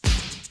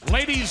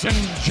Ladies and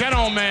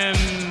gentlemen,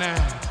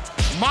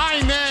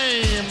 my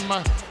name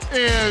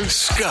is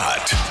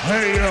Scott.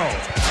 Hey, yo.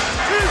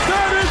 Is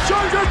that his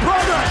younger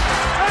brother?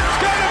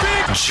 It's gonna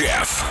be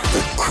Jeff.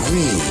 The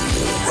cream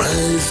will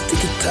rise to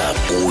the top.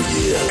 Oh,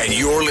 yeah. And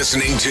you're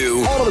listening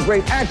to all of the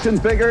great action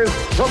figures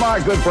from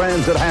our good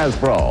friends at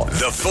Hasbro.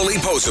 The Fully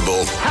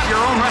Poseable. Have your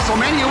own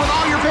WrestleMania with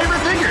all your favorite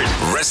figures.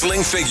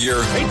 Wrestling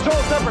Figure. Each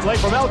sold separately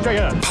from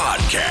LJN.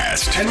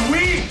 Podcast. And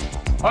we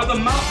are the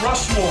Mount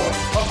Rushmore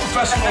of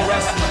professional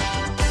wrestling.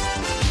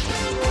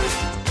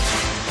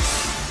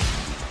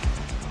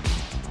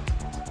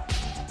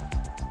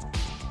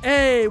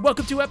 Hey,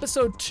 welcome to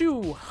episode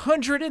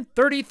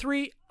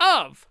 233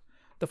 of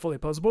the Fully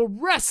Poseable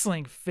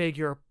Wrestling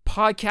Figure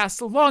Podcast,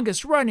 the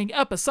longest running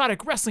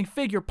episodic wrestling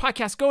figure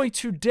podcast going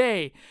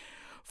today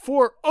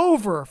for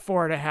over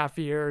 4.5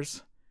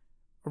 years.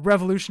 A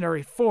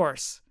revolutionary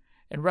force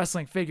in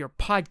wrestling figure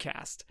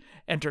podcast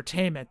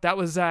entertainment. That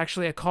was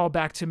actually a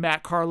callback to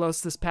Matt Carlos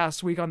this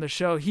past week on the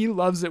show. He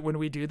loves it when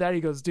we do that.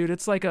 He goes, dude,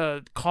 it's like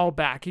a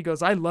callback. He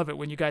goes, I love it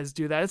when you guys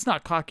do that. It's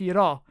not cocky at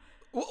all.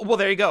 Well,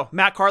 there you go.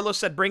 Matt Carlos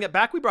said, bring it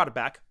back. We brought it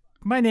back.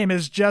 My name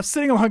is Jeff.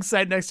 Sitting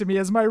alongside next to me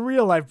is my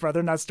real life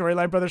brother, not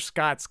storyline brother,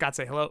 Scott. Scott,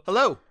 say hello.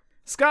 Hello.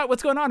 Scott,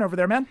 what's going on over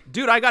there, man?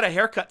 Dude, I got a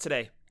haircut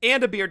today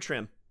and a beard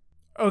trim.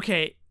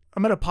 Okay,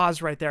 I'm going to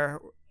pause right there.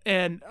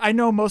 And I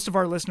know most of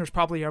our listeners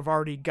probably have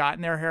already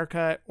gotten their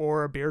haircut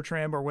or a beard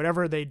trim or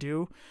whatever they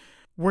do.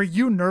 Were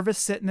you nervous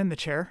sitting in the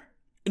chair?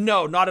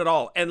 No, not at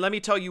all. And let me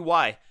tell you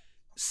why.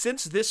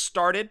 Since this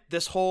started,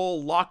 this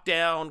whole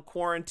lockdown,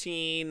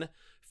 quarantine,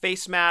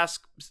 face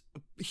mask,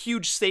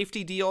 huge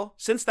safety deal,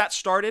 since that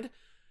started,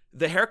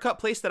 the haircut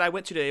place that I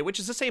went to today, which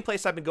is the same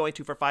place I've been going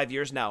to for 5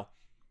 years now,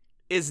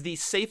 is the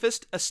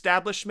safest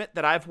establishment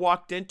that I've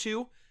walked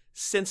into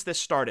since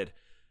this started.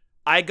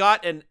 I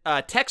got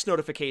a text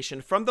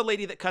notification from the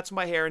lady that cuts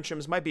my hair and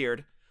trims my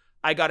beard.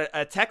 I got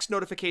a text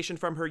notification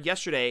from her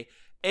yesterday,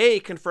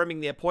 A, confirming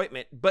the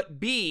appointment, but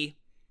B,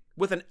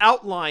 with an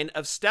outline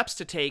of steps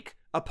to take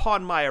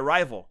upon my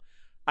arrival.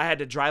 I had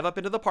to drive up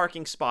into the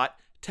parking spot,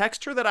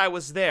 text her that I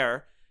was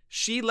there.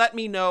 She let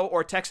me know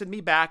or texted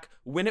me back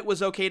when it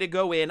was okay to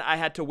go in. I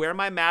had to wear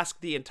my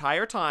mask the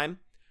entire time.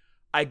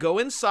 I go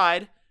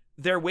inside.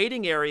 Their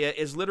waiting area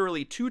is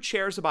literally 2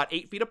 chairs about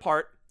 8 feet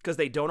apart because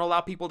they don't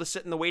allow people to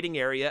sit in the waiting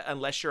area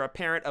unless you're a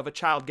parent of a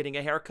child getting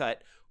a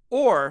haircut,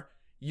 or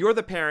you're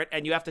the parent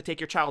and you have to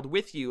take your child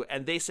with you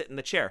and they sit in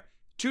the chair.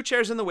 2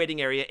 chairs in the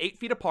waiting area, 8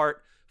 feet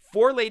apart,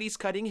 4 ladies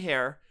cutting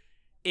hair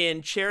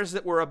in chairs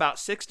that were about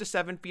 6 to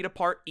 7 feet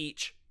apart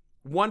each.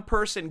 1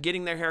 person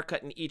getting their hair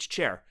cut in each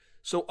chair.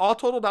 So all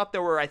totaled out,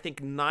 there were, I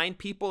think, 9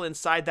 people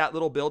inside that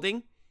little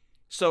building.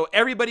 So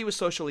everybody was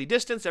socially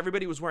distanced.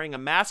 Everybody was wearing a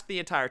mask the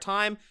entire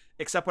time,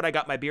 except when I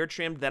got my beard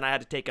trimmed, then I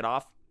had to take it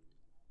off.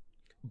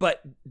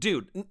 But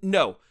dude,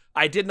 no,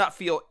 I did not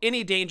feel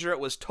any danger. It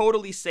was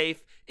totally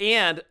safe.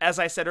 And as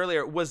I said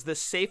earlier, it was the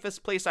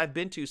safest place I've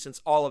been to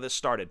since all of this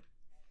started.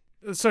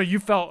 So you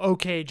felt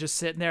okay just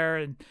sitting there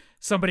and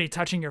somebody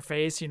touching your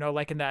face, you know,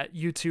 like in that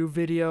YouTube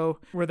video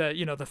where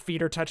the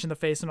feet are touching the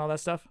face and all that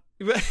stuff?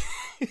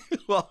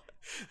 Well,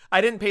 I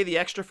didn't pay the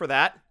extra for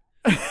that.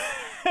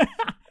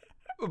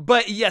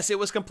 But yes, it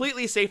was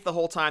completely safe the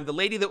whole time. The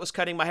lady that was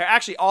cutting my hair,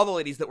 actually all the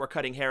ladies that were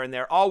cutting hair in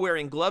there, all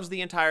wearing gloves the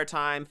entire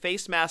time,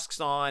 face masks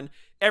on.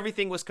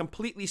 Everything was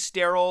completely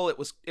sterile. It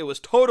was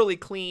totally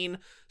clean.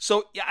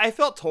 So yeah, I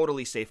felt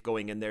totally safe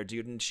going in there,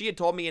 dude. And she had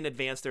told me in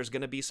advance there's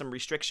going to be some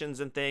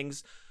restrictions and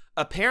things.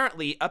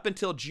 Apparently, up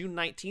until June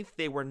 19th,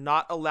 they were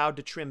not allowed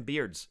to trim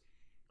beards.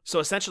 So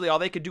essentially, all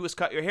they could do was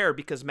cut your hair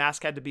because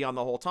mask had to be on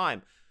the whole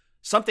time.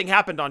 Something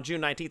happened on June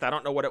 19th. I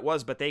don't know what it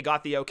was, but they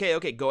got the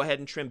okay, go ahead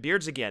and trim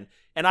beards again.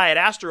 And I had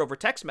asked her over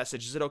text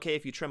message, is it okay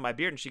if you trim my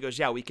beard? And she goes,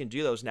 yeah, we can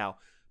do those now.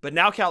 But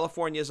now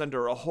California is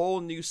under a whole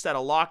new set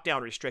of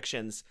lockdown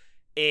restrictions.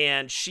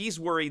 And she's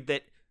worried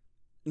that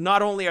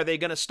not only are they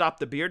going to stop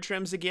the beard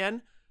trims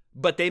again,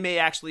 but they may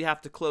actually have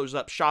to close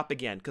up shop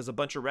again because a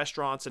bunch of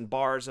restaurants and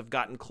bars have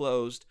gotten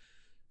closed.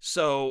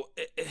 So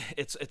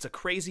it's a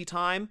crazy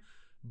time.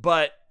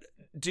 But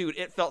dude,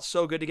 it felt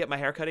so good to get my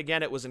haircut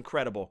again. It was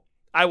incredible.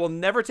 I will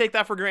never take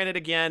that for granted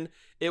again.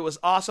 It was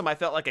awesome. I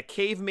felt like a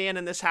caveman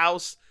in this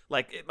house.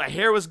 Like my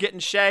hair was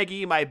getting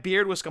shaggy. My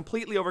beard was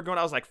completely overgrown.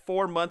 I was like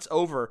 4 months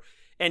over.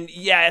 And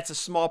yeah, it's a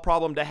small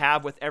problem to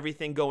have with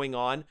everything going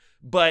on.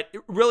 But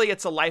really,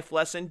 it's a life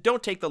lesson.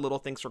 Don't take the little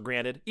things for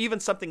granted. Even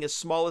something as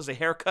small as a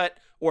haircut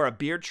or a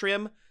beard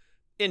trim,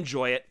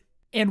 enjoy it.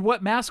 And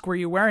what mask were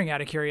you wearing,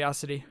 out of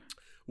curiosity?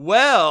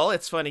 Well,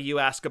 it's funny you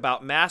ask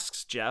about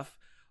masks, Jeff.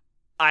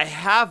 I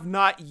have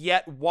not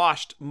yet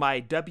washed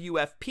my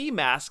WFP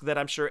mask that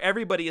I'm sure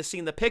everybody has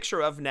seen the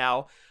picture of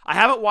now. I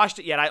haven't washed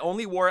it yet. I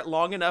only wore it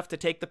long enough to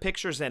take the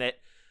pictures in it.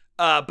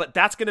 But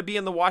that's going to be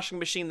in the washing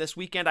machine this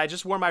weekend. I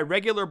just wore my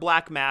regular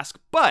black mask,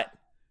 but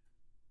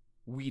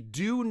we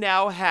do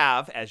now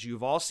have, as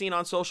you've all seen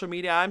on social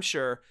media, I'm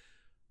sure,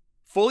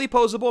 fully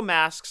posable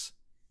masks.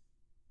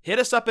 Hit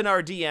us up in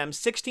our DM,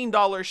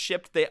 $16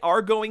 shipped. They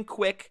are going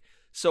quick.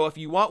 So if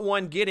you want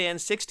one, get in.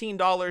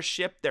 $16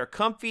 shipped. They're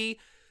comfy.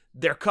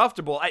 They're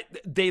comfortable.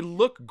 They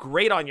look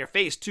great on your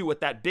face, too,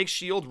 with that big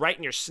shield right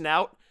in your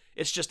snout.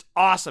 It's just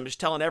awesome. Just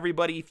telling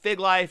everybody, Fig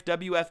Life,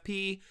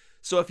 WFP.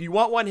 So if you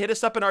want one, hit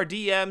us up in our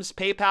DMs.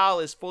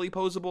 PayPal is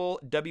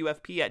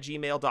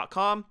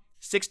FullyPoseableWFP@gmail.com.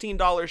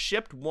 $16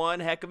 shipped. One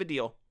heck of a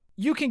deal.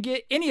 You can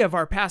get any of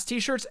our past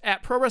t-shirts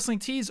at Pro Wrestling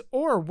Tees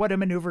or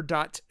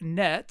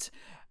whatamaneuver.net.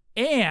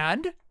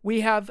 And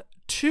we have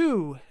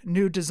 2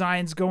 new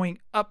designs going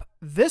up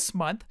this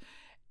month.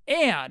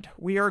 And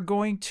we are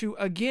going to,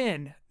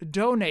 again,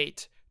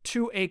 donate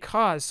to a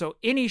cause. So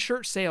any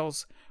shirt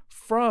sales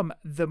from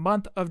the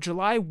month of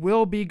July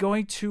will be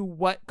going to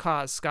what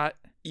cause, Scott?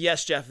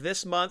 Yes, Jeff.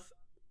 This month,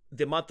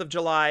 the month of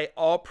July,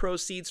 all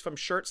proceeds from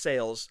shirt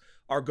sales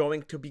are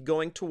going to be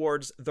going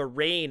towards the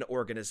RAINN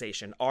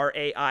organization,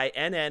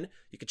 RAINN.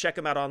 You can check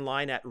them out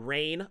online at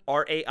RAINN,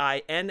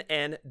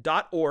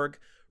 RAINN.org.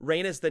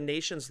 RAINN is the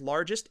nation's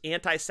largest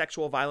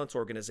anti-sexual violence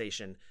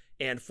organization.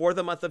 And for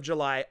the month of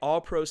July,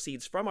 all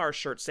proceeds from our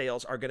shirt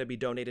sales are going to be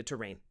donated to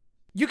RAINN.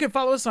 You can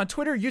follow us on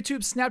Twitter,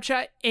 YouTube,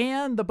 Snapchat,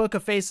 and the Book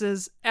of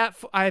Faces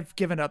I've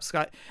given up,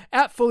 Scott,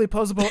 at Fully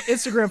Poseable,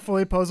 Instagram,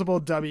 Fully Poseable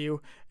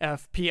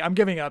WFP. I'm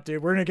giving up,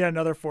 dude. We're going to get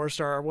another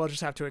 4-star. We'll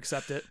just have to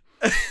accept it.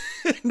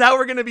 Now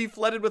we're going to be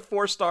flooded with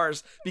 4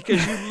 stars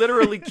because you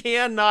literally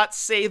cannot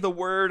say the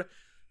word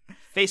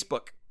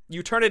Facebook.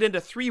 You turn it into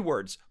 3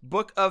 words.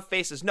 Book of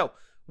Faces. No,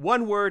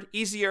 1 word,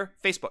 easier,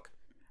 Facebook.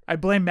 I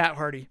blame Matt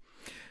Hardy.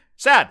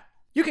 Sad.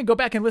 You can go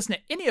back and listen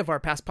to any of our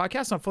past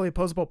podcasts on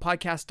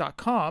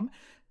FullyPoseablePodcast.com,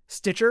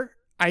 Stitcher,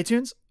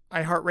 iTunes,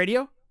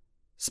 iHeartRadio,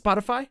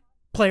 Spotify,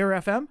 Player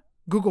FM,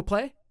 Google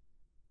Play.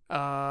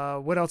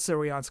 What else are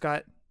we on,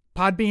 Scott?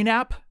 Podbean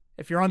app,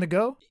 if you're on the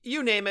go.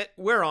 You name it,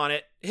 we're on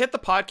it. Hit the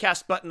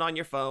podcast button on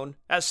your phone.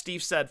 As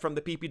Steve said from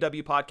the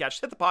PPW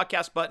podcast, hit the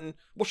podcast button.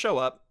 We'll show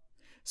up.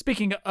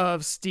 Speaking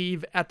of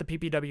Steve at the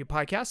PPW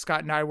podcast,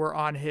 Scott and I were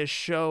on his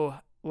show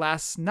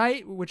last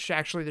night, which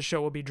actually the show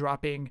will be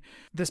dropping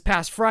this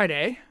past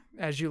Friday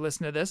as you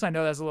listen to this. I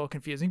know that's a little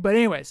confusing, but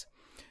anyways,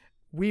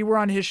 we were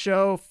on his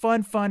show.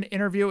 Fun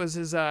interview. It was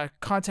his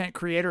content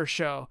creator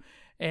show,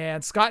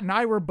 and Scott and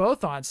I were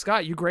both on.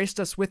 Scott, you graced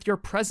us with your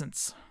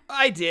presence.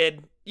 I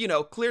did.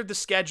 Cleared the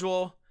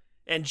schedule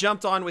and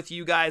jumped on with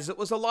you guys. It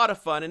was a lot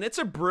of fun, and it's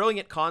a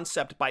brilliant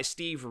concept by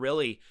Steve,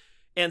 really,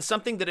 and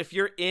something that if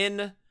you're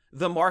in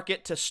the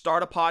market to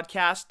start a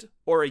podcast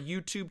or a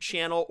YouTube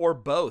channel or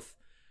both,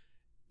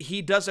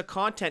 he does a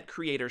content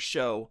creator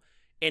show,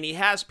 and he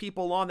has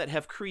people on that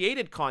have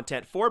created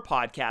content for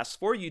podcasts,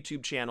 for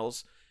YouTube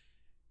channels,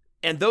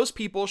 and those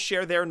people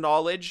share their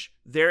knowledge,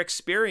 their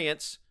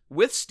experience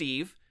with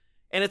Steve,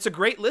 and it's a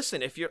great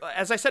listen. If you're,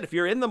 as I said, if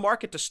you're in the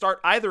market to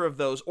start either of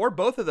those or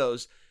both of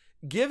those,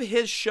 give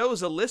his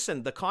shows a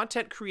listen. The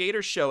Content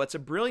Creator Show, it's a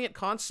brilliant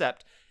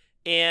concept,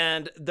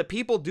 and the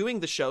people doing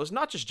the shows,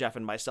 not just Jeff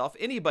and myself,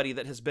 anybody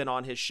that has been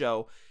on his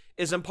show,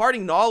 is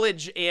imparting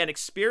knowledge and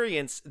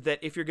experience that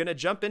if you're going to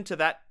jump into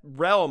that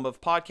realm of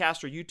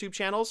podcast or YouTube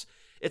channels,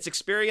 it's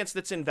experience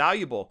that's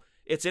invaluable.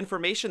 It's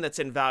information that's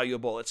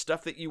invaluable. It's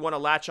stuff that you want to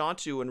latch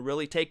onto and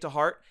really take to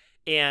heart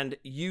and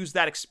use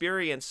that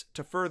experience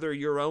to further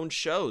your own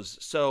shows.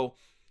 So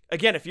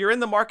again, if you're in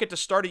the market to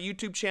start a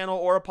YouTube channel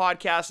or a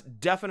podcast,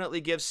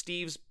 definitely give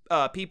Steve's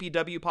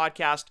PPW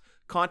podcast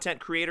Content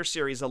Creator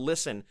Series a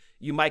listen.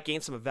 You might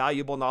gain some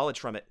valuable knowledge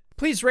from it.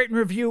 Please rate and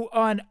review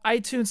on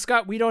iTunes.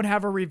 Scott, we don't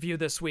have a review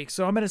this week,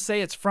 so I'm going to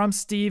say it's from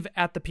Steve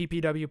at the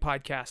PPW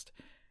podcast.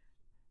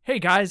 Hey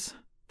guys,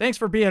 thanks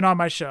for being on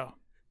my show.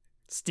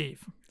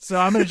 Steve. So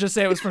I'm going to just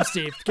say it was from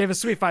Steve. Gave us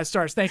sweet 5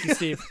 stars. Thank you,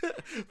 Steve.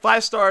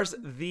 5 stars,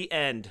 the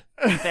end.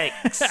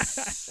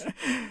 Thanks.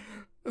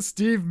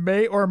 Steve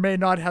may or may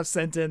not have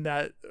sent in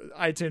that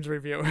iTunes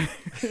review.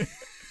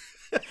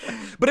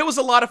 But it was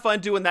a lot of fun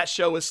doing that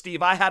show with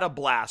Steve. I had a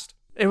blast.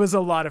 It was a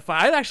lot of fun.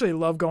 I actually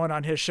love going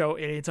on his show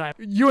anytime.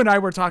 You and I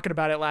were talking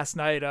about it last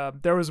night.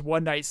 There was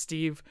one night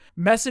Steve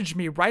messaged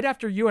me right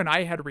after you and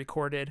I had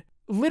recorded,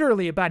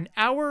 literally about an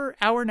hour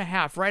and a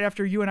half right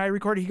after you and I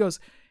recorded. He goes,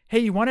 hey,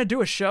 you want to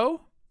do a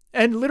show?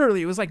 And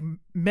literally it was like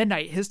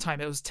midnight his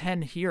time. It was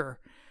 10 here.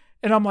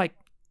 And I'm like,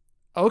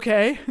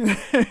 okay. I'm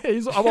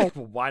like,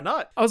 well, why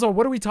not? I was like,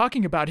 what are we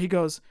talking about? He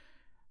goes,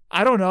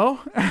 I don't know.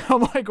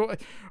 I'm like, are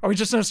we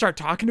just going to start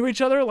talking to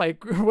each other?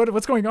 Like,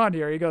 what's going on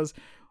here? He goes,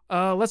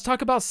 let's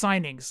talk about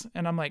signings.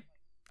 And I'm like,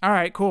 all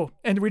right, cool.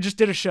 And we just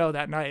did a show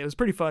that night. It was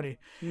pretty funny.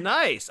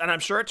 Nice. And I'm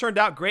sure it turned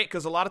out great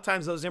because a lot of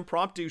times those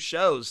impromptu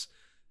shows,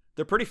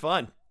 they're pretty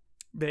fun.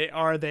 They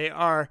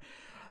are.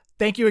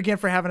 Thank you again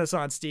for having us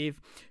on,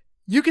 Steve.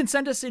 You can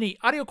send us any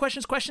audio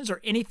questions,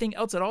 or anything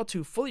else at all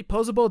to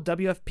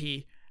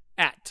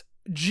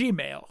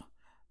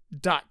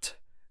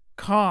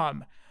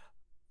fullyposeablewfp@gmail.com.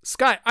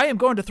 Scott, I am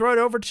going to throw it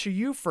over to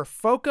you for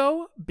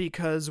FOCO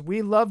because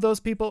we love those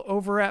people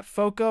over at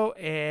FOCO.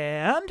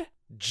 And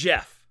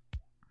Jeff,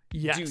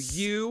 yes. Do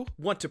you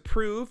want to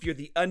prove you're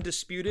the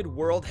undisputed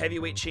world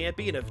heavyweight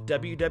champion of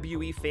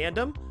WWE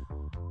fandom?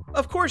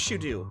 Of course you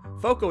do.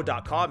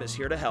 FOCO.com is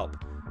here to help.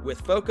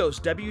 With FOCO's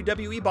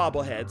WWE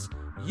bobbleheads,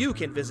 You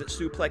can visit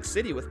Suplex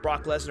City with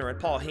Brock Lesnar and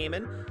Paul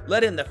Heyman,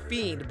 let in the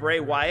Fiend Bray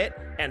Wyatt,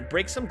 and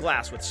break some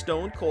glass with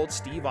Stone Cold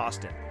Steve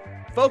Austin.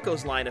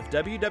 Foco's line of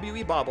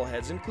WWE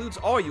bobbleheads includes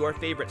all your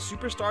favorite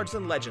superstars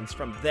and legends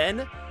from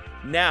then,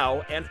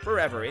 now, and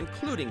forever,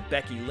 including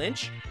Becky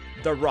Lynch,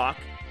 The Rock,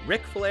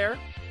 Ric Flair,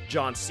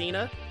 John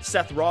Cena,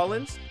 Seth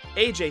Rollins,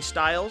 AJ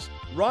Styles,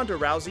 Ronda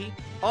Rousey,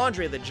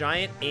 Andre the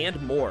Giant,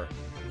 and more.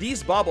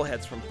 These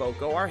bobbleheads from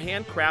Foco are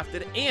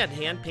handcrafted and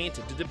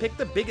hand-painted to depict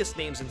the biggest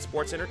names in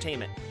sports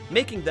entertainment,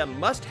 making them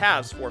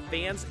must-haves for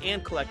fans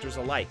and collectors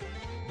alike.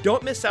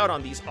 Don't miss out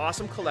on these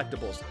awesome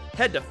collectibles.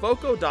 Head to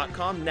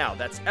Foco.com now.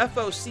 That's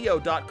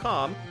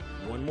FOCO.com.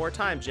 One more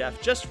time,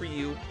 Jeff, just for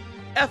you.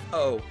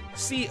 FOCO.com,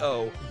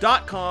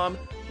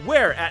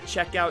 where at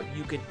checkout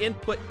you can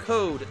input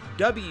code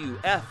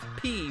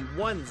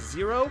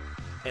WFP10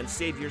 and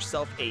save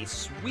yourself a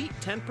sweet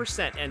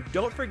 10%. And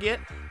don't forget,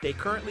 they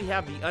currently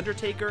have the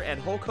Undertaker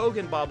and Hulk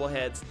Hogan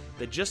bobbleheads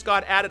that just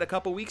got added a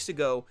couple weeks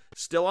ago,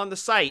 still on the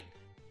site.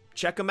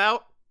 Check them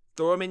out,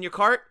 throw them in your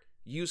cart,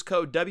 use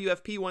code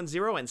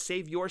WFP10 and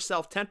save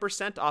yourself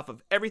 10% off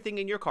of everything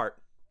in your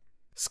cart.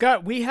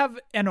 Scott, we have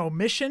an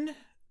omission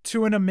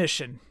to an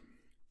omission.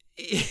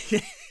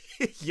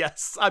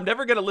 Yes, I'm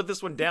never going to live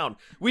this one down.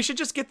 We should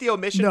just get the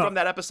omission from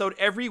that episode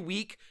every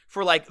week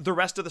for like the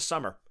rest of the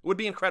summer. It would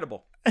be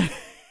incredible.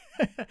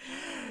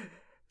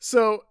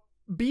 So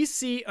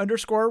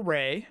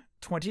BC_Ray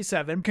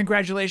 27,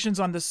 congratulations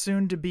on the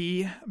soon to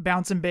be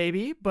bouncing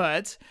baby.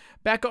 But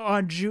back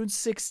on June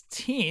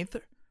 16th,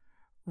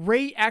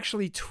 Ray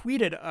actually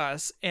tweeted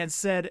us and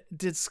said,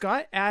 did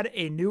Scott add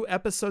a new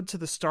episode to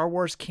the Star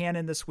Wars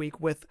canon this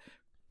week with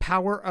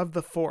Power of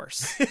the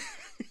Force?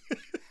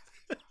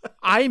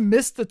 I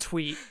missed the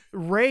tweet.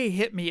 Ray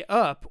hit me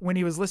up when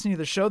he was listening to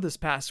the show this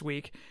past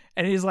week,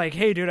 and he's like,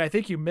 hey, dude, I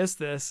think you missed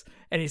this.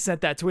 And he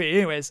sent that tweet.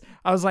 Anyways,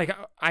 I was like,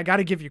 I got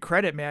to give you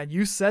credit, man.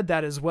 You said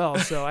that as well,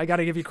 so I got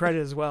to give you credit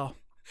as well.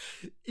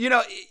 You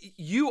know,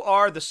 you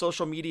are the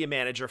social media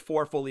manager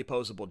for Fully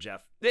Poseable,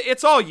 Jeff.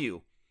 It's all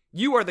you.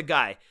 You are the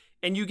guy,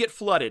 and you get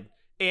flooded,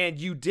 and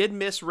you did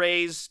miss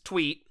Ray's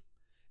tweet.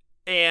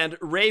 And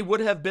Ray would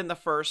have been the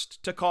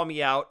first to call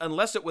me out,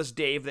 unless it was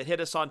Dave that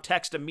hit us on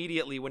text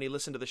immediately when he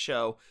listened to the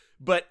show.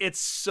 But it's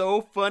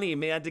so funny,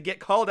 man, to get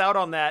called out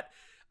on that.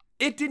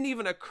 It didn't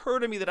even occur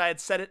to me that I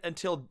had said it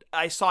until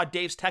I saw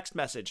Dave's text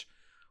message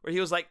where he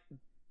was like,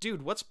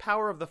 dude, what's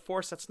Power of the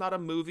Force? That's not a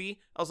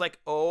movie. I was like,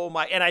 oh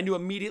my. And I knew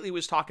immediately what he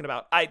was talking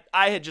about. I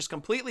had just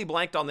completely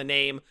blanked on the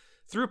name,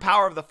 threw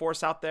Power of the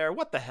Force out there.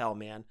 What the hell,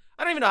 man?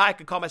 I don't even know how I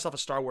could call myself a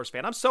Star Wars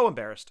fan. I'm so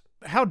embarrassed.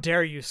 How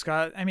dare you,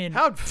 Scott? I mean,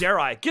 how dare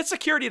I? Get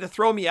security to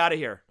throw me out of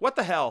here. What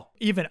the hell?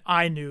 Even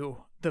I knew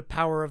the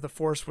Power of the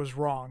Force was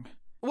wrong.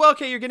 Well,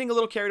 okay, you're getting a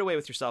little carried away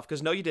with yourself,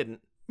 because no, you didn't.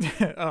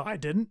 Oh, I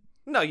didn't?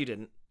 No, you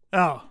didn't.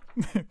 Oh.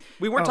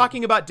 We weren't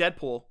talking about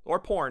Deadpool or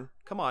porn.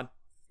 Come on.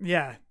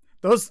 Yeah,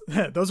 those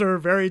are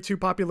very two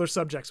popular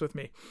subjects with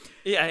me.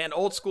 Yeah, and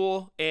Old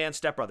School and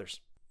Step Brothers.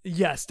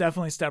 Yes,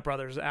 definitely Step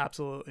Brothers.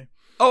 Absolutely.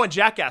 Oh, and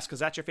Jackass, because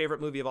that's your favorite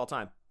movie of all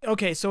time.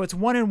 Okay, so it's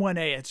 1 and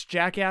 1A. It's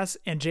Jackass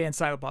and Jay and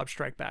Silent Bob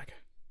Strike Back.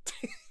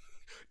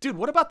 Dude,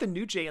 what about the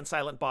new Jay and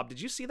Silent Bob?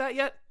 Did you see that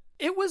yet?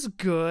 It was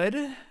good.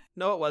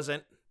 No, it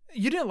wasn't.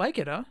 You didn't like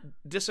it, huh?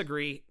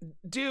 Disagree.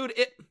 Dude,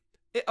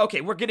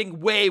 okay, we're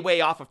getting way,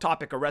 way off of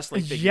topic of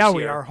wrestling figures Yeah,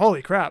 we here. are.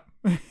 Holy crap.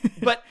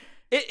 But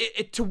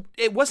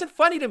it wasn't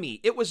funny to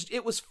me. It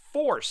was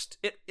forced.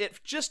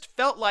 It just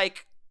felt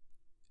like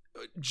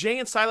Jay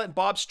and Silent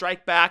Bob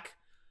Strike Back,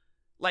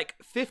 like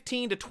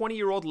 15 to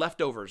 20-year-old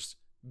leftovers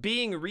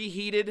being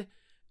reheated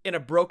in a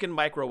broken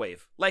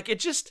microwave. Like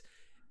it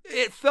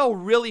fell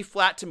really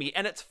flat to me.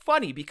 And it's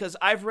funny because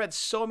I've read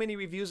so many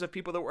reviews of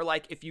people that were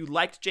like, if you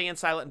liked Jay and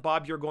Silent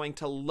Bob, you're going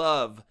to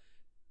love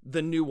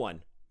the new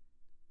one.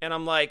 And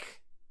I'm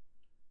like,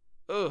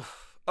 ugh,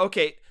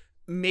 okay,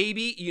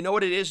 maybe, you know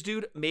what it is,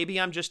 dude? Maybe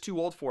I'm just too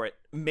old for it.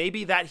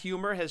 Maybe that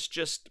humor has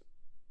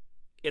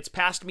it's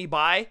passed me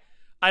by.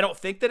 I don't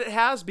think that it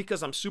has,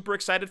 because I'm super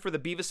excited for the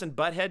Beavis and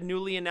Butthead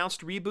newly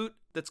announced reboot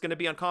that's going to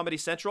be on Comedy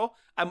Central.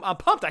 I'm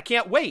pumped. I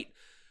can't wait.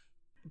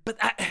 But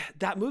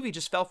that movie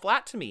just fell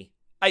flat to me.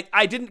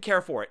 I didn't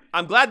care for it.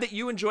 I'm glad that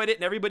you enjoyed it,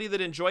 and everybody that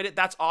enjoyed it,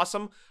 that's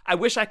awesome. I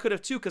wish I could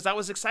have too, because I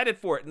was excited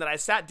for it. And then I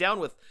sat down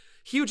with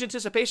huge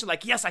anticipation,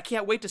 like, yes, I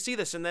can't wait to see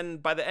this. And then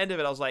by the end of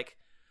it, I was like,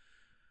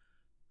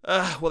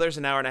 well, there's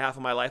an hour and a half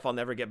of my life I'll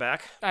never get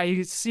back.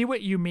 I see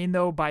what you mean,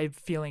 though, by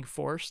feeling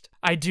forced.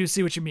 I do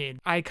see what you mean.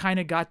 I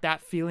kind of got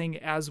that feeling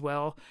as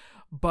well,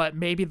 but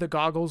maybe the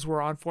goggles were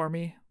on for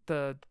me.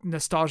 The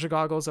nostalgia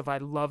goggles of I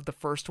loved the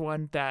first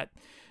one, that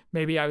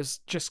maybe I was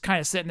just kind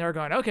of sitting there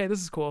going, okay,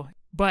 this is cool.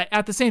 But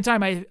at the same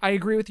time, I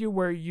agree with you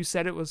where you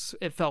said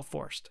it felt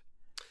forced.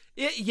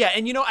 Yeah,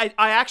 and you know, I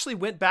actually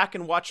went back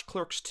and watched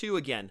Clerks 2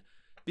 again,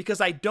 because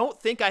I don't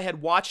think I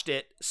had watched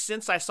it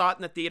since I saw it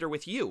in the theater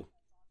with you.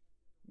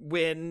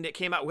 When it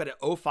came out, what,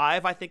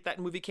 05, I think that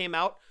movie came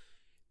out.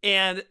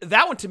 And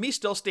that one to me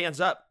still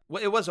stands up.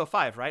 Well, it was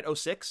 05, right?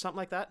 06, something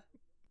like that?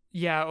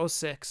 Yeah,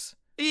 06.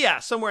 Yeah,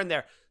 somewhere in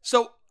there.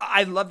 So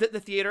I loved it in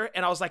the theater,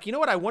 and I was like, you know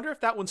what? I wonder if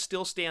that one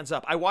still stands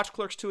up. I watched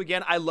Clerks 2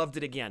 again. I loved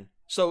it again.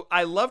 So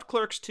I loved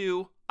Clerks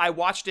 2. I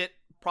watched it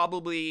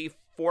probably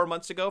 5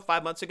 months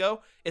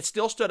ago. It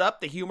still stood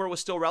up. The humor was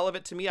still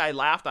relevant to me. I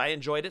laughed. I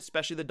enjoyed it,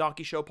 especially the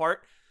donkey show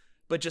part.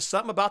 But just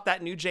something about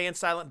that new Jay and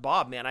Silent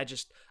Bob, man.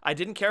 I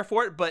didn't care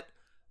for it. But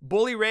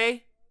Bully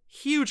Ray,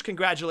 huge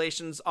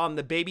congratulations on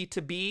the baby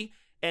to be.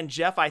 And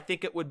Jeff, I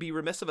think it would be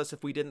remiss of us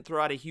if we didn't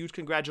throw out a huge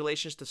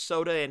congratulations to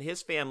Soda and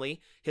his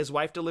family. His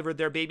wife delivered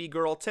their baby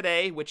girl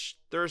today, which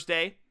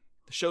Thursday.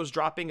 The show's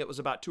dropping. It was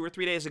about 2 or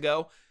 3 days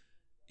ago.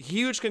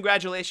 Huge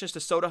congratulations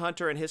to Soda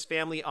Hunter and his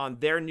family on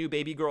their new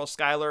baby girl,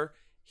 Skylar.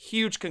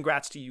 Huge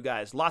congrats to you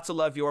guys. Lots of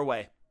love your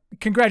way.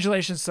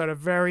 Congratulations, Soda.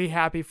 Very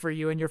happy for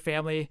you and your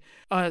family.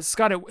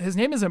 Scott, his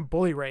name isn't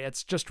Bully Ray.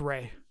 It's just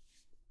Ray.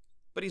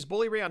 But he's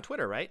Bully Ray on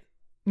Twitter, right?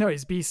 No,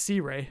 he's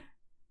BC Ray.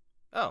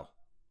 Oh.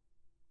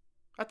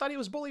 I thought he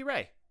was Bully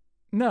Ray.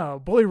 No,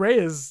 Bully Ray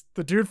is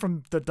the dude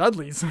from the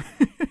Dudleys.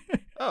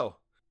 Oh,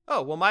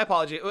 well, my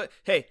apology.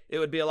 Hey, it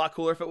would be a lot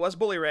cooler if it was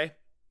Bully Ray.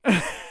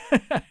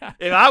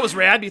 If I was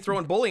Ray, I'd be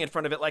throwing Bully in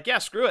front of it like, yeah,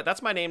 screw it.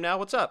 That's my name now.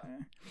 What's up?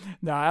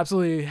 No,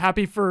 absolutely.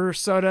 Happy for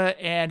Soda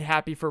and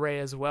happy for Ray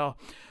as well.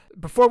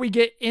 Before we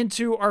get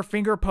into our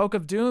finger poke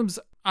of dooms,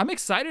 I'm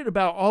excited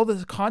about all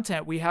the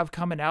content we have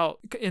coming out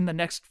in the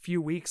next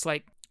few weeks.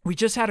 Like, we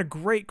just had a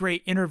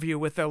great interview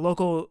with a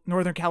local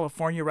Northern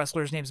California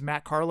wrestler. His name's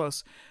Matt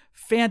Carlos.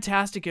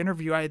 Fantastic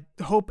interview. I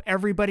hope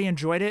everybody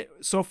enjoyed it.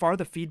 So far,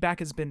 the feedback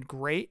has been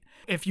great.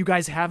 If you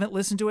guys haven't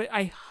listened to it,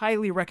 I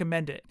highly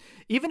recommend it.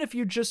 Even if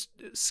you just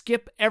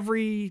skip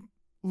every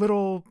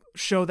little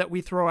show that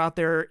we throw out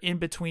there in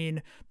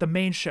between the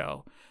main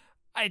show,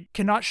 I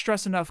cannot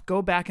stress enough,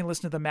 go back and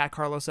listen to the Matt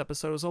Carlos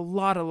episode. It was a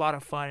lot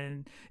of fun,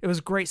 and it was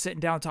great sitting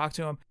down and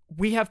talking to him.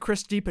 We have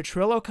Chris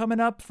DiPetrillo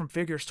coming up from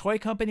Figures Toy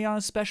Company on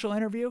a special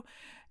interview.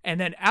 And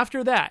then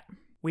after that,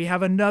 we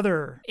have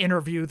another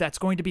interview that's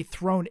going to be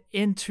thrown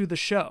into the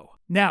show.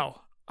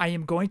 Now, I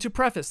am going to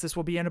preface, this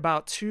will be in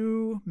about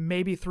 2,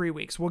 maybe 3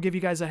 weeks. We'll give you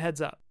guys a heads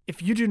up.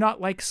 If you do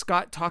not like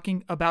Scott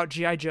talking about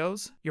G.I.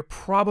 Joes, you're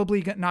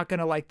probably not going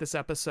to like this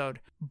episode.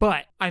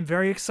 But I'm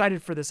very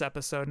excited for this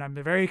episode, and I'm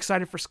very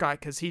excited for Scott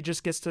because he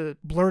just gets to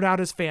blurt out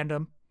his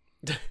fandom.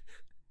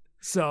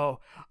 So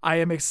I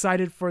am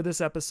excited for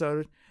this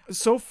episode.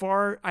 So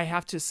far, I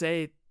have to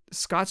say,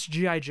 Scott's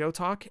G.I. Joe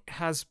talk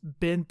has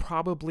been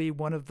probably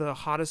one of the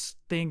hottest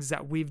things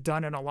that we've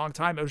done in a long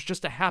time. It was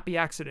just a happy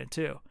accident,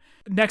 too.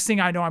 Next thing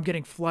I know, I'm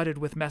getting flooded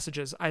with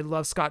messages. I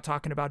love Scott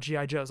talking about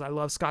G.I. Joes. I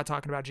love Scott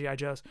talking about G.I.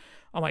 Joes.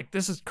 I'm like,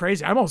 this is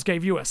crazy. I almost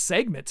gave you a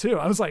segment, too.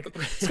 I was like,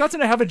 Scott's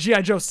going to have a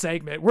G.I. Joe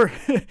segment. We're,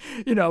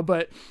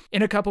 but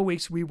in a couple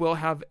weeks, we will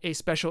have a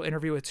special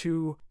interview with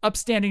 2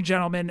 upstanding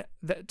gentlemen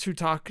to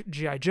talk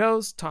G.I.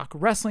 Joes, talk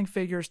wrestling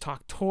figures,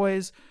 talk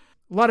toys.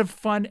 A lot of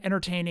fun,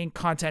 entertaining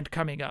content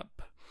coming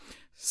up.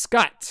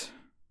 Scott,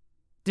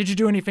 did you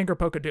do any finger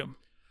poke of doom?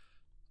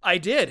 I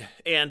did.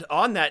 And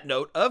on that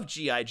note of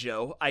G.I.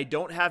 Joe, I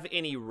don't have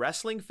any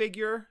wrestling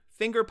figure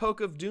finger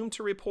poke of doom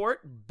to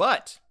report,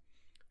 but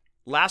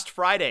last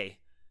Friday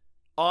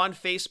on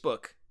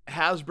Facebook,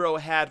 Hasbro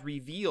had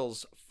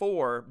reveals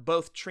for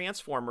both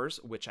Transformers,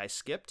 which I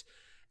skipped,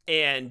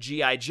 and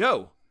G.I.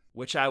 Joe,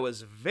 which I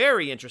was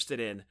very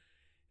interested in.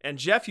 And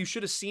Jeff, you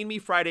should have seen me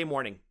Friday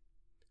morning.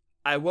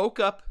 I woke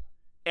up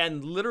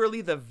and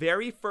literally the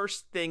very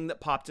first thing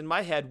that popped in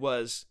my head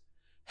was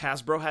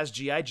Hasbro has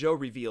G.I. Joe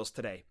reveals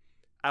today.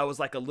 I was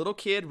like a little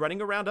kid running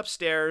around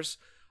upstairs.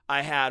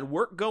 I had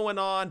work going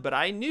on, but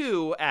I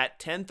knew at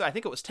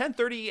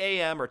 10:30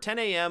 a.m. or 10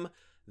 a.m.,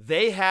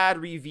 they had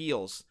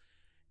reveals.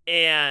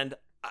 And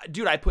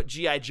dude, I put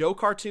G.I. Joe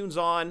cartoons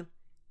on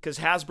because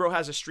Hasbro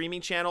has a streaming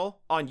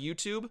channel on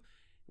YouTube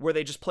where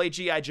they just play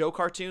G.I. Joe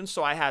cartoons.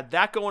 So I had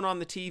that going on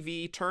the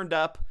TV turned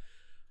up.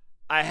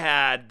 I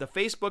had the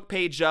Facebook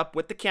page up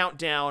with the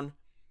countdown,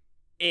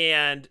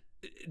 and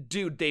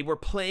dude, they were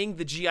playing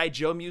the G.I.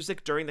 Joe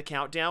music during the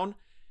countdown,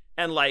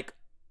 and like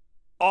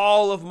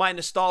all of my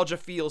nostalgia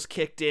feels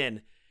kicked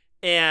in,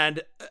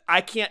 and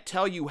I can't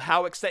tell you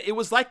how excited. It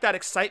was like that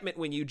excitement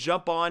when you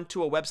jump on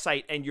to a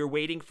website and you're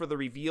waiting for the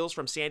reveals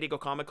from San Diego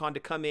Comic-Con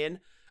to come in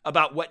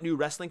about what new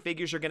wrestling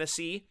figures you're going to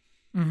see.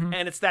 Mm-hmm.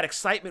 And it's that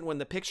excitement when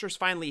the pictures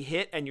finally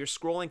hit and you're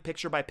scrolling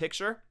picture by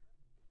picture.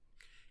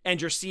 And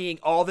you're seeing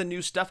all the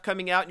new stuff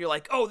coming out, and you're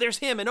like, oh, there's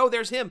him, and oh,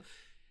 there's him.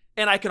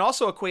 And I can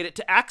also equate it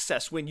to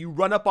Access when you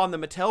run up on the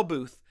Mattel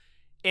booth,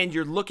 and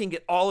you're looking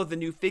at all of the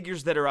new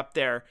figures that are up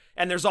there,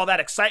 and there's all that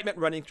excitement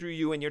running through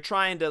you, and you're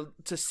trying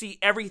to see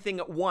everything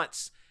at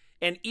once.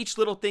 And each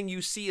little thing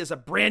you see is a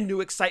brand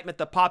new excitement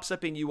that pops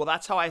up in you. Well,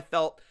 that's how I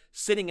felt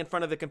sitting in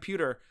front of the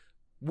computer,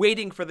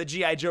 waiting for the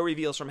G.I. Joe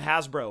reveals from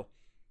Hasbro.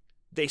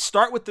 They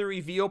start with the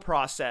reveal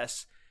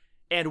process.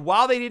 And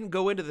while they didn't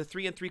go into the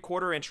 3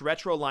 3/4-inch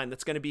retro line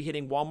that's going to be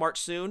hitting Walmart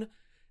soon,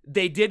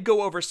 they did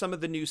go over some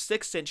of the new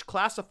 6-inch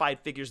classified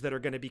figures that are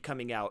going to be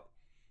coming out.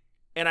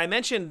 And I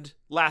mentioned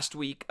last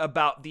week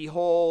about the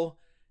whole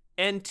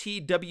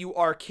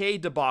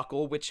NTWRK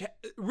debacle, which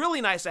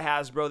really nice of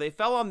Hasbro. They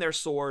fell on their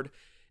sword,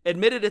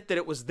 admitted that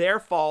it was their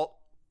fault,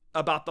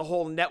 about the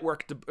whole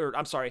network, or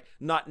I'm sorry,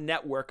 not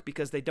network,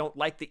 because they don't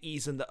like the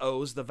E's and the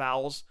O's, the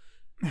vowels.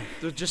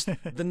 They're just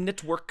the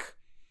network.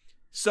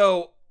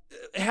 So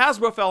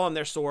Hasbro fell on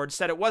their sword,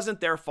 said it wasn't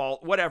their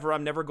fault, whatever,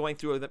 I'm never going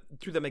through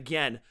them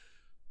again.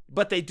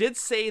 But they did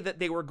say that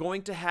they were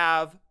going to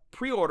have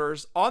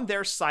pre-orders on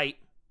their site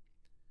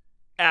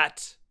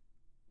at,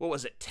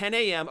 10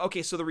 a.m.?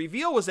 Okay, so the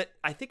reveal was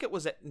I think it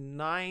was at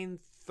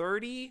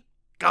 9:30?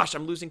 Gosh,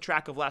 I'm losing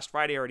track of last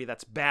Friday already.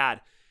 That's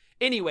bad.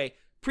 Anyway,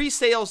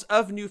 pre-sales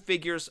of new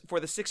figures for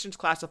the 6-inch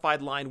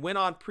classified line went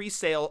on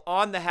pre-sale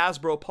on the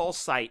Hasbro Pulse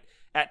site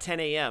at 10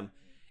 a.m.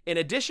 In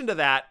addition to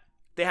that,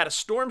 they had a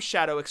Storm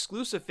Shadow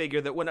exclusive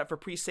figure that went up for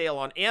pre-sale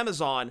on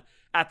Amazon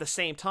at the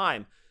same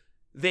time.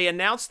 They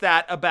announced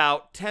that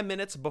about 10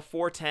 minutes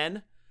before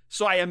 10,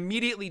 so I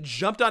immediately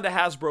jumped onto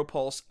Hasbro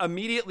Pulse,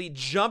 immediately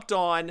jumped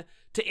on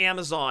to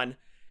Amazon,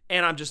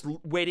 and I'm just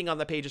waiting on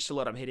the pages to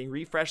load. I'm hitting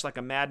refresh like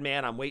a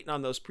madman. I'm waiting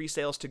on those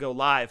pre-sales to go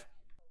live.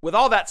 With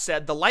all that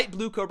said, the light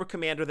blue Cobra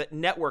Commander that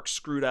Network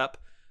screwed up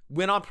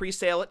went on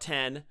pre-sale at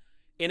 10,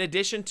 in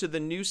addition to the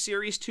new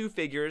Series 2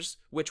 figures,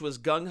 which was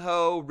Gung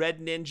Ho, Red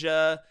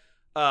Ninja,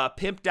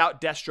 pimped out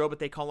Destro, but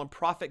they call him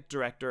Profit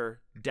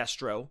Director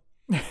Destro.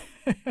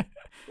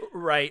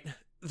 Right.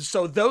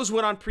 So those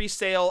went on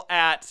pre-sale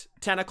at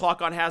 10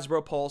 o'clock on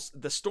Hasbro Pulse.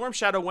 The Storm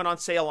Shadow went on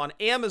sale on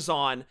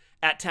Amazon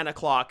at 10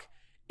 o'clock,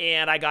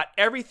 and I got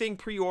everything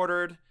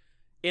pre-ordered.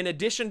 In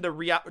addition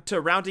to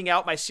rounding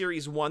out my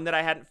Series 1 that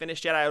I hadn't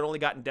finished yet, I had only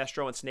gotten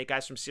Destro and Snake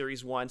Eyes from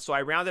Series 1. So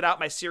I rounded out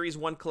my Series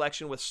 1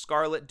 collection with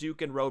Scarlet,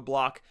 Duke, and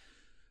Roadblock.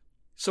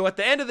 So at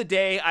the end of the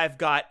day, I've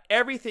got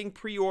everything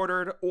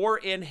pre-ordered or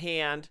in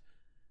hand,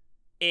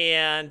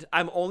 and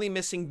I'm only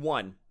missing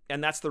one,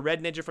 and that's the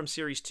Red Ninja from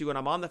Series 2, and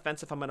I'm on the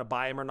fence if I'm going to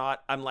buy him or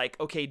not. I'm like,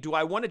 okay, do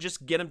I want to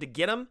just get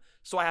him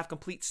so I have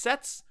complete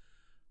sets,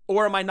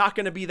 or am I not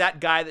going to be that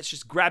guy that's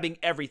just grabbing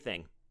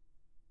everything?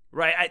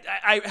 Right,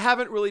 I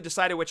haven't really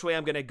decided which way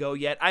I'm going to go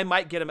yet. I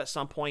might get him at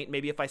some point,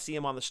 maybe if I see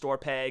him on the store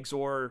pegs,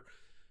 or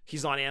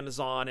he's on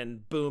Amazon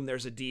and boom,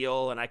 there's a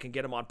deal and I can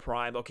get him on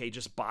Prime. Okay,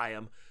 just buy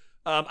him.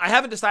 I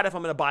haven't decided if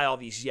I'm going to buy all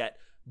these yet,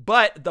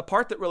 but the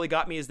part that really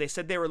got me is they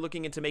said they were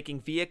looking into making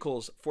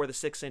vehicles for the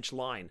 6-inch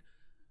line,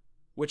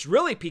 which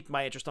really piqued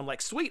my interest. I'm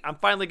like, sweet, I'm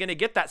finally going to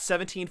get that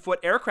 17-foot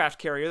aircraft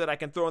carrier that I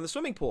can throw in the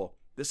swimming pool.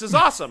 This is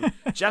awesome.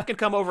 Jeff can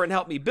come over and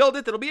help me build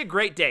it. It'll be a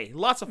great day.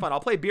 Lots of fun.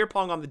 I'll play beer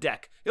pong on the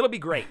deck. It'll be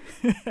great.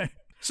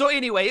 So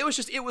anyway,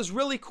 it was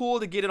really cool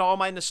to get in all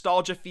my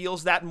nostalgia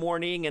feels that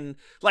morning. And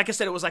like I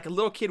said, it was like a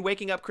little kid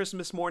waking up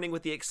Christmas morning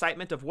with the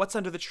excitement of what's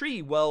under the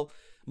tree. Well,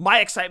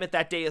 my excitement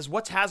that day is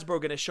what's Hasbro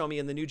going to show me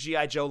in the new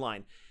G.I. Joe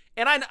line.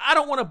 And I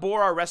don't want to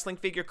bore our wrestling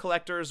figure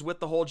collectors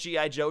with the whole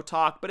G.I. Joe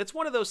talk, but it's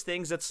one of those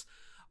things that's,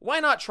 why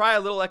not try a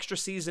little extra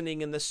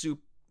seasoning in the soup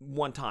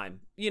one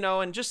time,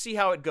 and just see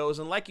how it goes.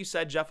 And like you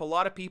said, Jeff, a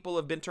lot of people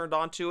have been turned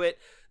on to it.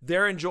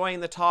 They're enjoying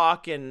the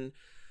talk, and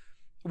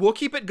we'll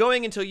keep it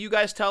going until you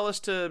guys tell us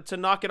to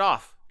knock it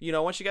off.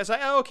 Once you guys say,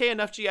 oh, okay,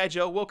 enough G.I.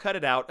 Joe, we'll cut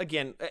it out.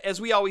 Again, as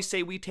we always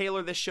say, we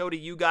tailor this show to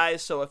you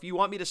guys. So if you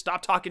want me to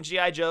stop talking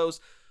G.I. Joes,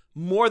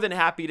 more than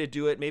happy to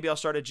do it. Maybe I'll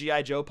start a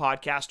G.I. Joe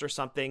podcast or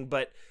something,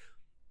 but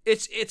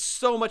it's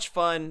so much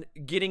fun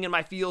getting in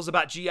my feels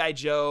about G.I.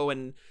 Joe.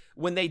 And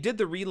when they did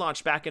the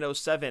relaunch back in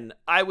 2007,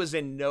 I was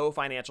in no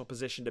financial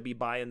position to be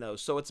buying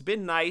those. So it's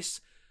been nice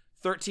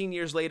 13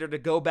 years later to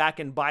go back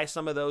and buy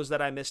some of those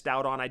that I missed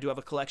out on. I do have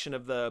a collection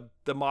of the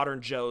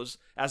modern Joes.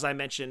 As I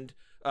mentioned,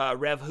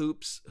 Rev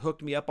Hoops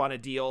hooked me up on a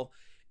deal.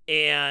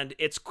 And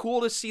it's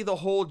cool to see the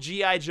whole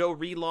G.I. Joe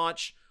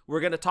relaunch.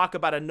 We're going to talk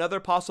about another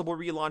possible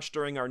relaunch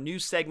during our new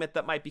segment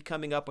that might be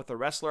coming up with a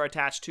wrestler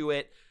attached to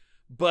it.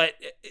 But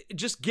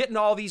just getting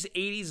all these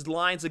 80s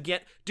lines again.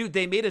 Dude,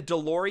 they made a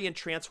DeLorean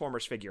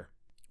Transformers figure.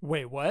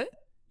 Wait, what?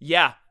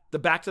 Yeah, the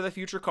Back to the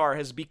Future car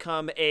has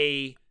become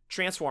a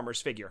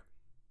Transformers figure.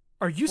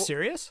 Are you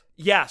serious?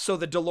 Yeah, so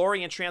the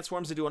DeLorean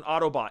transforms into an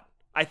Autobot.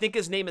 I think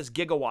his name is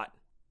Gigawatt.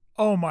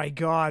 Oh my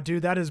god,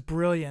 dude, that is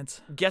brilliant.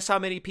 Guess how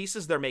many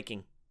pieces they're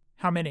making?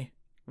 How many?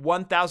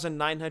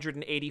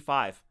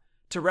 1,985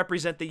 to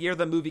represent the year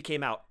the movie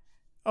came out.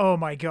 Oh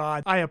my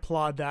god, I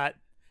applaud that.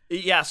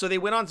 Yeah, so they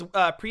went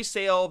on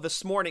pre-sale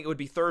this morning. It would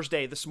be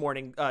Thursday this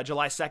morning,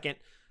 July 2nd,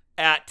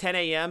 at 10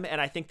 a.m., and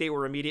I think they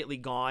were immediately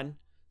gone.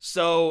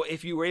 So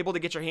if you were able to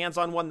get your hands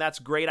on one, that's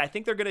great. I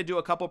think they're going to do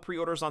a couple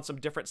pre-orders on some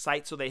different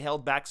sites, so they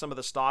held back some of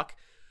the stock.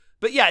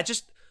 But yeah,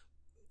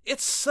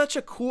 it's such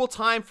a cool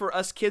time for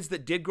us kids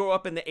that did grow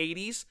up in the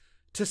 80s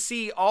to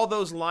see all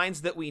those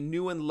lines that we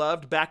knew and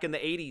loved back in the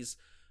 80s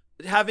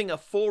having a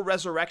full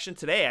resurrection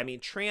today. I mean,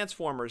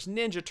 Transformers,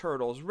 Ninja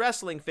Turtles,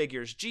 wrestling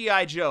figures,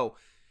 G.I. Joe.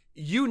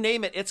 You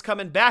name it, it's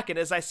coming back. And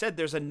as I said,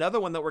 there's another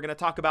one that we're going to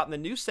talk about in the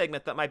news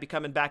segment that might be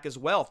coming back as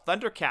well.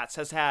 Thundercats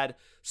has had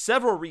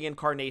several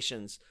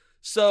reincarnations.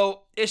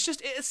 So it's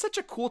such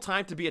a cool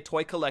time to be a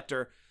toy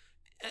collector.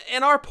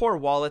 And our poor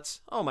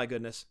wallets, oh my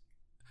goodness.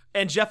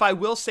 And Jeff, I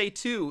will say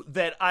too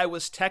that I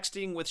was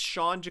texting with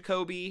Sean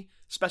Jacoby,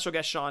 special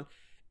guest Sean,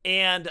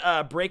 and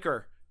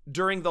Breaker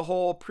during the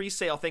whole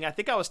pre-sale thing. I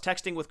think I was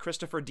texting with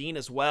Christopher Dean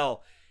as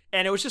well.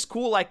 And it was just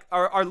cool, like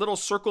our little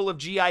circle of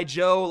G.I.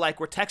 Joe, like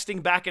we're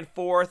texting back and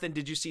forth. And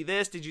did you see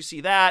this? Did you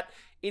see that?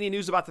 Any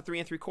news about the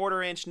 3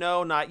 3/4 inch?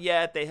 No, not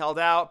yet. They held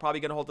out. Probably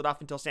going to hold it off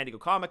until San Diego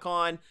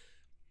Comic-Con.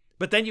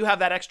 But then you have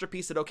that extra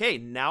piece that, okay,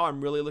 now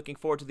I'm really looking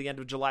forward to the end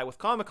of July with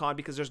Comic-Con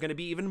because there's going to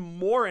be even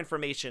more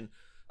information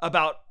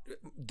about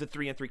the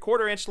 3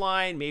 3/4 inch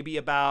line, maybe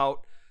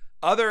about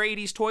other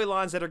 80s toy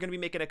lines that are going to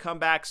be making a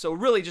comeback. So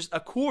really just a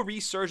cool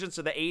resurgence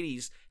of the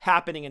 80s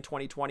happening in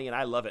 2020, and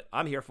I love it.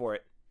 I'm here for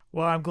it.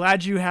 Well, I'm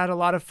glad you had a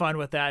lot of fun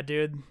with that,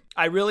 dude.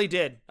 I really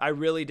did.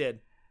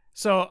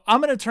 So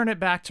I'm going to turn it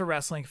back to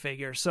wrestling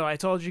figures. So I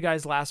told you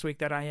guys last week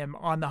that I am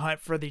on the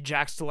hunt for the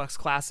Jakks Deluxe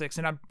Classics,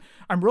 and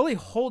I'm really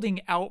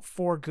holding out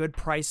for good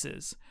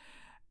prices.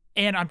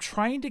 And I'm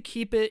trying to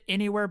keep it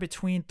anywhere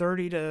between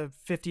 $30 to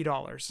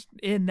 $50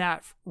 in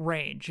that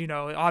range. You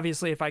know,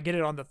 obviously if I get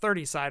it on the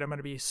 30 side, I'm going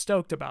to be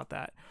stoked about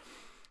that.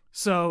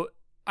 So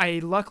I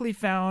luckily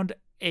found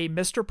a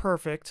Mr.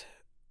 Perfect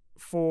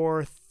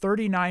for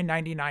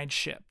 $39.99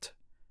 shipped.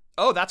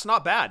 Oh, that's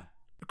not bad.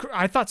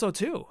 I thought so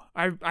too.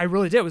 I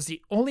really did. It was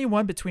the only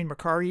one between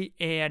Mercari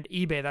and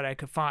eBay that I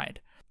could find.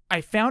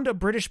 I found a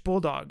British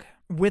Bulldog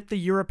with the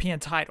European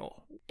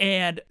title,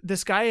 and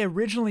this guy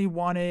originally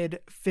wanted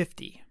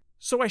 $50.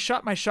 So I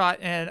shot my shot,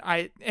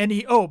 and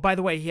he, oh, by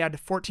the way, he had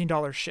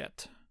 $14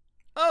 shipped.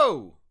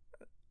 Oh.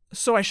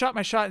 So I shot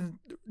my shot and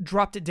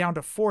dropped it down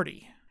to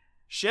 $40.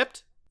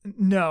 Shipped?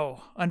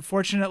 No,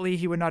 unfortunately,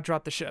 he would not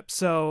drop the ship.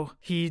 So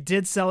he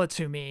did sell it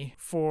to me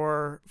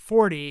for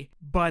 $40,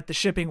 but the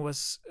shipping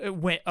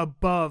went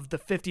above the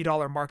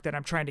 $50 mark that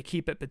I'm trying to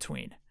keep it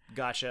between.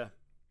 Gotcha.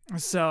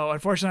 So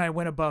unfortunately, I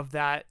went above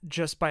that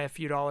just by a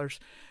few dollars.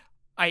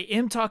 I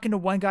am talking to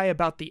one guy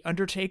about the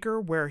Undertaker,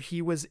 where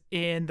he was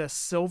in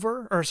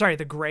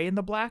the gray and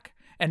the black,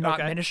 and not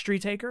Ministry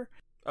Taker.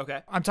 Okay.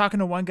 I'm talking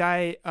to one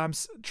guy. I'm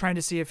trying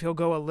to see if he'll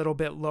go a little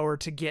bit lower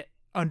to get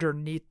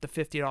underneath the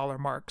 $50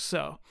 mark.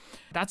 So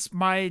that's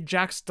my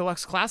Jakks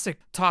Deluxe Classic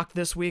talk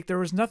this week. There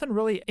was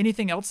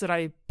anything else that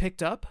I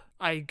picked up.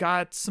 I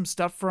got some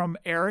stuff from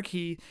Eric.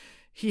 He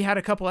had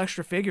a couple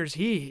extra figures.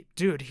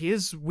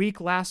 His week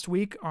last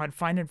week on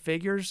finding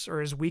figures, or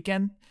his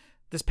weekend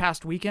this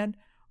past weekend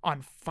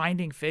on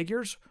finding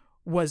figures,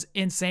 was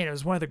insane. It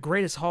was one of the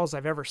greatest hauls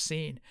I've ever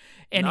seen.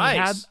 And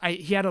nice.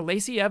 he had a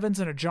Lacey Evans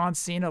and a John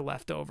Cena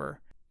left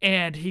over.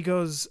 And he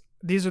goes,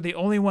 these are the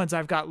only ones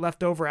I've got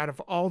left over out of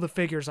all the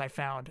figures I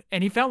found.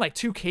 And he found like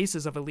 2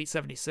 cases of Elite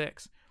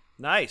 76.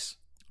 Nice.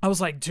 I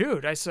was like,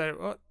 dude, I said,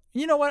 well,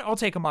 you know what? I'll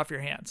take them off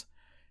your hands.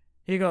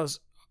 He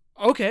goes,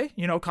 okay,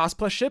 cost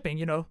plus shipping,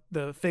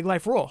 the Fig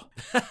Life rule.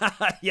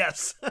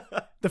 Yes.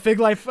 The Fig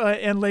Life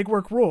and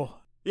legwork rule.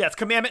 Yeah, it's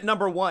commandment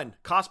number 1,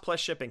 cost plus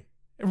shipping.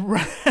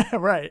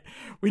 Right.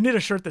 We need a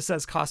shirt that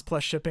says cost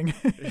plus shipping.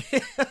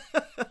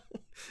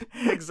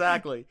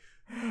 Exactly.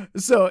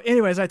 So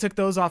anyways, I took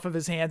those off of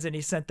his hands and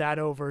he sent that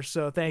over.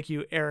 So thank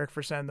you, Eric,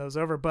 for sending those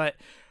over. But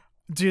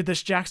dude,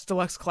 this Jakks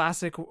Deluxe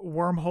Classic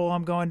wormhole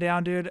I'm going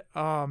down, dude.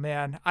 Oh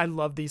man, I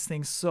love these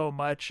things so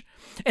much.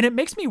 And it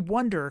makes me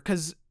wonder,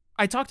 because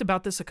I talked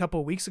about this a couple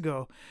of weeks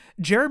ago.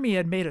 Jeremy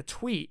had made a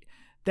tweet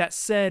that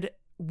said,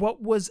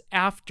 what was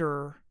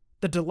after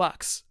the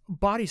deluxe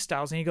body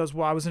styles? And he goes,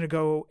 well, I was going to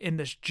go in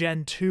this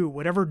Gen 2,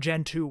 whatever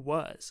Gen 2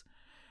 was.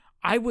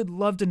 I would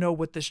love to know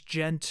what this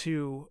Gen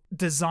 2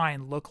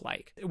 design looked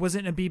like. Was it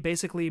going to be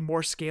basically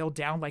more scaled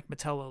down like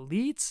Mattel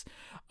Elites?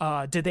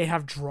 Did they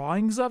have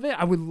drawings of it?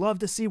 I would love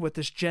to see what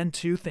this Gen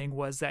 2 thing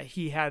was that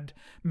he had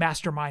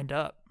masterminded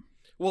up.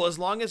 Well, as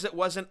long as it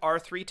wasn't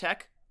R3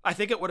 tech, I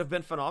think it would have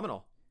been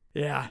phenomenal.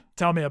 Yeah,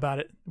 tell me about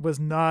it. Was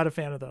not a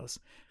fan of those.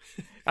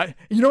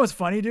 You know what's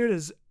funny, dude,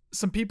 is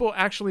some people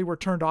actually were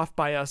turned off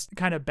by us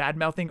kind of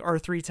bad-mouthing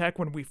R3 Tech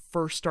when we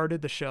first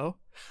started the show.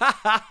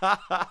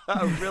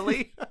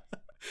 Really?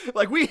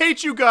 Like, we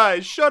hate you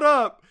guys. Shut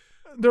up.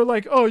 They're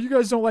like, oh, you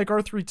guys don't like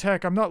R3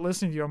 Tech. I'm not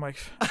listening to you. I'm like,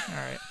 all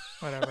right,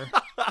 whatever.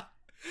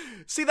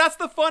 See, that's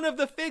the fun of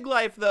the Fig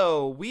Life,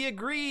 though. We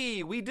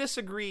agree. We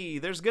disagree.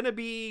 There's going to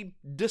be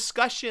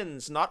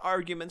discussions, not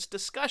arguments,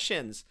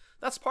 discussions.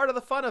 That's part of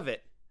the fun of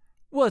it.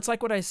 Well, it's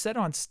like what I said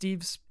on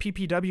Steve's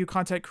PPW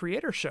Content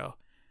Creator Show.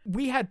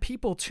 We had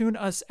people tune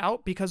us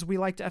out because we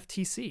liked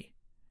FTC.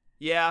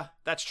 Yeah,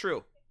 that's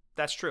true.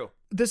 That's true.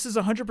 This is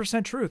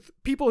 100% truth.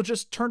 People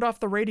just turned off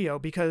the radio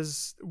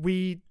because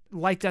we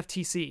liked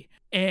FTC.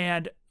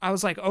 And I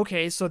was like,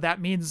 okay, so that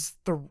means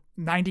the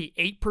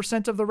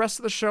 98% of the rest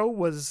of the show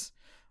was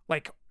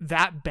like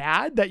that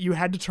bad that you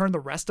had to turn the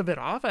rest of it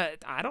off?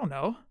 I don't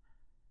know.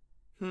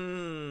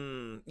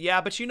 Yeah,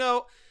 but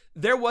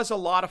there was a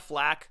lot of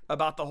flack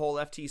about the whole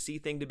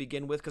FTC thing to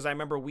begin with, because I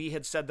remember we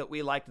had said that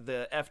we liked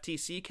the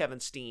FTC Kevin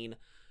Steen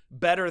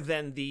better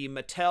than the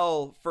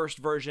Mattel first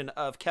version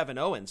of Kevin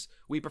Owens.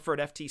 We preferred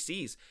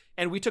FTC's,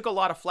 and we took a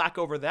lot of flack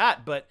over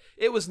that, but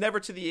it was never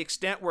to the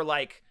extent where,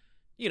 like,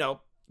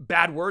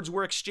 bad words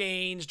were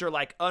exchanged or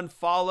like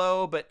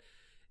unfollow. But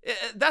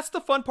that's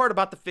the fun part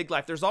about the Fig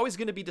Life. There's always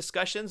going to be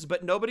discussions,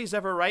 but nobody's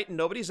ever right and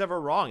nobody's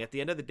ever wrong. At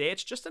the end of the day,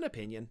 it's just an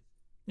opinion.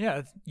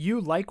 Yeah, you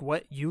like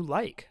what you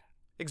like.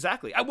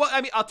 Exactly.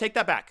 I'll take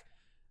that back.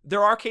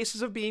 There are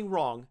cases of being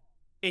wrong.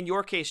 In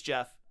your case,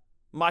 Jeff,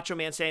 Macho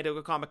Man San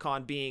Diego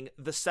Comic-Con being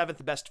the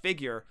 7th best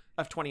figure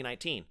of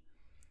 2019.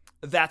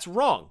 That's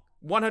wrong.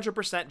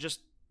 100%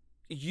 just,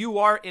 you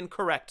are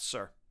incorrect,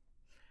 sir.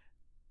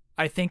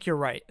 I think you're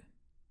right.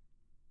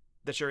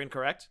 That you're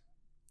incorrect?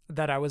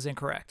 That I was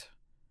incorrect.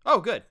 Oh,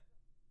 good.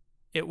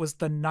 It was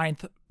the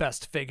 9th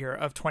best figure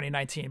of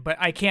 2019, but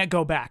I can't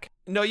go back.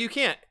 No, you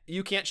can't.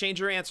 You can't change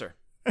your answer.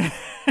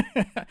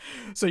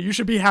 So you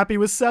should be happy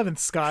with 7th,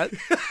 Scott.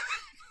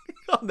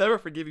 I'll never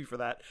forgive you for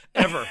that.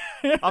 Ever.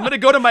 I'm going to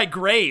go to my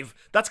grave.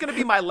 That's going to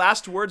be my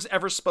last words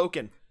ever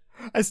spoken.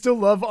 I still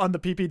love on the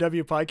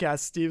PPW podcast,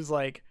 Steve's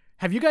like,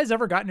 have you guys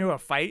ever gotten into a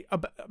fight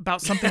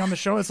about something on the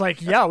show? It's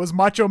like, yeah, it was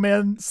Macho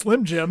Man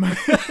Slim Jim.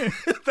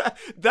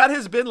 that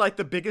has been like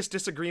the biggest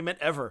disagreement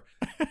ever.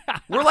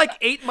 We're like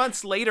 8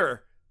 months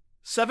later,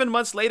 7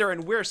 months later,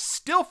 and we're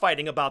still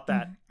fighting about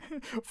that.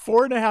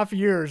 4.5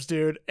 years,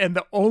 dude. And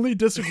the only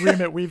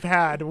disagreement we've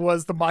had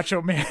was the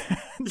Macho Man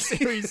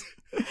series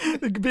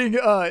being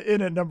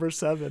in at number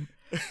 7.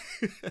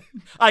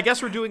 I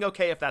guess we're doing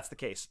okay if that's the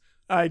case.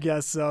 I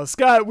guess so.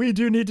 Scott, we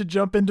do need to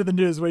jump into the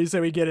news. What do you say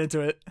we get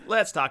into it?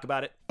 Let's talk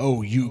about it.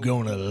 Oh, you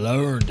gonna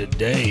learn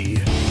today.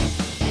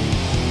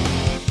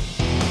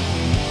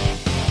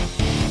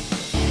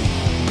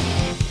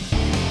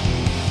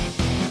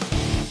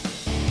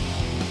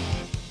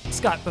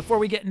 Scott, before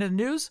we get into the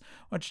news,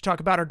 why don't you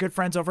talk about our good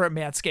friends over at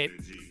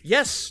Manscaped?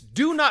 Yes,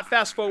 do not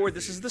fast forward.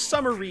 This is the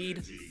summer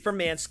read for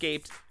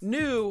Manscaped.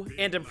 New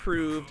and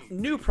improved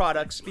new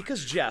products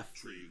because, Jeff,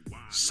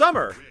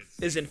 summer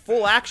is in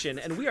full action,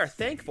 and we are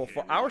thankful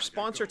for our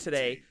sponsor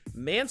today,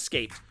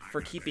 Manscaped, for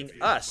keeping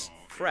us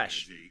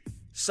fresh.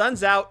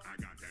 Sun's out,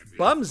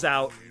 bum's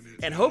out,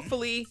 and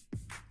hopefully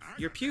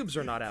your pubes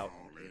are not out.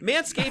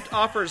 Manscaped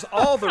offers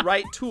all the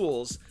right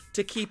tools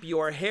to keep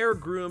your hair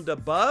groomed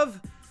above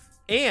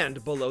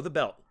and below the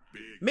belt.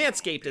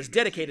 Manscaped is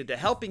dedicated to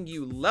helping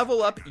you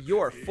level up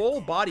your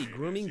full body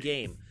grooming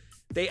game.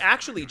 They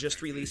actually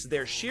just released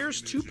their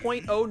Shears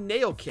 2.0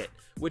 nail kit,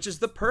 which is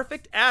the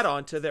perfect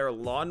add-on to their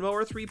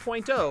Lawnmower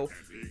 3.0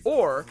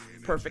 or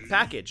Perfect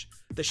Package.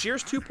 The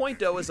Shears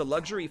 2.0 is a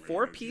luxury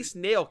 4-piece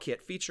nail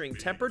kit featuring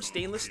tempered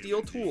stainless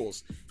steel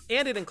tools,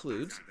 and it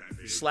includes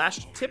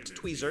slashed tipped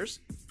tweezers,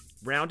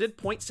 rounded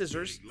point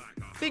scissors,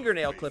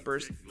 fingernail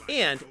clippers,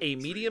 and a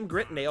medium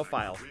grit nail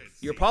file.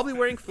 You're probably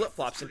wearing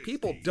flip-flops and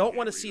people don't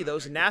want to see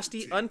those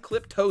nasty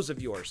unclipped toes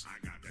of yours.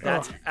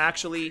 That's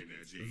actually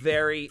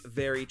very,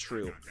 very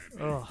true.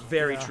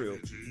 Very true.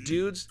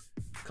 Dudes,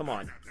 come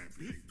on.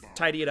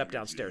 Tidy it up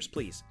downstairs,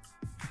 please.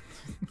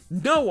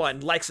 No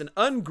one likes an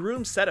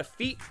ungroomed set of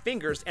feet,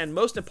 fingers, and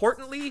most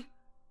importantly,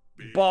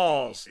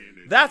 balls.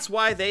 That's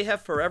why they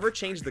have forever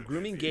changed the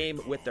grooming game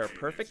with their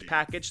Perfect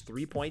Package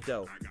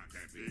 3.0.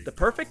 The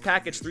Perfect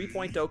Package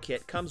 3.0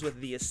 kit comes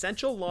with the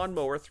essential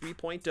Lawnmower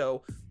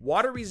 3.0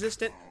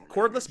 water-resistant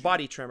cordless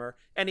body trimmer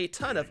and a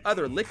ton of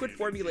other liquid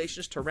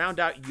formulations to round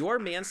out your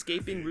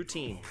manscaping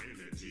routine.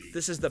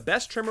 This is the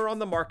best trimmer on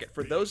the market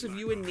for those of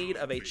you in need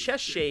of a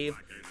chest shave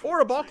or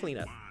a ball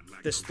cleanup.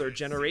 This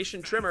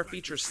third-generation trimmer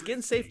features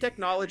skin-safe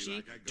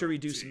technology to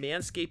reduce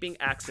manscaping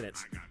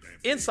accidents.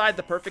 Inside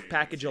the Perfect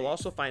Package, you'll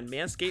also find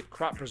Manscaped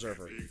Crop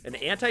Preserver, an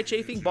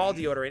anti-chafing ball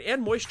deodorant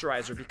and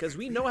moisturizer because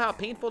we know how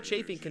painful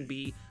chafing can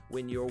be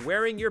when you're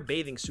wearing your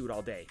bathing suit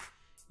all day.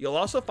 You'll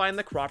also find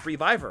the Crop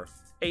Reviver,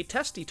 a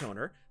testy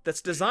toner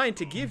that's designed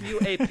to give you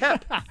a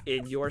pep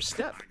in your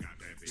step.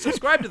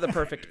 Subscribe to the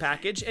Perfect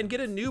Package and get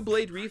a new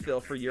blade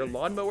refill for your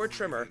lawnmower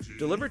trimmer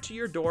delivered to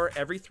your door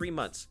every 3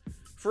 months.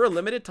 For a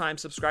limited time,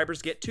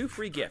 subscribers get 2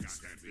 free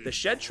gifts: the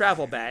Shed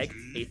Travel Bag,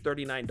 a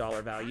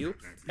 $39 value,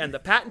 and the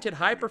patented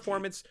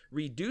high-performance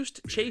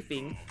reduced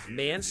chafing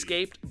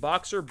Manscaped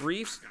Boxer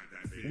Briefs,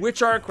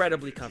 which are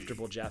incredibly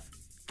comfortable, Jeff.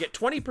 Get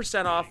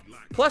 20% off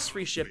plus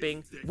free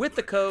shipping with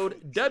the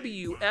code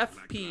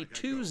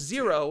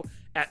WFP20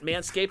 at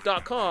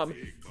manscaped.com.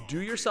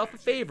 Do yourself a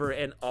favor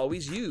and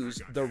always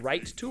use the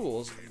right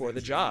tools for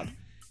the job.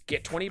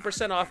 Get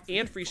 20% off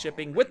and free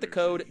shipping with the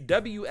code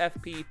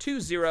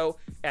WFP20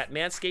 at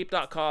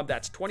manscaped.com.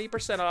 That's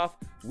 20% off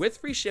with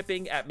free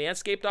shipping at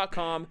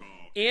manscaped.com,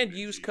 and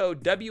use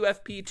code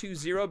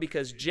WFP20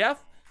 because,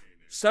 Jeff,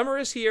 summer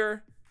is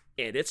here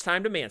and it's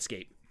time to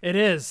manscape. It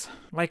is.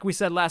 Like we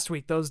said last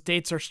week, those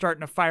dates are starting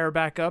to fire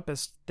back up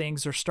as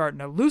things are starting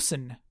to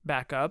loosen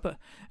back up.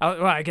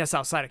 Well, I guess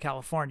outside of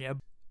California.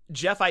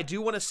 Jeff, I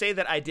do want to say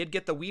that I did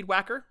get the Weed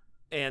Whacker,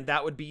 and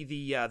that would be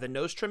the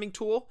nose trimming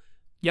tool.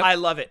 Yep. I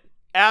love it.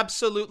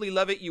 Absolutely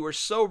love it. You were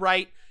so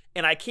right.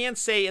 And I can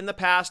say in the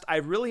past, I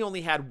really only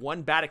had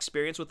one bad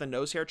experience with a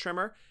nose hair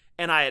trimmer,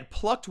 and I had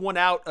plucked one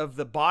out of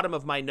the bottom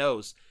of my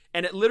nose,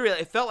 and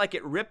it felt like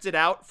it ripped it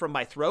out from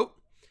my throat,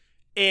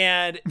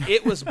 and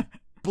it was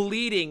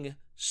bleeding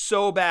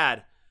so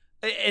bad.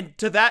 And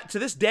to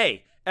this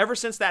day, ever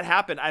since that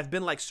happened, I've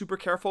been like super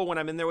careful when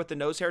I'm in there with the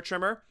nose hair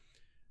trimmer.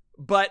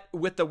 But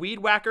with the Weed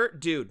Whacker,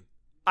 dude,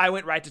 I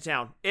went right to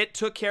town. It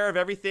took care of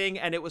everything,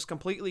 and it was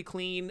completely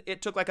clean.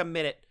 It took like a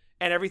minute,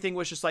 and everything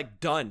was just like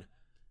done.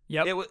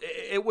 Yep.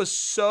 It was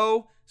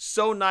so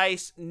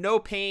nice. No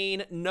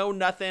pain, no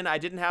nothing. I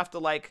didn't have to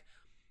like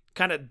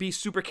kind of be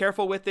super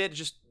careful with it.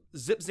 Just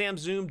zip, zam,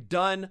 zoom,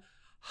 done.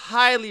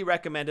 Highly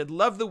recommended.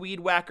 Love the weed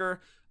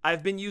whacker.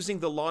 I've been using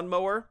the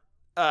lawnmower,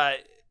 where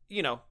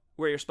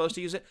you're supposed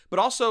to use it, but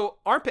also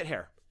armpit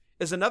hair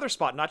is another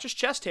spot, not just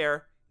chest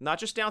hair, not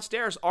just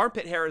downstairs,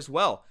 armpit hair as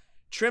well.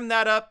 Trim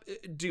that up.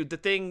 Dude, the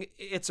thing,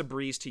 it's a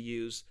breeze to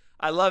use.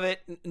 I love it.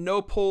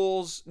 No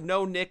pulls,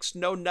 no nicks,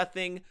 no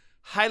nothing.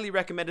 Highly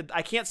recommended.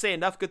 I can't say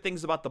enough good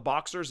things about the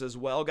boxers as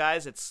well,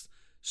 guys. It's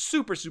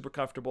super, super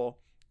comfortable.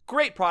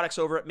 Great products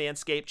over at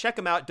Manscaped. Check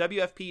them out.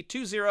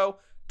 WFP20,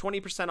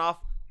 20% off,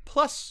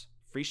 plus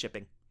free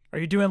shipping. Are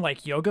you doing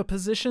like yoga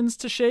positions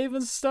to shave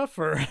and stuff,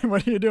 or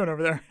what are you doing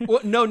over there? Well,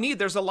 no need.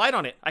 There's a light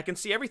on it. I can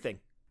see everything.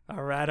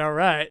 All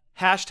right.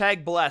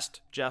 Hashtag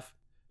blessed, Jeff.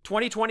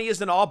 2020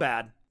 isn't all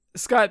bad.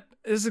 Scott,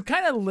 this is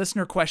kind of a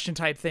listener question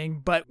type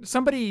thing, but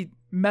somebody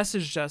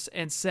messaged us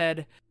and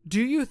said,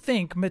 do you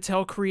think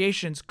Mattel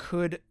Creations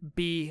could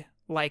be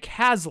like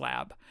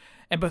HasLab?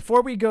 And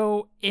before we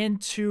go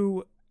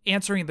into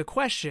answering the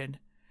question,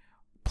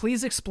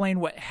 please explain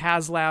what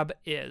HasLab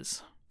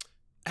is.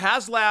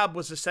 HasLab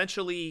was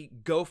essentially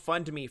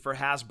GoFundMe for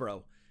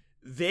Hasbro.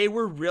 They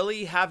were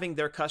really having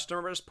their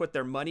customers put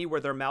their money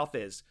where their mouth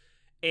is.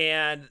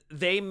 And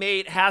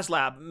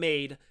HasLab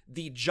made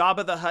the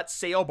Jabba the Hutt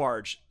sail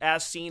barge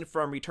as seen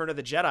from Return of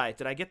the Jedi.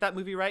 Did I get that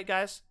movie right,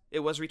 guys?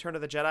 It was Return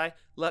of the Jedi?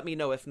 Let me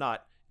know if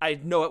not. I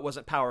know it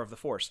wasn't Power of the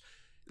Force.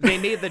 They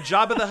made the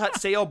Jabba the Hutt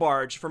sail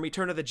barge from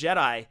Return of the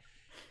Jedi.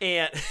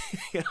 And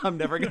I'm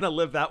never going to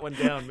live that one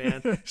down,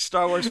 man.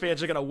 Star Wars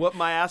fans are going to whoop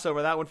my ass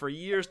over that one for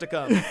years to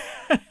come.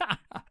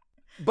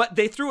 But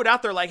they threw it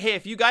out there like, hey,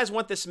 if you guys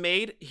want this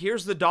made,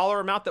 here's the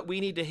dollar amount that we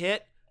need to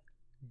hit.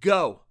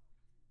 Go.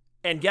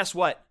 And guess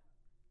what?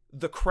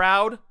 The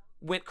crowd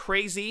went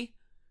crazy.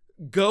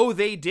 Go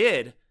they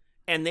did.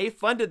 And they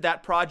funded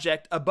that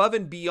project above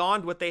and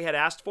beyond what they had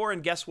asked for.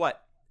 And guess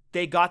what?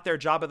 They got their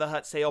Jabba the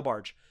Hutt sail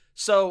barge.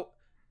 So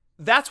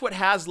that's what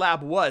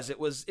HasLab was. It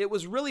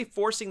was really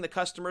forcing the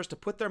customers to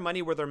put their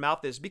money where their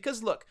mouth is.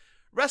 Because look,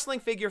 wrestling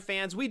figure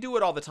fans, we do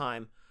it all the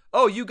time.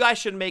 Oh, you guys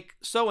should make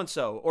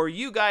so-and-so. Or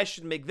you guys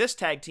should make this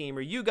tag team.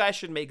 Or you guys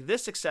should make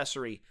this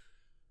accessory.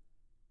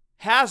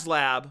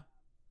 HasLab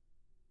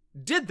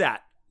did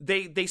that.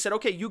 They said,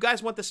 okay, you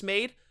guys want this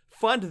made?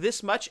 Fund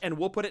this much and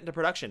we'll put it into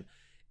production.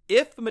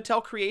 If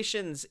Mattel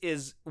Creations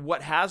is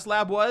what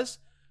HasLab was,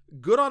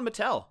 good on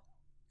Mattel.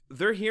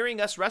 They're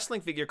hearing us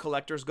wrestling figure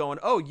collectors going,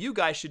 oh, you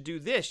guys should do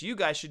this, you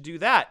guys should do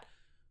that.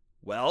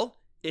 Well,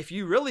 if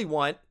you really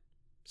want,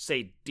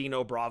 say,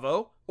 Dino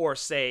Bravo, or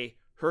say,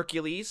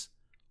 Hercules,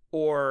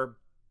 or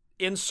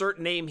insert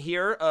name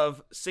here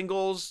of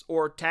singles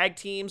or tag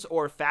teams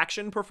or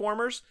faction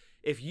performers,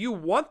 if you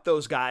want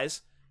those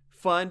guys,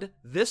 fund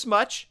this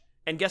much,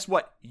 and guess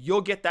what?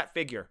 You'll get that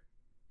figure.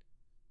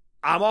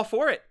 I'm all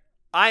for it.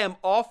 I am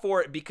all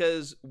for it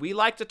because we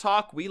like to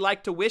talk, we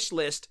like to wish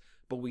list,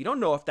 but we don't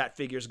know if that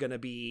figure is going to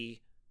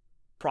be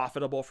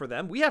profitable for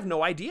them. We have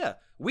no idea.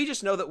 We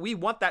just know that we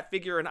want that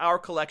figure in our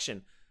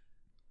collection.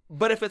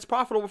 But if it's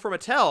profitable for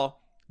Mattel,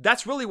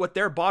 that's really what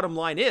their bottom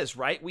line is,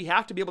 right? We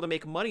have to be able to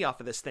make money off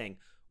of this thing.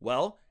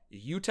 Well,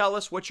 you tell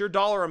us what your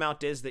dollar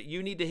amount is that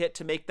you need to hit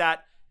to make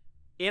that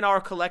in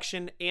our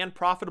collection and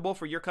profitable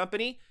for your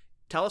company.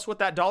 Tell us what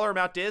that dollar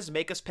amount is,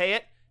 make us pay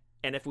it,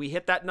 and if we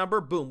hit that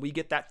number, boom, we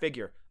get that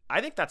figure. I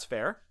think that's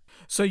fair.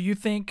 So you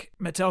think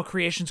Mattel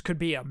Creations could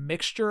be a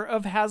mixture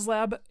of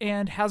HasLab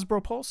and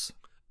Hasbro Pulse?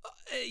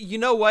 You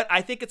know what?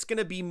 I think it's going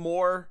to be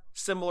more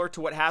similar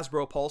to what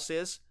Hasbro Pulse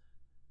is,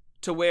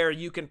 to where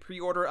you can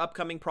pre-order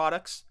upcoming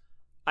products.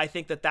 I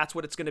think that that's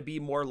what it's going to be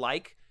more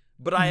like.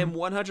 But I am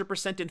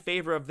 100% in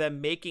favor of them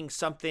making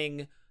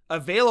something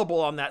available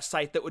on that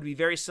site that would be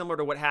very similar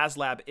to what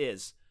HasLab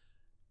is.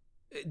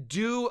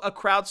 Do a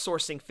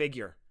crowdsourcing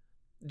figure.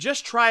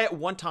 Just try it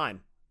one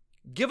time.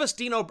 Give us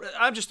Dino.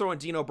 I'm just throwing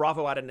Dino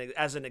Bravo out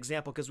as an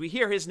example because we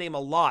hear his name a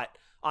lot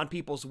on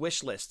people's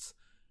wish lists.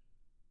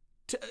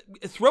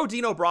 Throw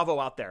Dino Bravo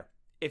out there.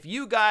 If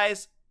you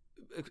guys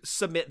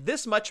submit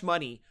this much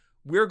money,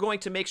 we're going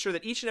to make sure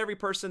that each and every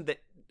person that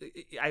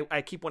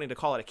I keep wanting to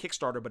call it a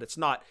Kickstarter, but it's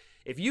not.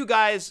 If you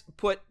guys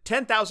put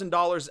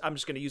 $10,000, I'm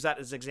just going to use that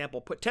as an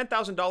example, put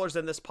 $10,000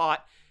 in this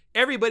pot,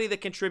 everybody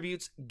that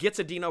contributes gets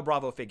a Dino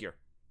Bravo figure.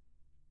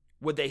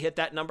 Would they hit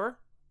that number?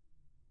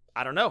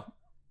 I don't know.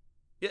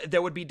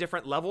 There would be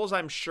different levels,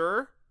 I'm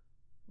sure,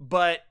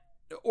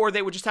 or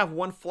they would just have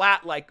one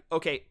flat, like,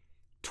 okay,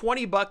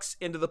 $20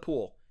 into the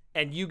pool,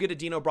 and you get a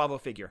Dino Bravo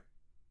figure.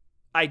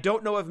 I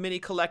don't know of many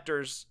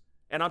collectors,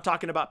 and I'm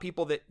talking about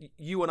people that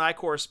you and I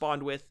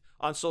correspond with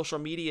on social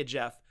media,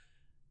 Jeff.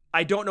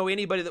 I don't know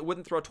anybody that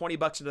wouldn't throw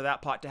 $20 into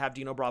that pot to have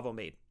Dino Bravo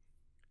made.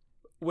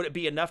 Would it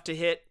be enough to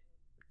hit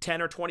 $10,000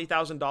 or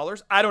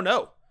 $20,000? I don't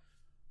know.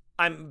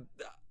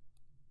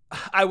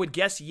 I would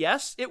guess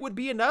yes, it would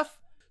be enough.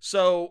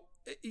 So,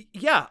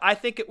 yeah, I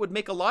think it would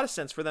make a lot of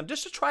sense for them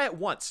just to try it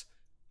once.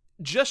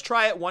 Just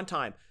try it one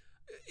time.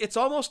 It's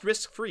almost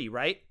risk-free,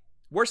 right?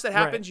 Worst that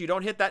happens, You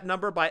don't hit that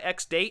number by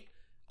X date.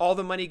 all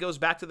the money goes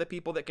back to the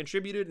people that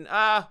contributed, and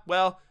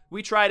well,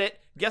 we tried it.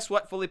 Guess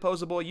what, Fully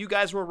Poseable? You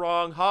guys were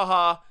wrong. Ha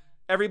ha.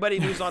 Everybody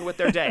moves on with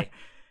their day.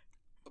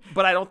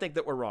 But I don't think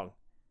that we're wrong.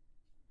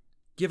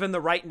 Given the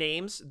right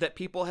names that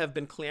people have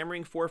been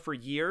clamoring for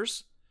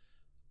years,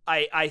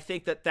 I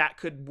think that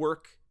could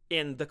work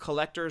in the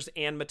collectors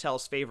and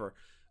Mattel's favor.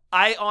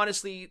 I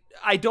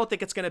don't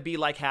think it's going to be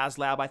like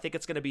HasLab. I think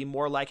it's going to be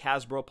more like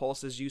Hasbro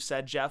Pulse, as you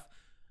said, Jeff.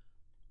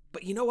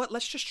 But you know what?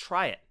 Let's just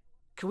try it.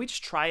 Can we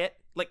just try it?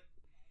 Like,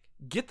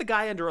 get the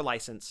guy under a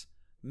license.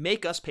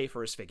 Make us pay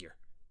for his figure.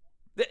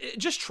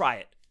 Just try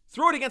it.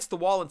 Throw it against the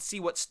wall and see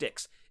what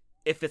sticks.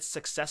 If it's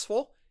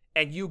successful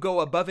and you go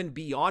above and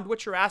beyond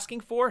what you're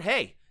asking for,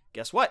 hey,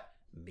 guess what?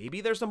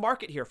 Maybe there's a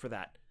market here for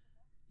that.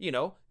 You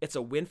know, it's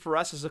a win for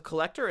us as a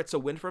collector. It's a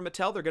win for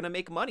Mattel. They're going to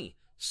make money.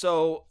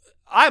 So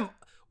I'm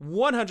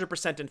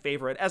 100% in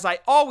favor of it. As I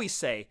always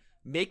say,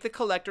 make the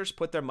collectors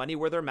put their money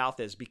where their mouth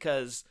is,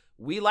 because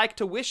we like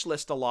to wish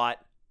list a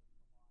lot,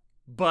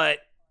 but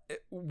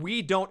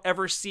we don't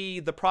ever see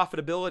the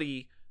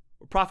profitability.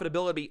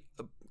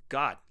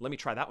 God, let me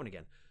try that one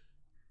again.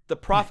 The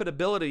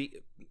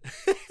profitability.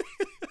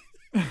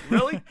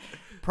 Really?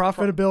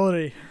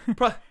 Profitability.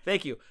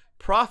 Thank you.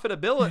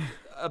 Profitability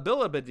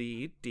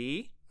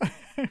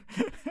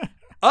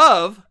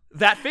of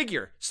that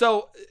figure.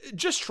 So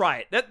just try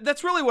it.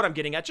 That's really what I'm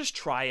getting at. Just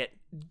try it.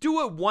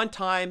 Do it one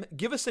time.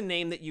 Give us a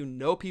name that you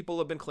know people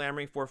have been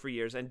clamoring for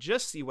years, and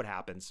just see what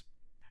happens.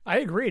 I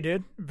agree,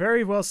 dude.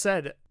 Very well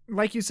said.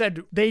 Like you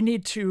said, they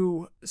need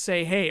to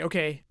say, hey,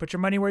 okay, put your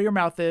money where your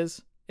mouth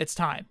is. It's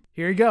time.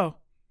 Here you go.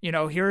 You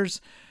know,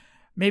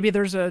 maybe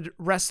there's a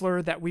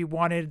wrestler that we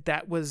wanted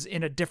that was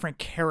in a different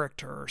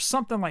character or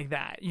something like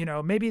that. You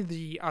know, maybe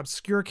the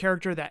obscure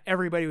character that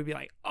everybody would be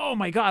like, oh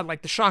my God,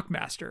 like the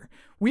Shockmaster.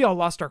 We all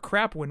lost our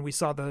crap when we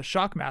saw the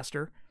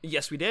Shockmaster.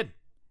 Yes, we did.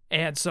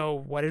 And so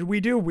what did we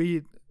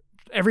do?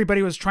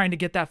 Everybody was trying to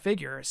get that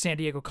figure, San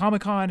Diego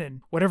Comic-Con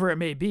and whatever it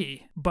may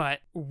be, but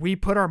we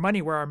put our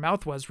money where our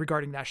mouth was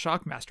regarding that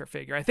Shockmaster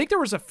figure. I think there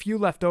was a few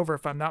left over,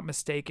 if I'm not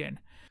mistaken.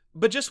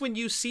 But just when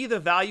you see the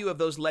value of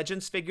those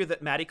Legends figure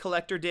that Matty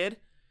Collector did,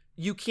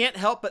 you can't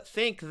help but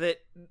think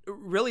that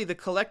really the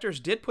collectors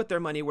did put their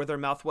money where their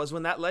mouth was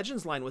when that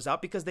Legends line was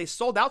out, because they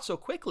sold out so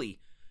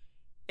quickly.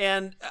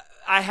 And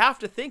I have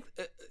to think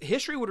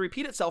history would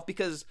repeat itself,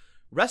 because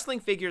wrestling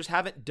figures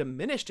haven't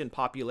diminished in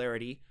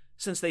popularity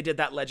since they did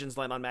that Legends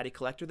line on Matty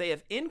Collector. They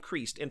have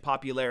increased in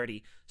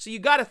popularity. So you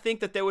got to think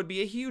that there would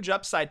be a huge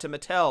upside to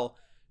Mattel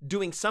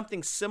doing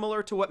something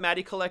similar to what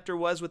Matty Collector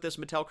was with this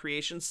Mattel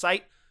Creations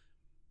site.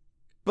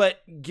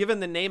 But given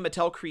the name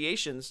Mattel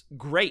Creations,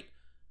 great.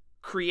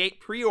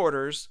 Create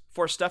pre-orders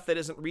for stuff that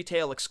isn't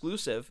retail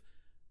exclusive,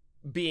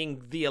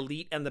 being the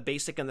Elite and the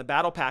Basic and the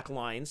Battle Pack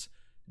lines.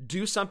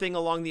 Do something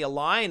along the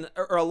line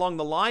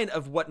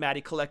of what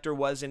Matty Collector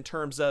was in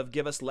terms of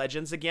give us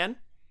Legends again.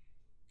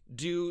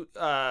 Do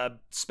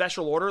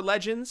special order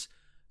Legends,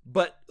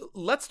 but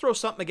let's throw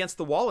something against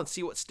the wall and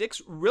see what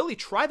sticks. Really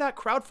try that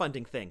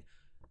crowdfunding thing.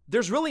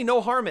 There's really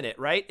no harm in it,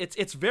 right?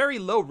 It's very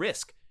low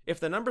risk. If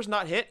the number's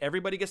not hit,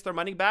 everybody gets their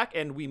money back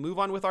and we move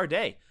on with our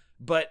day.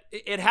 But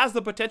it has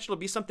the potential to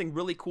be something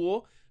really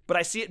cool, but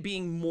I see it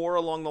being more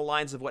along the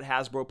lines of what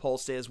Hasbro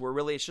Pulse is, where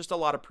really it's just a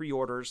lot of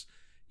pre-orders,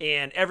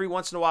 and every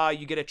once in a while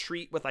you get a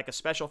treat with like a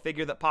special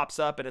figure that pops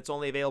up and it's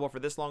only available for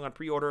this long on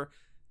pre-order.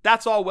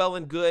 That's all well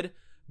and good,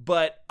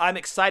 but I'm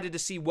excited to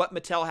see what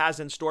Mattel has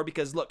in store,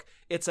 because look,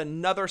 it's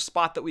another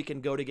spot that we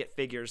can go to get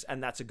figures,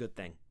 and that's a good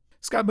thing.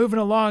 Scott, moving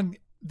along,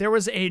 there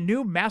was a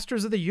new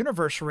Masters of the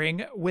Universe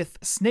ring with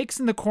snakes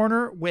in the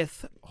corner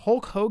with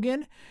Hulk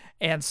Hogan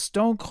and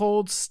Stone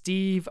Cold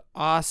Steve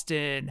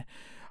Austin.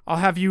 I'll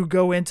have you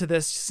go into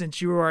this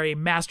since you are a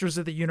Masters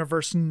of the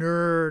Universe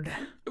nerd.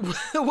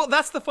 Well,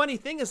 that's the funny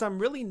thing, is I'm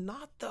really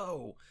not,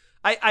 though.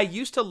 I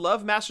used to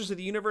love Masters of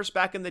the Universe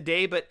back in the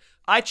day, but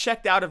I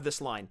checked out of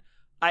this line.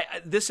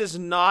 This is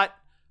not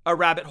a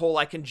rabbit hole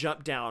I can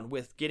jump down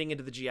with getting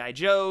into the G.I.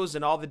 Joes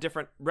and all the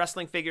different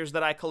wrestling figures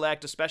that I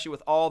collect, especially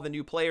with all the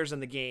new players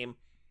in the game.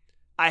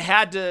 I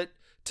had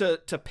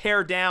to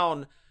pare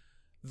down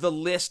the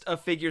list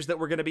of figures that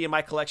were going to be in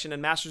my collection,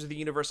 and Masters of the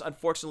Universe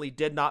unfortunately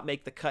did not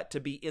make the cut to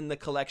be in the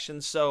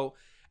collection. So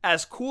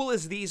as cool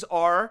as these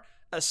are,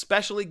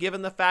 especially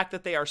given the fact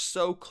that they are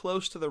so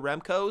close to the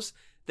Remcos,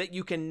 that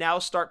you can now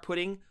start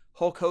putting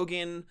Hulk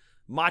Hogan,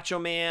 Macho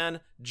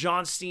Man,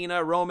 John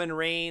Cena, Roman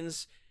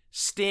Reigns,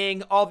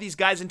 Sting, all these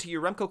guys into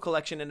your Remco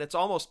collection, and it's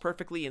almost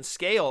perfectly in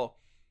scale.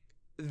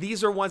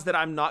 These are ones that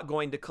I'm not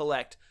going to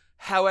collect.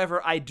 However,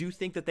 I do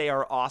think that they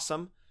are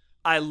awesome.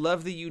 I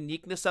love the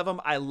uniqueness of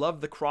them. I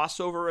love the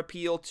crossover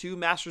appeal to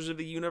Masters of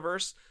the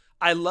Universe.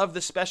 I love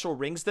the special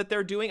rings that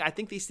they're doing. I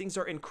think these things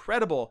are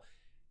incredible.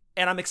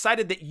 And I'm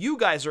excited that you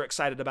guys are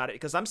excited about it,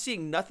 because I'm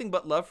seeing nothing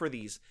but love for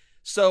these.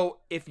 So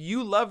if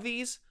you love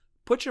these,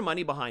 put your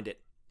money behind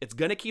it. It's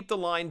going to keep the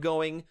line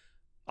going.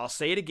 I'll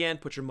say it again,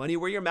 put your money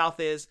where your mouth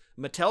is.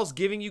 Mattel's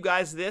giving you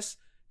guys this.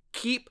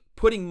 Keep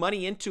putting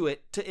money into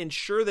it to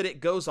ensure that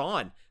it goes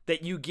on,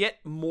 that you get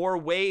more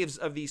waves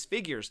of these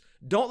figures.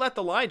 Don't let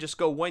the line just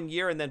go 1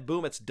 year and then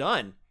boom, it's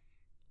done.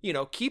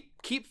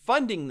 keep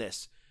funding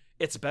this.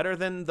 It's better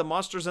than the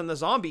monsters and the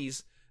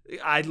zombies.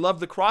 I love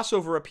the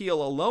crossover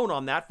appeal alone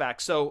on that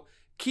fact. So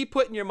keep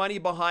putting your money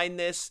behind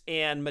this,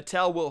 and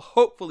Mattel will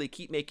hopefully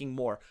keep making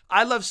more.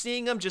 I love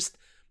seeing them, just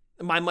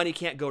my money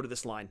can't go to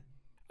this line.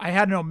 I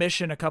had an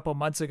omission a couple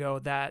months ago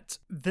that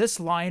this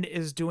line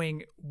is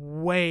doing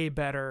way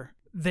better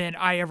than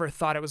I ever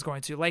thought it was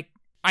going to. Like,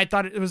 I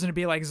thought it was going to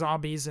be like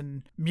zombies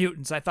and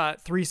mutants. I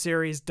thought 3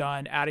 series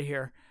done, out of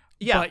here.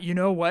 Yeah. But you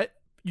know what?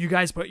 You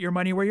guys put your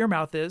money where your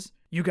mouth is.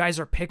 You guys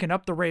are picking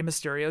up the Rey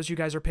Mysterios. You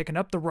guys are picking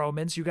up the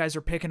Romans. You guys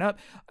are picking up...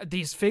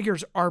 These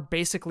figures are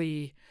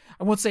basically,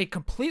 I won't say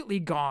completely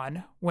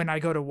gone when I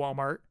go to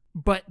Walmart,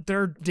 but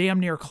they're damn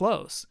near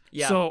close.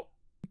 Yeah. So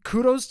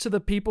kudos to the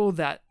people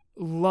that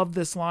love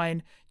this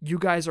line. You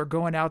guys are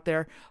going out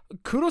there.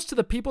 Kudos to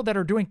the people that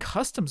are doing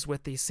customs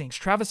with these things.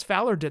 Travis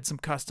Fowler did some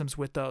customs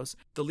with those.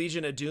 The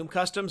Legion of Doom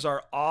customs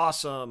are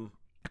awesome.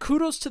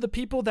 Kudos to the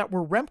people that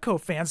were Remco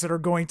fans that are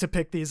going to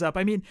pick these up.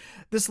 I mean,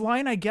 this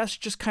line, I guess,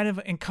 just kind of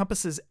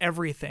encompasses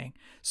everything.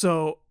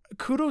 So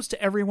kudos to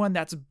everyone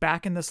that's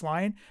back in this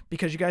line,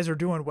 because you guys are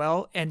doing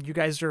well and you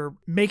guys are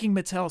making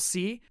Mattel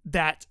see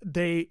that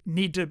they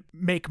need to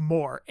make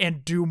more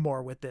and do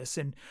more with this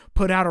and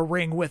put out a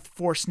ring with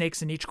 4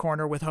 snakes in each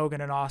corner with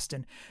Hogan and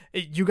Austin.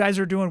 You guys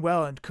are doing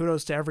well, and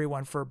kudos to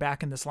everyone for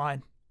backing this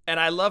line. And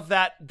I love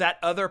that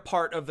other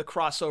part of the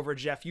crossover,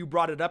 Jeff. You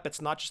brought it up. It's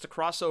not just a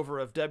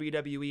crossover of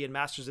WWE and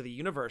Masters of the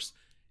Universe.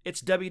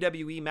 It's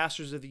WWE,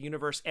 Masters of the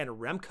Universe, and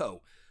Remco.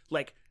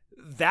 Like,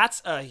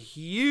 that's a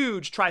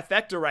huge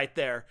trifecta right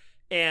there.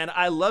 And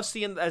I love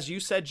seeing, as you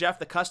said, Jeff,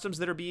 the customs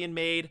that are being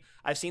made.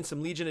 I've seen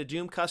some Legion of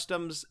Doom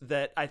customs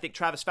that I think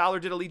Travis Fowler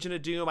did a Legion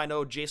of Doom. I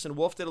know Jason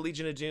Wolf did a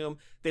Legion of Doom.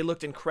 They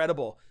looked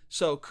incredible.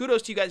 So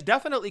kudos to you guys.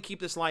 Definitely keep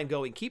this line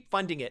going. Keep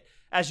funding it.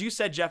 As you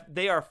said, Jeff,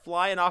 they are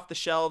flying off the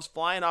shelves,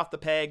 flying off the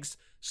pegs.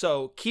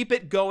 So keep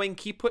it going.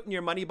 Keep putting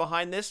your money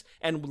behind this,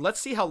 and let's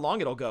see how long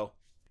it'll go.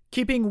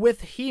 Keeping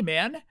with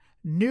He-Man,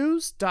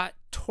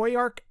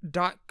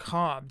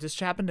 news.toyark.com just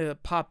happened to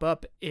pop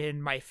up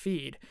in my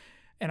feed.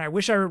 And I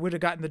wish I would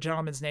have gotten the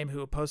gentleman's name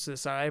who posted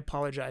this. I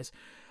apologize.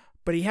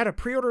 But he had a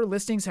pre-order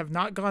listings have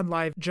not gone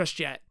live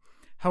just yet.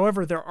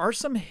 However, there are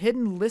some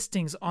hidden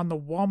listings on the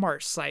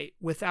Walmart site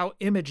without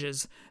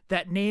images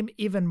that name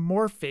even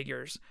more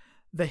figures.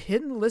 The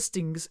hidden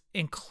listings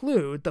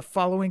include the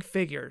following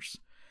figures: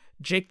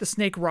 Jake the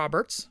Snake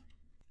Roberts,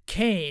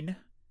 Kane,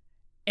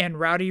 and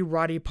Rowdy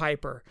Roddy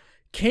Piper.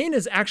 Kane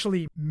is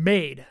actually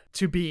made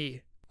to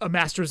be a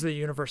Masters of the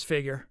Universe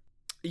figure.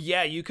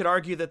 Yeah, you could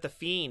argue that The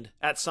Fiend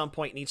at some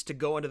point needs to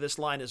go into this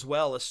line as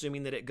well,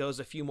 assuming that it goes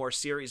a few more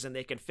series and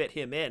they can fit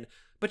him in.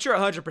 But you're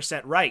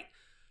 100% right.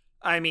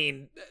 I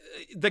mean,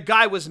 the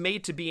guy was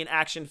made to be an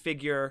action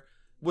figure,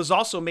 was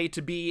also made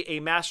to be a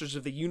Masters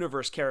of the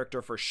Universe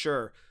character for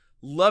sure.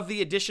 Love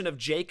the addition of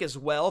Jake as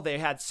well. They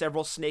had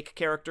several Snake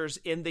characters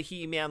in the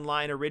He-Man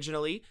line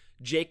originally.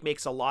 Jake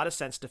makes a lot of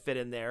sense to fit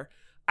in there.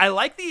 I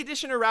like the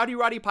addition of Rowdy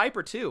Roddy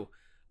Piper too.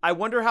 I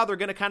wonder how they're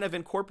going to kind of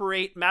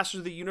incorporate Masters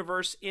of the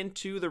Universe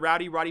into the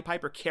Rowdy Roddy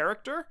Piper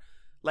character.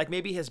 Like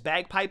maybe his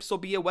bagpipes will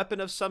be a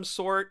weapon of some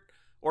sort,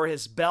 or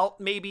his belt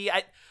maybe.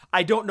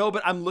 I don't know,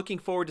 but I'm looking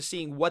forward to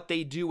seeing what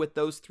they do with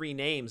those 3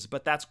 names.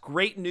 But that's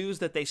great news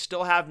that they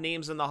still have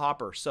names in the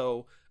hopper.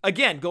 So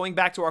again, going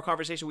back to our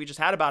conversation we just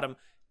had about him,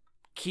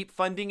 keep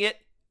funding it,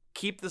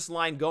 keep this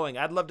line going.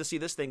 I'd love to see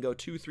this thing go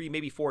 2, 3,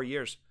 maybe 4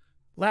 years.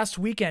 Last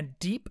weekend,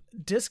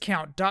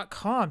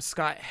 deepdiscount.com,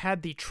 Scott,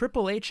 had the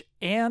Triple H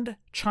and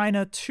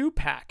China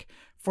 2-pack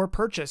for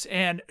purchase.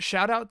 And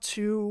shout out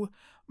to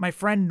my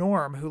friend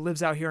Norm, who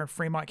lives out here in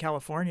Fremont,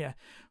 California.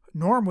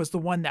 Norm was the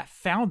one that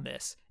found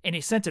this, and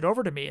he sent it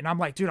over to me. And I'm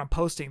like, dude, I'm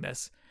posting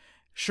this.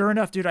 Sure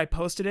enough, dude, I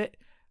posted it.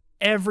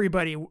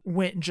 Everybody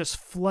went and just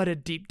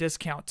flooded Deep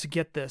Discount to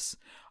get this.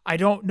 I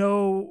don't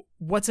know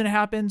what's going to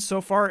happen. So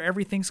far,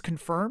 everything's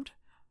confirmed.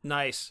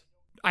 Nice.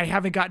 I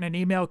haven't gotten an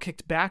email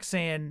kicked back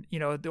saying,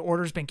 the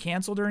order's been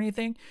canceled or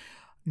anything.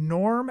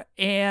 Norm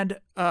and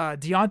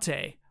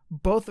Deontay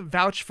both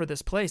vouched for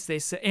this place. They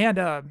say,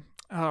 and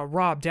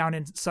Rob down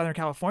in Southern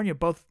California,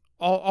 both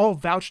all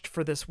vouched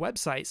for this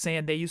website,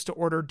 saying they used to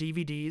order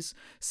DVDs,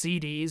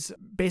 CDs,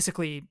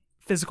 basically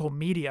physical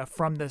media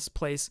from this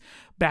place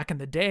back in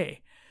the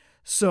day.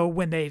 So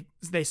when they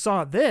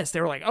saw this, they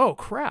were like, oh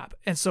crap.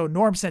 And so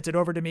Norm sent it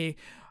over to me.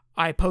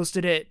 I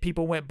posted it.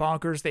 People went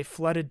bonkers. They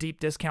flooded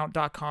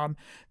deepdiscount.com.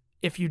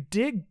 If you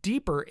dig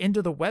deeper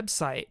into the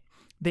website,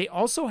 they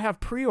also have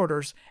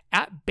pre-orders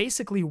at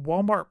basically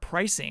Walmart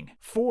pricing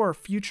for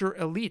future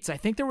elites. I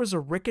think there was a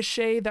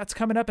Ricochet that's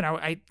coming up,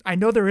 and I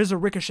know there is a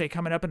Ricochet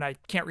coming up, and I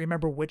can't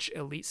remember which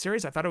elite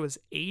series. I thought it was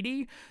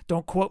 80.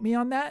 Don't quote me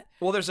on that.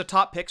 Well, there's a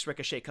Top Picks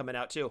Ricochet coming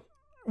out too.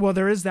 Well,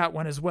 there is that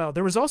one as well.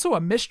 There was also a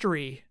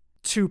mystery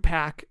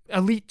 2-pack,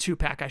 elite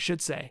 2-pack, I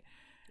should say.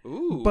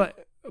 Ooh.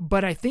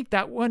 But I think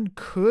that one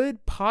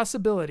could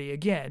possibility,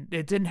 again,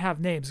 it didn't have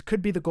names. It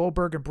could be the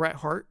Goldberg and Bret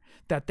Hart,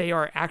 that they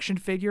are action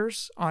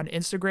figures on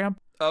Instagram.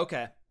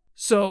 Okay.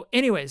 So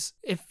anyways,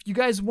 if you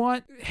guys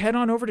want, head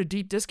on over to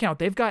Deep Discount.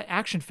 They've got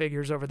action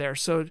figures over there.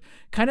 So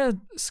kind of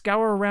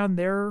scour around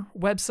their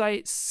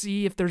website,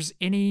 see if there's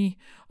any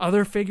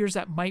other figures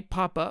that might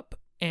pop up,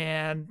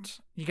 and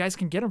you guys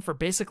can get them for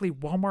basically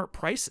Walmart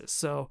prices.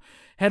 So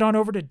head on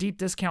over to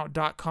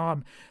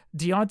deepdiscount.com.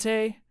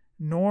 Deontay,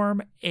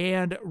 Norm,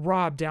 and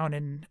Rob down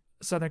in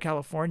Southern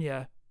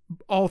California,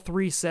 all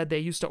three said they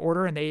used to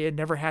order and they had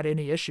never had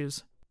any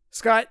issues.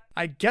 Scott,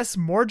 I guess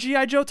more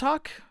G.I. Joe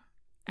talk?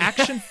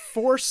 Action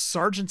Force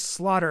Sergeant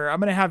Slaughter.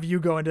 I'm going to have you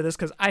go into this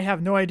because I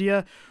have no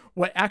idea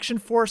what Action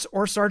Force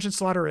or Sergeant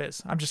Slaughter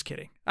is. I'm just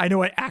kidding. I know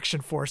what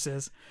Action Force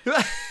is.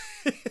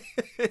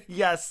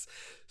 Yes.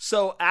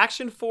 So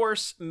Action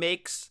Force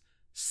makes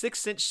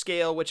 6-inch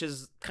scale, which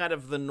is kind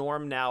of the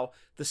norm now.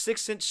 The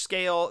 6-inch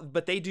scale,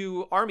 but they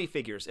do Army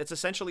figures. It's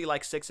essentially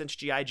like 6-inch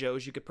G.I.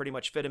 Joes. You could pretty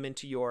much fit them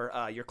into your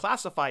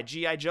classified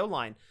G.I. Joe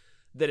line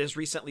that has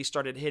recently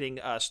started hitting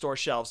store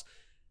shelves.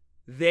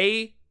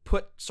 They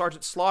put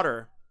Sergeant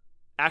Slaughter,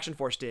 Action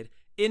Force did,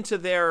 into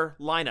their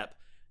lineup.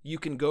 You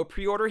can go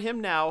pre-order him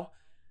now.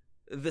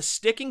 The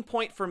sticking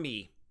point for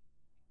me,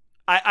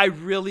 I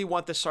really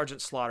want the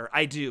Sergeant Slaughter.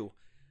 I do.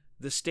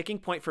 The sticking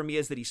point for me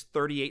is that he's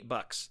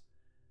 $38.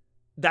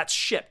 That's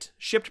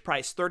shipped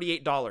price,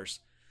 $38.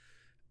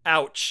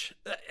 Ouch.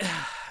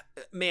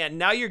 Man,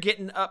 now you're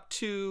getting up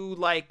to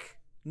like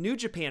New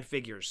Japan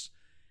figures.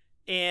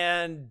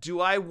 And do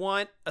I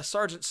want a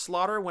Sergeant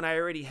Slaughter when I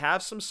already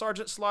have some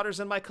Sergeant Slaughters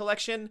in my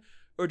collection?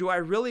 Or do I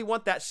really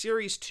want that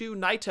Series 2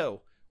 Naito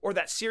or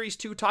that Series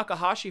 2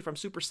 Takahashi from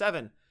Super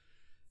 7?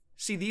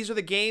 See, these are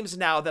the games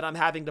now that I'm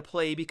having to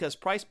play because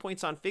price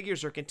points on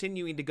figures are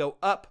continuing to go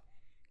up.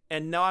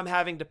 And now I'm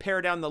having to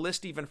pare down the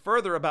list even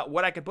further about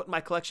what I can put in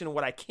my collection and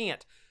what I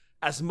can't.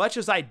 As much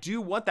as I do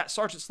want that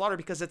Sergeant Slaughter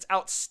because it's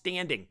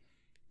outstanding.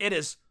 It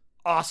is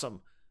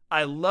awesome.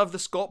 I love the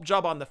sculpt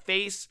job on the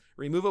face,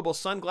 removable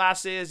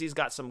sunglasses. He's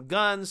got some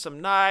guns, some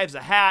knives,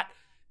 a hat.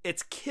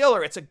 It's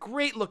killer. It's a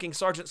great looking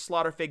Sergeant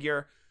Slaughter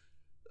figure,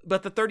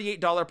 but the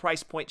 $38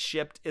 price point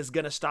shipped is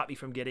going to stop me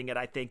from getting it,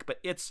 I think, but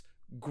it's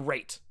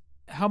great.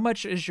 How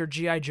much is your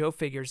G.I. Joe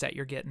figures that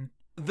you're getting?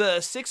 The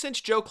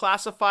 6-inch Joe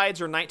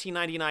classifieds are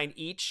 $19.99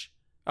 each.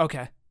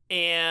 Okay.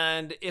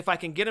 And if I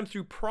can get them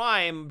through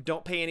Prime,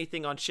 don't pay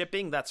anything on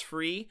shipping. That's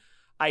free.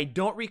 I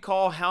don't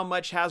recall how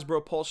much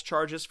Hasbro Pulse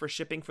charges for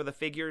shipping for the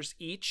figures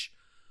each.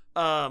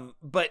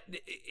 But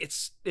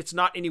it's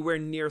not anywhere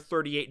near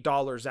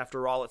 $38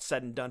 after all it's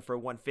said and done for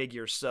one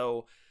figure.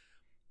 So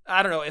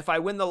I don't know, if I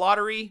win the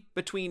lottery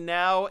between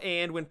now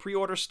and when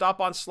pre-orders stop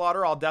on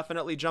Slaughter, I'll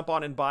definitely jump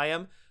on and buy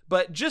them.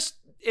 But just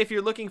if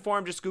you're looking for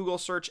them, just Google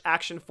search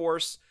Action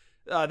Force.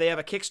 They have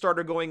a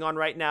Kickstarter going on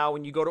right now.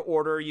 When you go to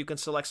order, you can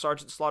select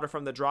Sergeant Slaughter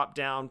from the drop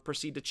down,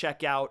 proceed to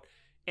checkout,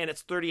 and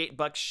it's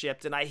 $38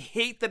 shipped. And I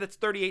hate that it's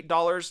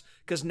 $38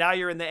 because now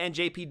you're in the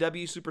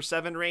NJPW Super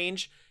 7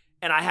 range.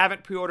 And I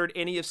haven't pre-ordered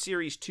any of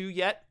Series 2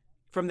 yet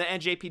from the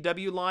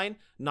NJPW line,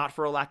 not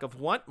for a lack of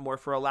want, more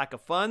for a lack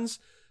of funds.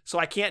 So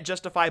I can't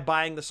justify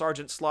buying the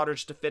Sergeant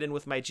Slaughters to fit in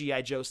with my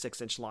G.I. Joe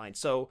 6-inch line.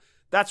 So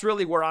that's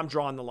really where I'm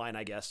drawing the line,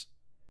 I guess.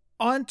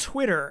 On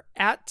Twitter,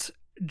 at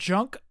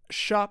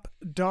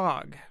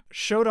JunkShopDog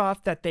showed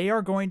off that they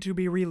are going to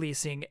be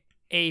releasing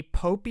a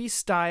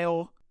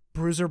Popey-style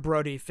Bruiser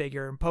Brody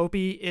figure. And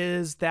Popey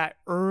is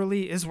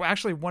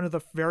actually one of the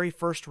very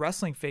first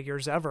wrestling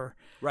figures ever.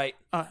 Right.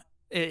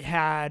 It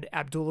had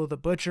Abdullah the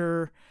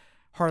Butcher,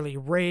 Harley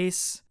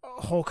Race,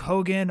 Hulk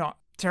Hogan,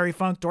 Terry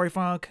Funk, Dory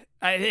Funk.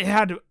 It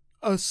had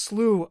a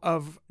slew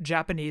of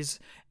Japanese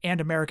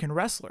and American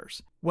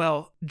wrestlers.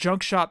 Well,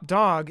 Junk Shop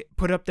Dog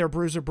put up their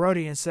Bruiser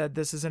Brody and said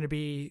this is going to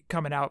be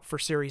coming out for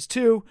Series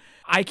 2.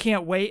 I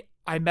can't wait.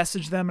 I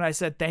messaged them and I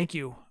said, thank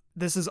you.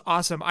 This is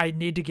awesome. I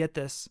need to get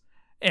this.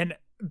 And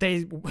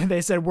they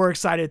said, we're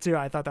excited too.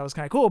 I thought that was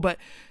kind of cool. But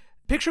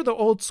picture the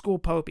old school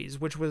Popies,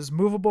 which was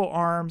movable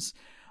arms,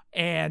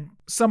 and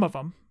some of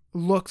them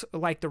looked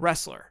like the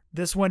wrestler.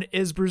 This one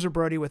is Bruiser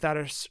Brody without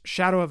a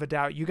shadow of a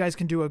doubt. You guys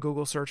can do a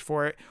Google search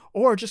for it,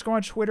 or just go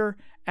on Twitter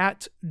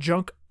at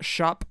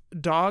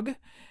JunkShopDog,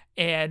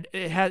 and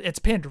it's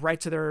pinned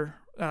right to their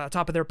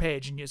top of their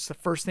page, and it's the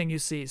first thing you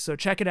see. So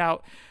check it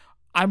out.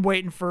 I'm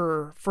waiting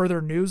for further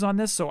news on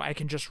this so I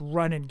can just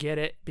run and get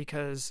it,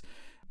 because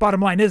bottom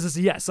line is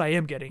yes, I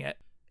am getting it.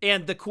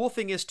 And the cool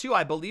thing is too,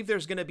 I believe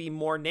there's going to be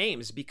more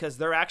names because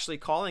they're actually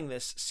calling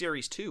this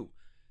Series 2.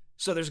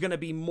 So there's going to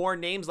be more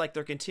names, like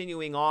they're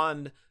continuing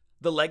on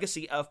the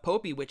legacy of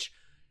Popey, which,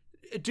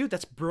 dude,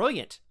 that's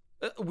brilliant.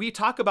 We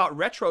talk about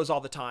retros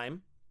all the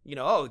time. You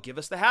know, give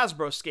us the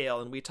Hasbro scale.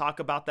 And we talk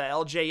about the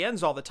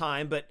LJNs all the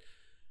time, but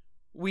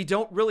we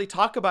don't really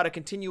talk about a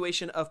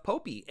continuation of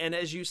Popey. And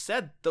as you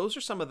said, those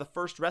are some of the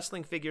first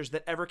wrestling figures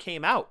that ever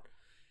came out.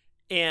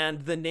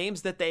 And the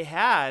names that they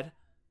had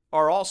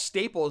are all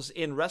staples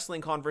in wrestling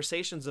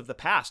conversations of the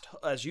past.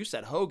 As you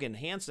said, Hogan,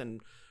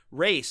 Hansen,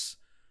 Race.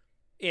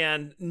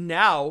 And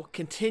now,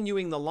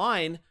 continuing the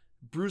line,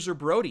 Bruiser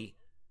Brody.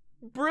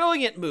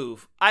 Brilliant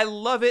move. I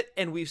love it,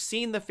 and we've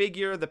seen the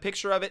figure, the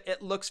picture of it.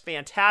 It looks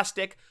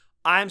fantastic.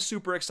 I'm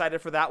super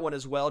excited for that one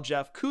as well,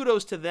 Jeff.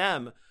 Kudos to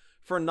them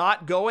for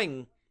not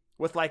going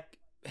with like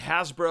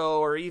Hasbro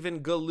or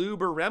even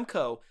Galoob or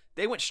Remco.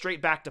 They went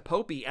straight back to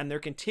Popey, and they're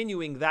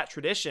continuing that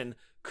tradition.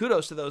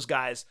 Kudos to those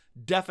guys.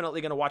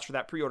 Definitely going to watch for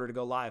that pre-order to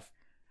go live.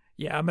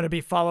 Yeah, I'm going to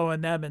be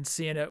following them and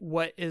seeing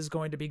what is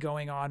going to be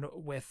going on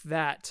with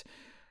that.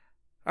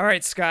 All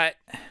right, Scott,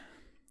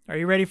 are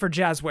you ready for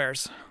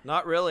Jazzwares?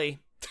 Not really.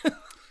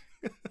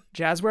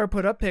 Jazzware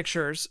put up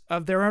pictures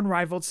of their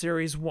Unrivaled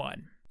Series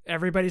 1.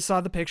 Everybody saw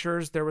the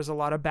pictures. There was a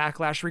lot of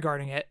backlash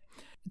regarding it.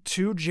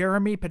 To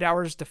Jeremy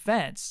Padower's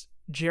defense,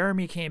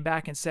 Jeremy came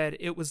back and said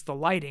it was the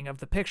lighting of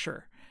the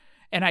picture.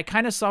 And I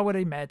kind of saw what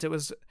he meant. It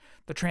was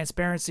the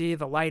transparency,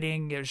 the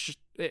lighting. It was just,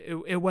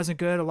 it wasn't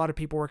good. A lot of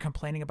people were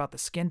complaining about the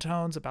skin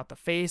tones, about the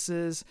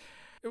faces.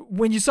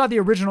 When you saw the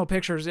original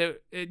pictures,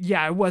 it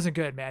wasn't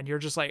good, man. You're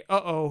just like,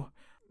 uh-oh,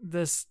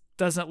 this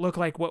doesn't look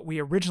like what we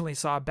originally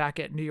saw back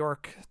at New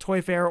York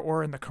Toy Fair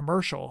or in the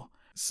commercial.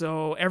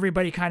 So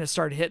everybody kind of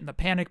started hitting the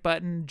panic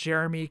button.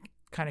 Jeremy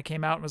kind of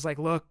came out and was like,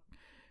 look,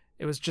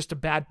 it was just a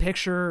bad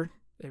picture.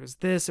 It was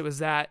this, it was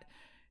that.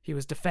 He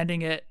was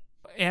defending it.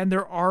 And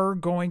there are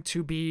going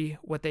to be,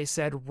 what they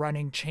said,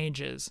 running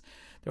changes.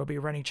 There will be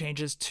running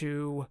changes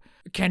to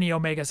Kenny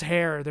Omega's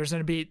hair. There's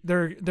going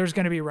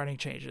to be running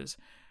changes.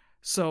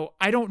 So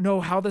I don't know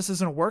how this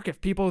is going to work.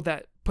 If people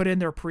that put in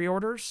their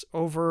pre-orders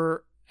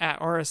over at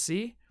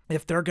RSC,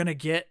 if they're going to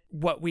get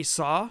what we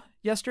saw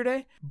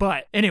yesterday.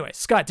 But anyway,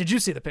 Scott, did you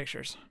see the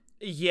pictures?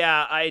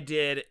 Yeah, I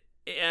did.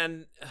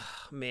 And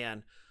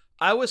man,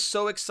 I was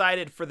so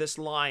excited for this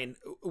line.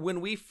 When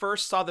we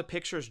first saw the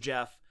pictures,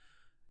 Jeff,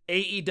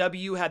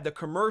 AEW had the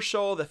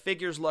commercial, the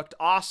figures looked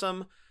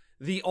awesome.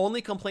 The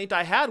only complaint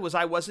I had was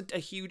I wasn't a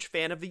huge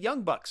fan of the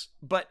Young Bucks,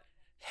 but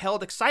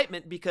held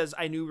excitement because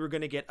I knew we were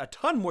going to get a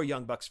ton more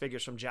Young Bucks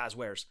figures from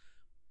Jazzwares.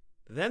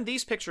 Then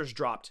these pictures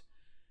dropped.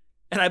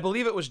 And I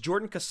believe it was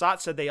Jordan Cassat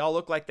said they all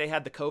look like they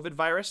had the COVID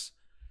virus.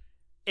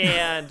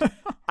 And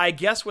I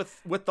guess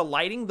with the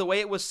lighting, the way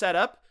it was set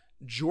up,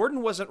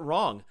 Jordan wasn't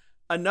wrong.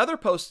 Another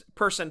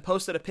person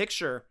posted a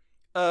picture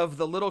of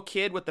the little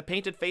kid with the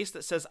painted face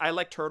that says, I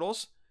like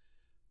turtles.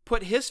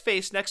 Put his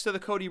face next to the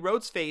Cody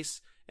Rhodes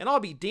face, and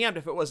I'll be damned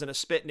if it wasn't a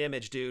spitting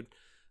image, dude.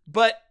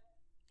 But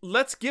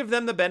let's give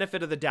them the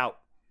benefit of the doubt.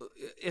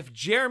 If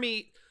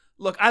Jeremy,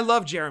 look, I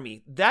love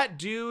Jeremy. That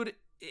dude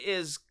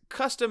is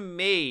custom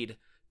made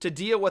to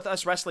deal with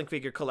us wrestling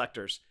figure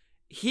collectors.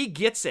 He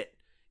gets it.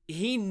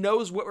 He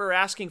knows what we're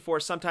asking for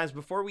sometimes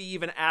before we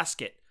even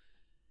ask it.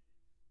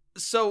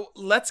 So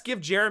let's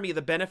give Jeremy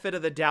the benefit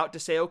of the doubt to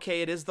say,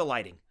 okay, it is the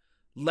lighting.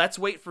 Let's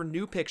wait for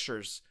new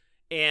pictures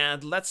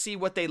and let's see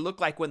what they look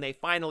like when they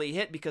finally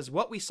hit, because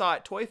what we saw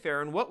at Toy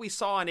Fair and what we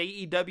saw on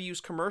AEW's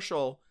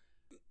commercial,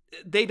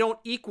 they don't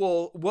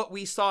equal what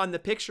we saw in the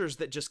pictures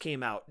that just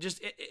came out.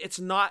 It's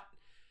not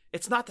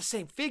the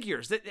same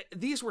figures.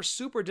 These were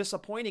super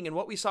disappointing, and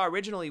what we saw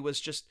originally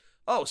was just,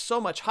 so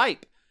much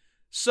hype.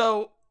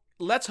 So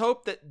let's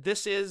hope that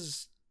this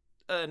is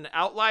an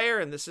outlier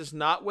and this is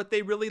not what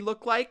they really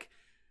look like,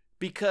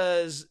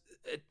 because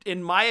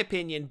in my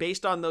opinion,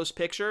 based on those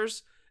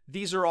pictures,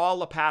 these are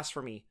all a pass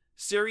for me.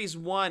 Series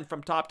 1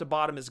 from top to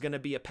bottom is going to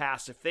be a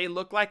pass. If they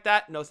look like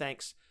that, no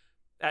thanks.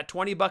 At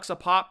 $20 a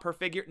pop per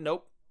figure,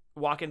 nope.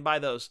 Walking by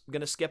those. I'm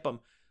going to skip them.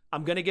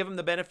 I'm going to give them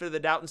the benefit of the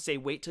doubt and say,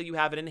 wait till you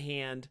have it in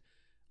hand.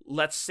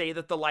 Let's say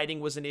that the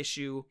lighting was an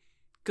issue.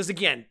 Because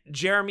again,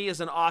 Jeremy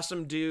is an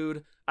awesome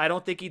dude. I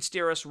don't think he'd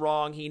steer us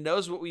wrong. He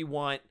knows what we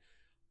want.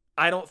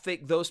 I don't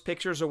think those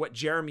pictures are what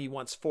Jeremy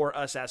wants for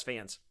us as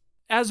fans.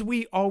 As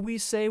we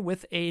always say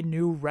with a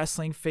new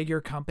wrestling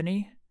figure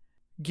company,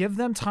 give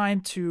them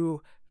time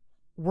to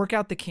work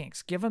out the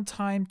kinks. Give them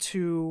time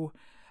to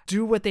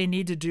do what they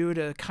need to do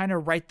to kind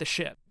of right the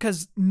ship.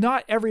 Because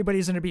not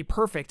everybody's going to be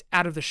perfect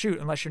out of the chute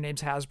unless your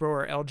name's Hasbro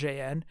or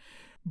LJN.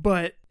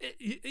 But,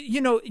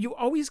 you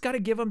always got to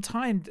give them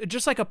time,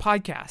 just like a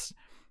podcast.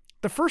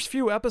 The first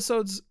few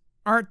episodes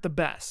aren't the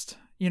best.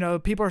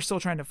 People are still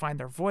trying to find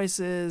their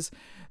voices.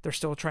 They're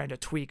still trying to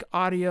tweak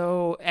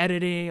audio,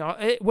 editing,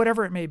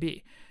 whatever it may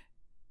be.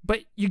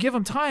 But you give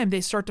them time,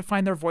 they start to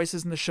find their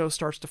voices and the show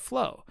starts to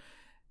flow.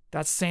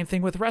 That's the same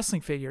thing with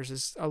wrestling figures,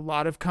 is a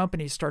lot of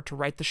companies start to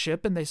right the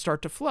ship and they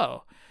start to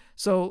flow.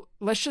 So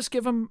let's just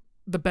give them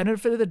the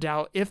benefit of the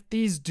doubt. If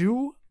these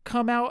do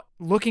come out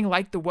looking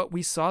like what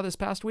we saw this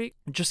past week,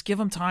 just give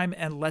them time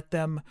and let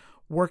them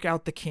work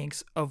out the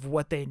kinks of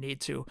what they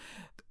need to.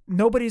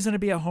 Nobody's going to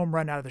be a home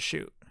run out of the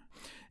chute.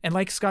 And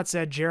like Scott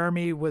said,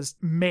 Jeremy was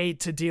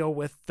made to deal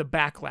with the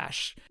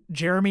backlash.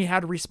 Jeremy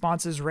had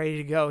responses ready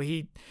to go.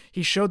 He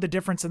showed the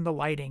difference in the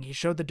lighting. He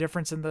showed the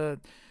difference in the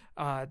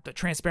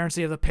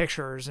transparency of the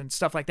pictures and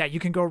stuff like that. You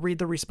can go read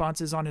the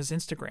responses on his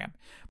Instagram.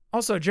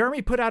 Also,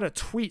 Jeremy put out a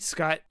tweet,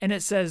 Scott, and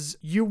it says,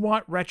 "You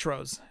want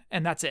retros,"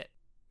 and that's it.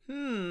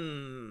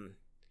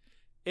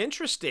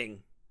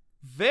 Interesting.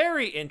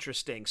 Very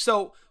interesting.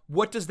 So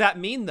what does that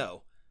mean,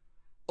 though?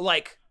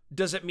 Like,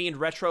 does it mean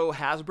retro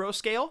Hasbro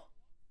scale?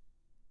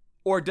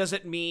 Or does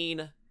it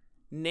mean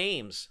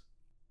names?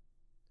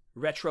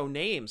 Retro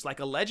names, like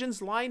a Legends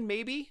line,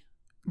 maybe?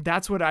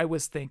 That's what I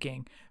was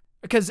thinking.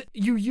 Because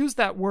you use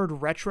that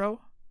word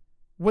retro.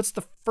 What's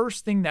the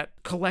first thing that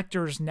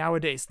collectors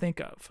nowadays think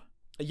of?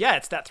 Yeah,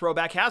 it's that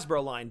throwback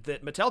Hasbro line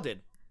that Mattel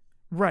did.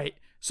 Right.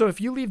 So if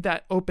you leave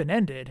that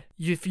open-ended,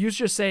 if you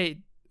just say,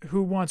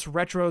 who wants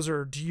retros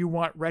or do you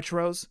want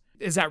retros?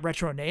 Is that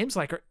retro names?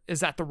 Like,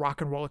 is that the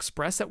Rock and Roll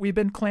Express that we've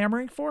been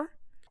clamoring for?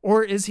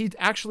 Or is he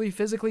actually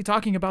physically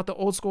talking about the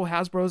old school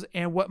Hasbros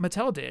and what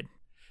Mattel did?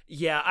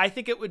 Yeah, I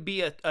think it would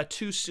be a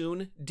too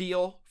soon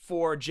deal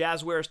for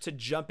Jazzwares to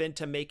jump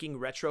into making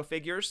retro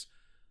figures.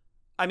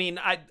 I mean,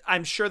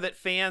 I'm sure that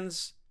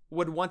fans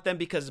would want them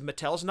because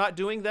Mattel's not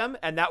doing them,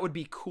 and that would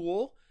be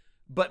cool.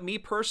 But me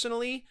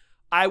personally,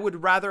 I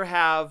would rather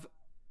have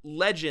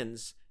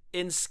Legends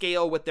in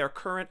scale with their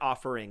current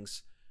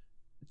offerings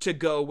to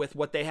go with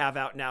what they have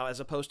out now as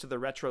opposed to the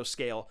retro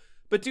scale.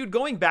 But dude,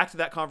 going back to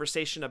that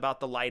conversation about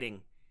the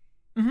lighting,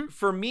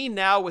 for me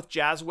now with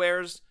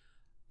Jazzwares,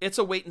 it's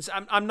a wait and see.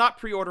 I'm not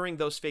pre-ordering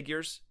those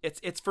figures.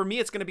 It's for me,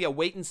 it's going to be a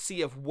wait and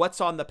see of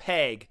what's on the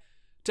peg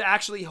to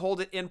actually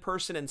hold it in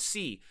person and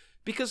see.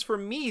 Because for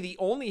me, the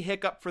only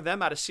hiccup for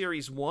them out of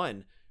Series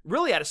 1,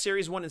 really out of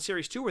Series 1 and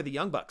Series 2, were the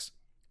Young Bucks.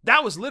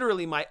 That was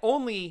literally my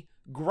only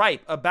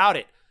gripe about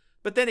it.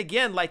 But then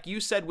again, like you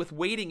said, with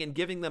waiting and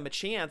giving them a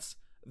chance,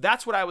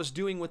 that's what I was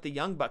doing with the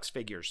Young Bucks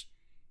figures.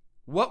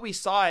 What we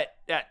saw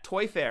at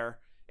Toy Fair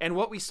and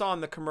what we saw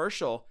in the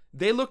commercial,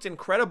 they looked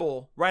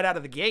incredible right out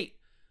of the gate.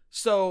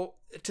 So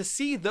to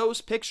see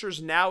those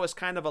pictures now is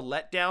kind of a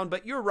letdown,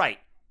 but you're right.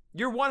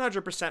 You're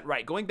 100%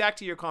 right. Going back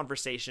to your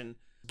conversation,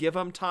 give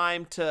them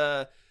time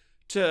to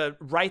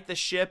right the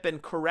ship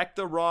and correct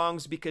the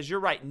wrongs, because you're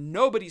right.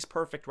 Nobody's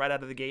perfect right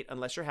out of the gate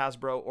unless you're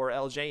Hasbro or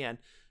LJN.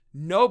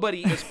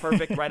 Nobody is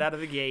perfect right out of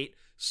the gate.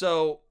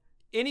 So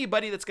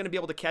anybody that's going to be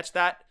able to catch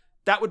that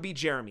would be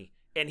Jeremy.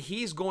 And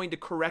he's going to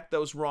correct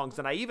those wrongs.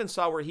 And I even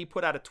saw where he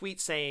put out a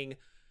tweet saying,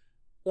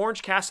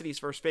 Orange Cassidy's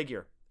first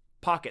figure,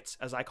 Pockets,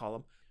 as I call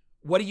him,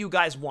 what do you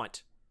guys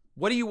want?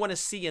 What do you want to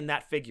see in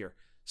that figure?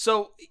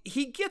 So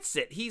he gets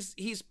it.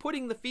 He's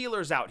putting the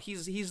feelers out.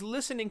 He's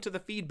listening to the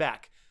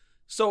feedback.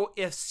 So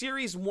if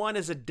Series 1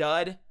 is a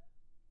dud,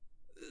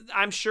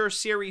 I'm sure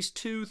Series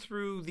 2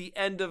 through the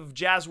end of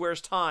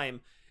Jazzwares'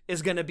 time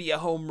is going to be a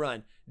home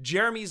run.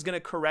 Jeremy's going to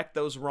correct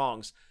those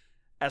wrongs.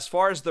 As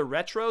far as the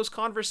retros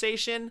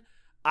conversation,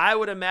 I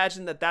would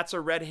imagine that that's a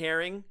red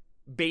herring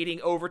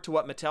baiting over to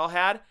what Mattel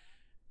had.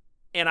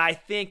 And I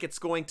think it's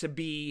going to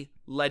be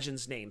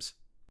Legends names.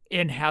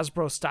 In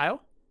Hasbro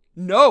style?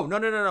 No.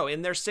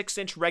 In their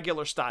 6-inch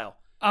regular style.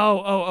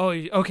 Oh,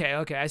 okay.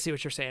 I see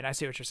what you're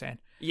saying.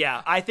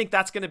 Yeah, I think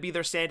that's going to be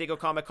their San Diego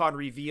Comic-Con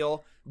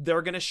reveal.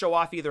 They're going to show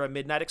off either a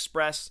Midnight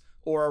Express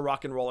or a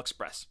Rock and Roll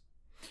Express.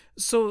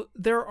 So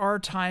there are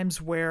times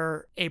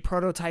where a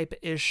prototype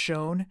is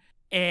shown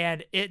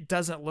and it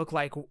doesn't look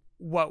like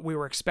what we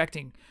were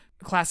expecting.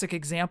 Classic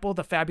example,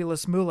 the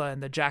Fabulous Moolah in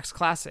the Jakks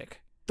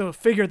Classic. The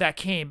figure that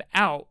came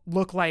out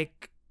looked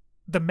like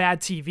the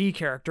Mad TV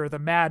character, the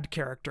Mad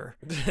character.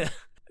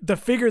 The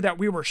figure that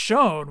we were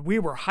shown, we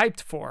were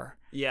hyped for.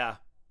 Yeah.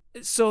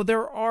 So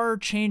there are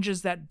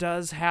changes that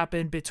does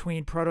happen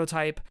between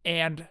prototype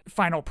and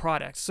final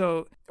product.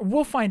 So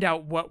we'll find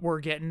out what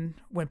we're getting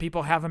when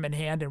people have them in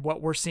hand and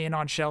what we're seeing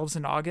on shelves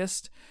in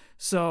August.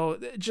 So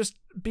just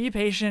be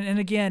patient. And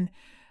again,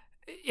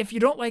 if you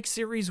don't like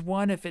Series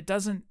 1, if it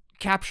doesn't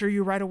capture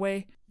you right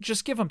away,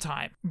 just give them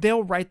time.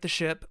 They'll right the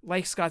ship.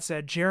 Like Scott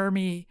said,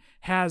 Jeremy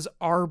has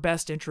our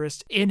best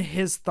interest in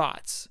his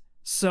thoughts.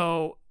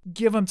 So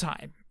give them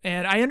time.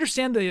 And I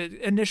understand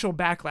the initial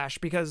backlash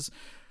because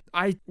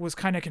I was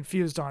kind of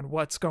confused on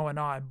what's going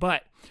on,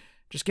 but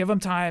just give them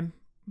time.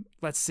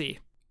 Let's see.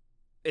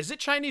 Is it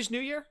Chinese New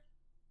Year?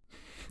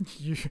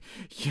 you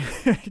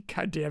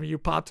God damn it, you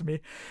popped me.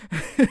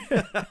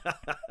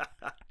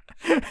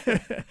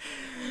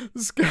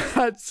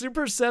 Scott,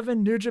 Super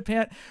 7 New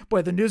Japan.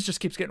 Boy, the news just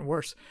keeps getting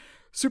worse.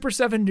 Super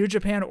 7 New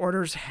Japan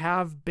orders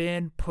have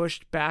been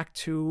pushed back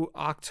to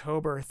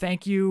October.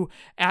 Thank you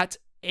at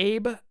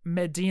Abe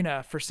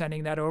Medina for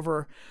sending that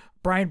over.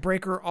 Brian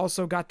Breaker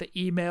also got the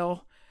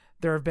email.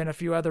 There have been a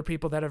few other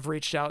people that have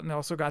reached out and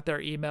also got their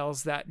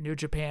emails that New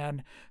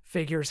Japan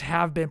figures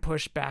have been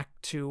pushed back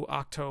to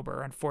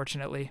October,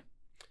 unfortunately.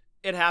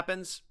 It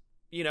happens,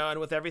 and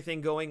with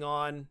everything going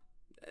on,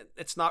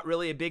 it's not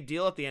really a big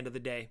deal at the end of the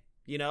day.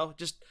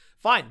 Just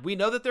fine. We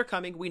know that they're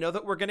coming. We know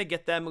that we're going to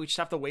get them. We just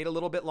have to wait a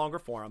little bit longer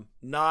for them.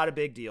 Not a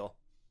big deal.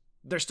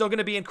 They're still going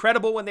to be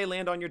incredible when they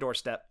land on your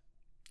doorstep.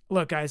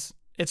 Look, guys,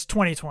 it's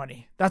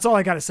 2020. That's all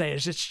I got to say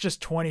is it's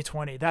just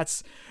 2020.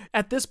 That's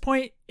at this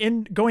point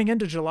in going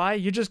into July,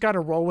 you just got to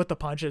roll with the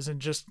punches and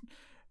just,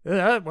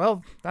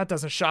 well, that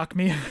doesn't shock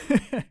me.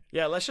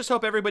 Yeah, let's just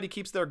hope everybody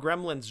keeps their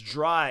gremlins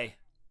dry.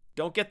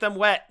 Don't get them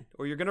wet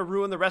or you're going to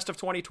ruin the rest of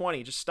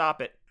 2020. Just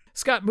stop it.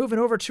 Scott, moving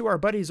over to our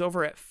buddies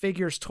over at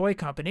Figures Toy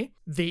Company,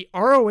 the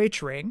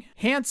ROH ring,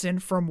 Hanson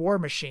from War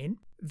Machine,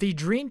 the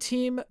Dream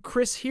Team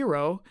Chris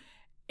Hero,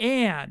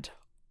 and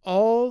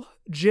all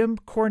Jim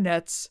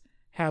Cornettes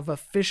have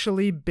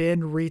officially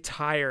been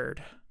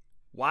retired.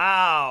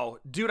 Wow.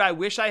 Dude, I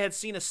wish I had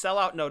seen a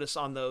sellout notice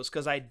on those,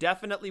 because I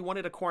definitely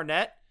wanted a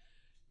Cornet,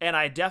 and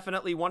I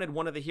definitely wanted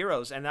one of the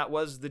heroes, and that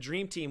was the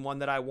Dream Team one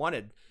that I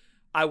wanted.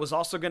 I was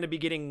also going to be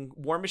getting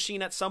War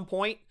Machine at some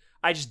point.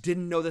 I just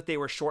didn't know that they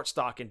were short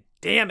stock, and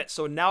damn it,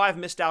 so now I've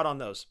missed out on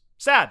those.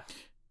 Sad.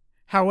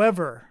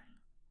 However,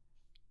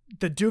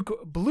 the Duke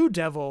Blue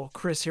Devil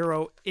Chris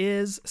Hero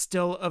is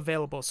still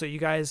available. So you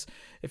guys,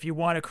 if you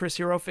want a Chris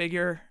Hero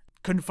figure,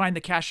 couldn't find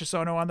the Cassius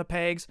Ohno on the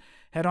pegs,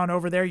 head on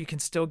over there. You can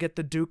still get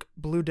the Duke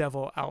Blue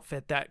Devil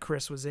outfit that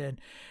Chris was in.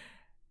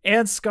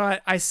 And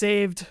Scott, I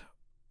saved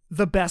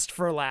the best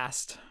for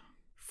last.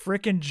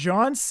 Frickin'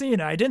 John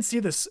Cena. I didn't see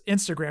this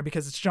Instagram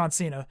because it's John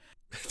Cena.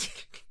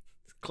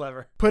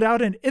 Clever. Put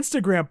out an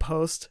Instagram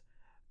post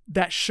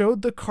that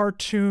showed the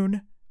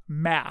cartoon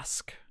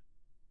Mask.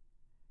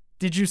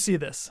 Did you see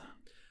this?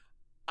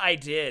 I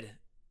did.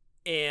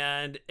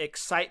 And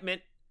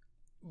excitement,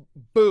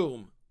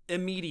 boom,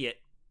 immediate.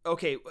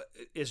 Okay,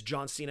 is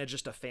John Cena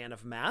just a fan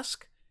of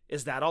Mask?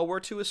 Is that all we're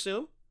to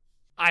assume?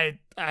 I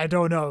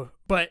don't know,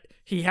 but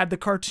he had the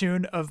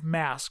cartoon of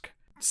Mask.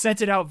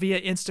 Sent it out via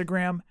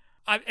Instagram.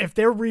 If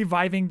they're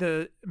reviving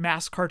the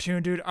Mask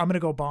cartoon, dude, I'm going to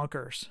go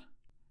bonkers.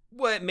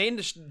 Well, it may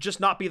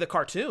just not be the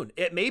cartoon.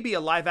 It may be a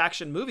live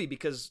action movie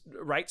because,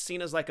 right,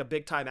 Cena's like a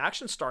big time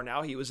action star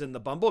now. He was in the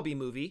Bumblebee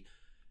movie,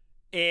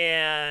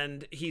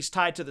 and he's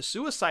tied to the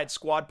Suicide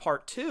Squad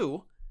Part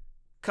 2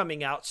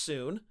 coming out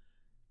soon.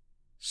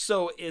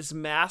 So is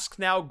Mask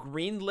now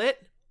greenlit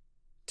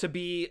to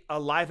be a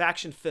live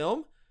action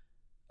film?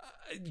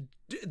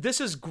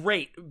 This is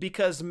great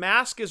because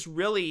Mask is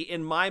really,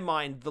 in my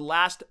mind, the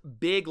last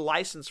big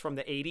license from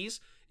the 80s.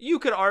 You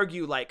could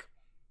argue like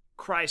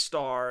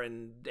Crystar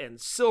and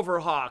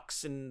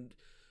Silverhawks and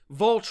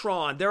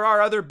Voltron. There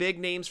are other big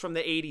names from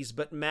the 80s,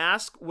 but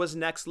Mask was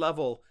next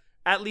level,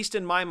 at least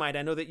in my mind.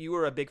 I know that you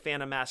were a big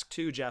fan of Mask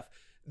too, Jeff.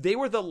 They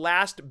were the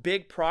last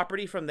big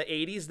property from the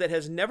 80s that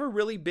has never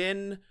really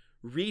been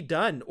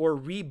redone or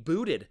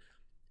rebooted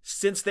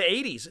since the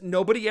 80s.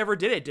 Nobody ever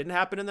did it. Didn't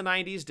happen in the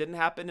 90s, didn't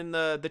happen in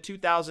the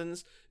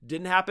 2000s,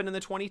 didn't happen in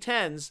the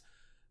 2010s.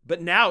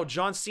 But now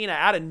John Cena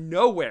out of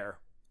nowhere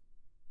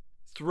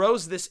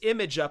throws this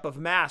image up of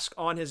Mask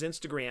on his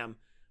Instagram.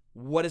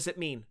 What does it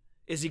mean?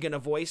 Is he going to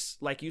voice,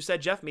 like you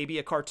said, Jeff, maybe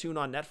a cartoon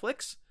on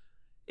Netflix?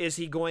 Is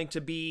he going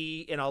to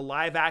be in a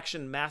live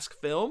action Mask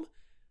film?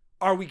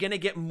 Are we going to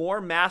get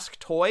more Mask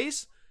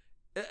toys?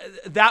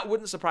 That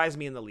wouldn't surprise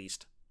me in the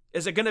least.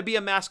 Is it going to be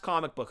a Mask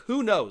comic book?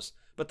 Who knows?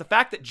 But the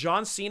fact that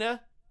John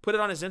Cena put it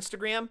on his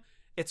Instagram,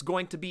 it's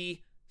going to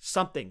be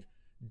something.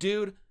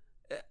 Dude,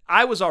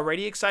 I was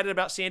already excited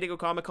about San Diego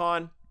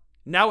Comic-Con.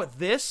 Now with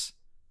this,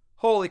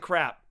 holy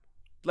crap.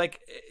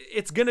 Like,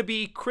 it's going to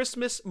be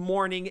Christmas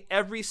morning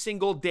every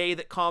single day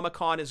that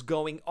Comic-Con is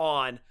going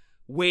on,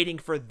 waiting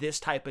for this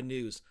type of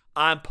news.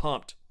 I'm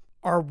pumped.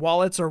 Our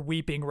wallets are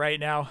weeping right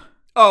now.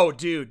 Oh,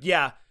 dude,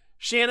 yeah.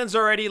 Shannon's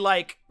already,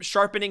 like,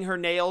 sharpening her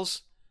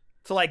nails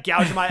to, like,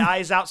 gouge my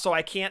eyes out so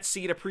I can't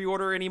see to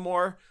pre-order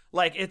anymore.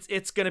 Like,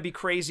 it's going to be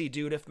crazy,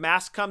 dude. If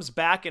Mask comes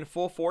back in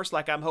full force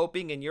like I'm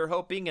hoping and you're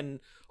hoping and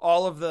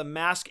all of the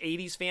Mask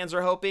 80s fans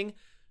are hoping,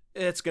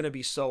 it's going to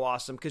be so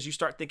awesome because you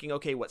start thinking,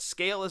 okay, what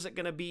scale is it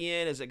going to be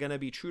in? Is it going to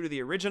be true to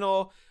the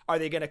original? Are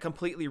they going to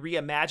completely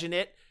reimagine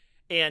it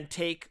and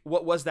take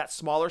what was that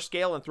smaller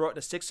scale and throw it in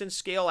a 6-inch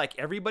scale like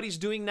everybody's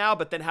doing now?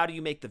 But then how do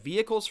you make the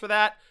vehicles for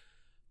that?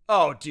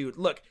 Oh, dude,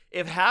 look,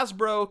 if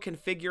Hasbro can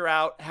figure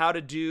out how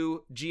to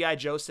do G.I.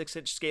 Joe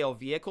 6-inch scale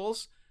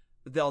vehicles,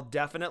 they'll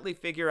definitely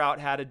figure out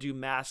how to do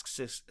Mask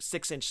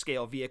 6-inch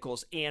scale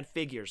vehicles and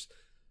figures.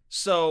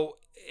 So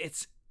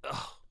it's,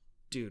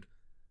 dude,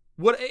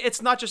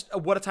 it's not just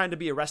what a time to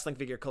be a wrestling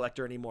figure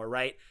collector anymore,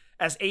 right?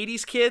 As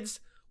 80s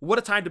kids, what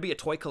a time to be a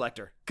toy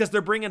collector because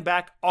they're bringing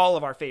back all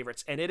of our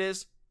favorites and it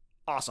is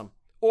awesome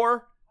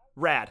or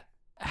rad.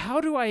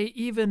 Where do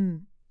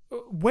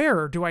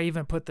I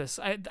even put this?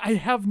 I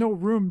have no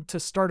room to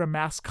start a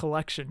Mask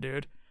collection,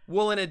 dude.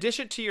 Well, in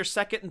addition to your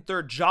second and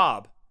third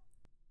job,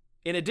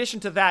 in addition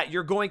to that,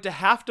 you're going to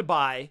have to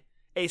buy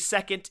a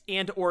second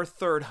and or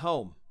third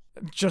home.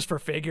 Just for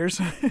figures?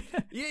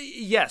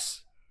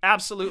 Yes,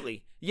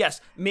 absolutely.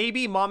 Yes,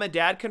 maybe mom and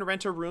dad can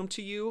rent a room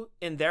to you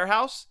in their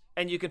house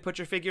and you can put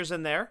your figures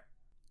in there.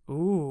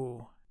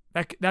 Ooh,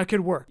 that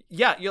could work.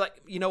 Yeah, you're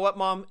like, you know what,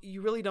 Mom?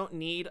 You really don't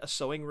need a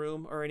sewing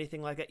room or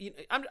anything like that.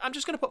 I'm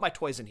just going to put my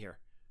toys in here,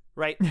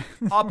 right?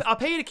 I'll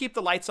pay you to keep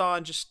the lights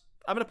on.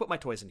 I'm going to put my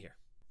toys in here.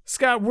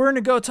 Scott, we're going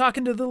to go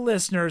talking to the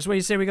listeners. What do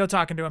you say we go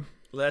talking to them?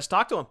 Let's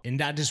talk to them.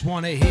 And I just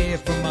want to hear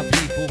from my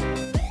people.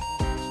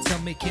 Tell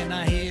me, can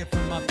I hear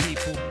from my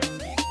people?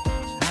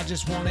 I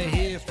just want to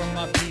hear from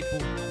my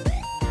people.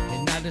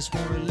 And I just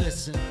want to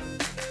listen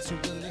to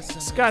the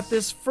listeners. Scott,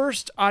 this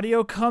first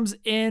audio comes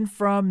in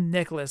from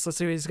Nicholas. Let's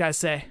see what these guys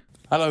say.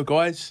 Hello,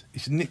 guys.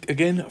 It's Nick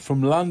again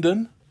from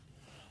London.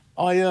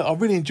 I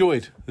really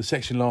enjoyed the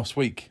section last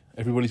week.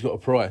 Everybody's got a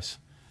price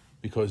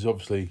because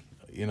obviously,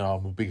 you know,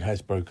 I'm a big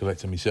Hasbro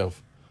collector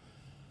myself.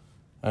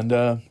 And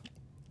I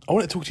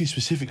want to talk to you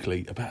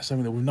specifically about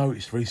something that we've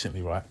noticed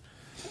recently, right?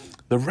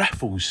 The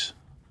raffles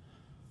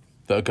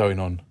that are going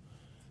on.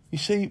 You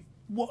see,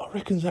 what I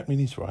reckon's happening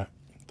is, right,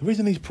 the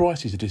reason these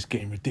prices are just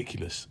getting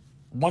ridiculous,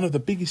 one of the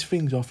biggest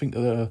things I think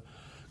that are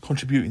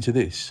contributing to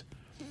this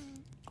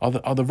are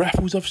the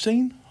raffles I've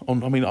seen. I'm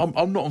not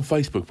on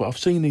Facebook, but I've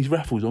seen these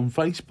raffles on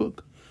Facebook.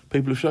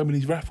 People have shown me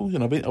these raffles,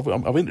 and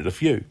I've entered a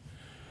few.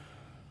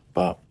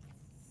 But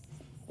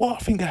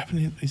what I think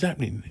is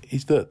happening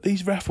is that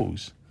these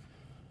raffles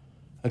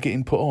are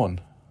getting put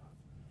on,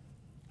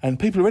 and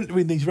people are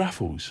entering these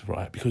raffles,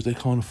 right, because they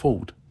can't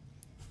afford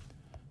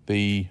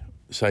the,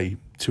 say,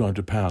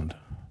 £200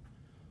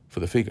 for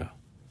the figure.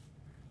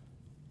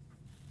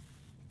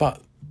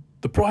 But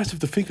the price of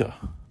the figure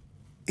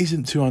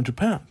isn't £200.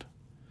 The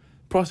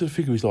price of the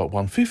figure is like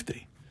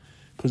 £150,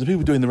 because the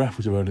people doing the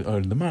raffles are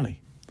earning the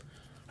money.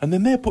 And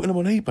then they're putting them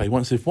on eBay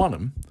once they've won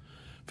them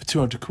for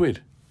 £200.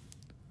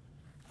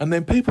 And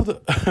then people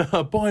that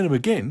are buying them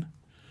again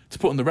to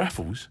put on the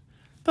raffles,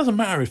 doesn't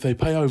matter if they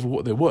pay over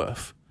what they're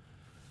worth,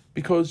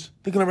 because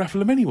they're going to raffle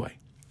them anyway,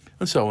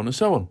 and so on and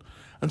so on.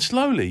 And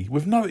slowly,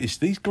 we've noticed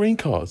these green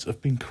cards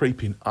have been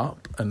creeping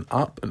up and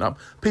up and up.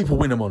 People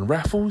win them on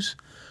raffles,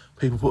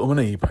 people put them on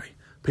eBay.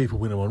 People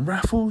win them on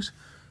raffles,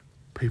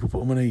 people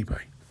put them on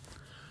eBay.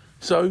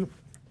 So,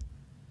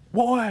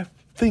 what I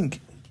think,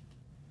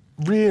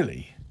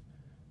 really,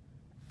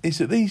 is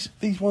that these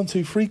 1,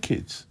 2, 3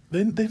 kids,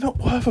 they're not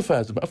worth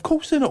 £1,000. Of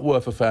course they're not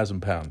worth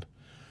 £1,000.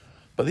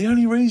 But the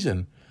only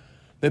reason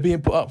they're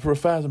being put up for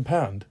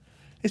 £1,000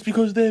 is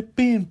because they're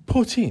being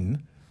put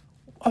in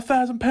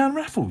 £1,000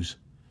 raffles.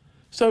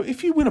 So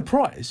if you win a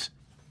prize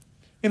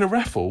in a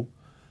raffle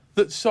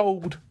that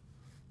sold,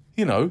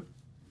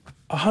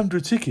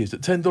 100 tickets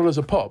at $10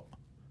 a pop,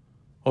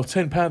 or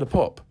 £10 a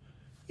pop,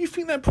 you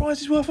think that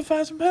prize is worth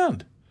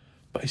 £1,000.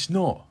 But it's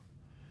not.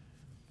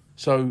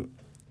 So,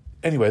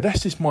 anyway,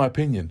 that's just my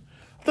opinion.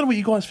 I don't know what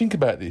you guys think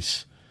about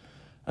this.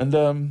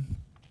 And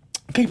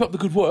keep up the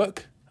good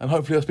work, and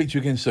hopefully I'll speak to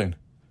you again soon.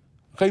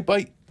 Okay,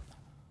 bye.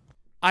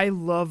 I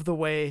love the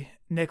way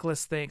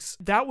Nicholas thinks.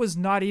 That was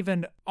not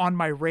even on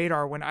my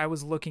radar when I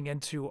was looking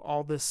into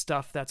all this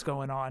stuff that's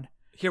going on.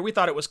 Here, we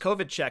thought it was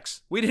COVID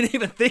checks. We didn't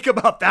even think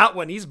about that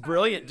one. He's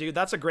brilliant, dude.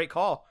 That's a great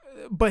call.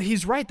 But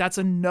he's right. That's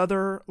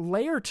another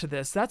layer to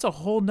this. That's a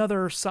whole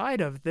nother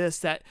side of this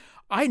that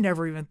I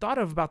never even thought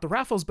of about the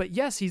raffles. But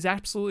yes, he's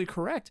absolutely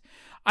correct.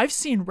 I've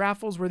seen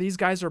raffles where these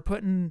guys are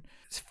putting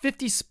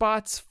 50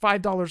 spots,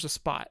 $5 a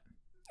spot.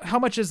 How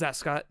much is that,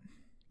 Scott?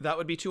 That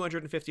would be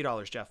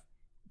 $250, Jeff.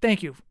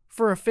 Thank you.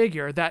 For a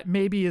figure that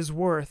maybe is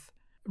worth,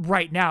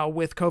 right now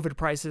with COVID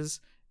prices,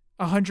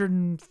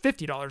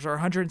 $150 or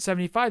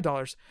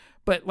 $175.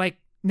 But like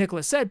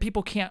Nicholas said,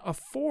 people can't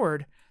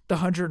afford the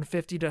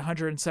 $150 to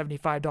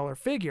 $175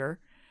 figure,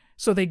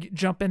 so they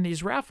jump in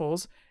these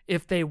raffles.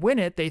 If they win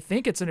it, they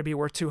think it's going to be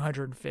worth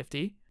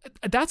 $250.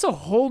 That's a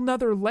whole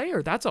nother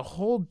layer. That's a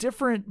whole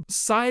different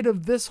side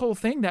of this whole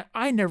thing that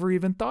I never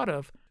even thought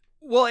of.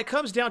 Well, it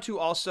comes down to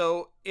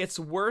also, it's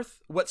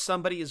worth what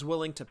somebody is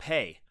willing to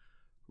pay,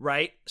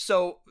 right?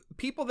 So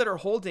people that are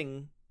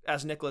holding,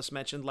 as Nicholas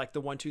mentioned, like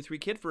the 1, 2, 3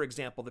 kid, for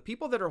example, the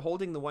people that are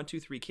holding the 1,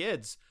 2, 3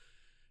 kids,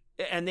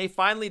 and they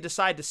finally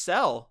decide to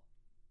sell,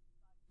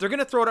 they're going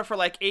to throw it up for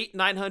like $800,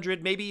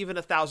 $900, maybe even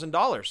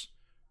 $1,000,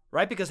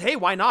 right? Because, hey,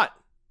 why not?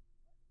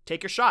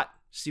 Take your shot.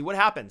 See what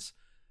happens.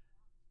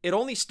 It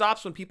only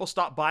stops when people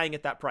stop buying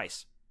at that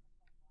price.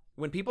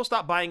 When people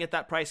stop buying at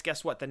that price,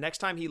 guess what? The next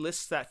time he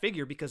lists that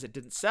figure because it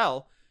didn't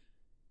sell,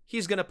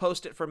 he's going to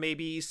post it for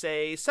maybe,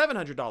 say,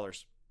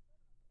 $700.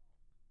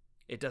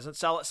 It doesn't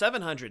sell at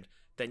 $700.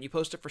 Then you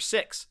post it for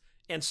 $600,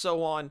 and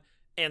so on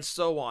and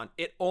so on.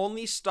 It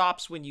only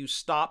stops when you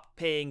stop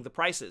paying the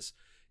prices.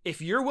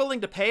 If you're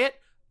willing to pay it,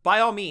 by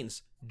all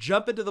means,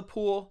 jump into the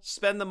pool,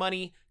 spend the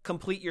money,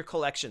 complete your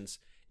collections.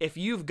 If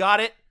you've got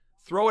it,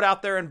 throw it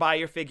out there and buy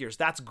your figures.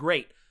 That's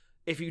great.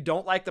 If you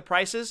don't like the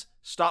prices,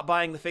 stop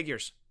buying the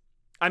figures.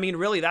 I mean,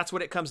 really, that's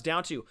what it comes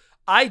down to.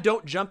 I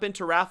don't jump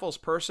into raffles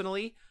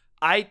personally.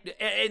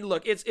 And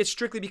look, it's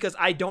strictly because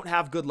I don't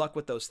have good luck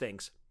with those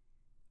things.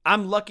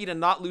 I'm lucky to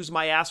not lose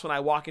my ass when I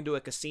walk into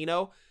a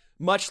casino,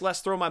 much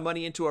less throw my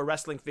money into a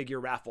wrestling figure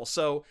raffle.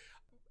 So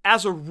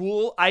as a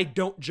rule, I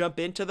don't jump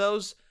into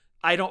those.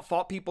 I don't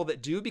fault people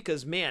that do,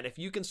 because, man, if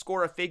you can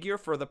score a figure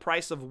for the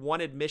price of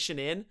one admission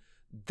in,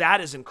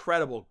 that is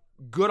incredible.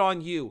 Good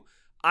on you.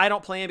 I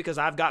don't play in because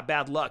I've got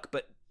bad luck,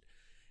 but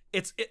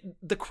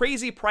the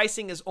crazy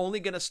pricing is only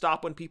going to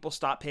stop when people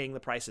stop paying the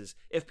prices.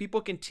 If people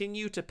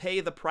continue to pay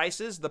the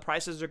prices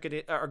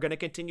are going to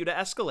continue to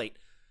escalate.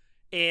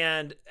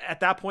 And at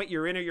that point,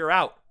 you're in or you're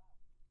out,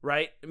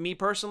 right? Me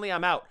personally,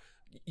 I'm out.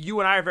 You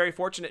and I are very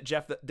fortunate,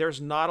 Jeff, that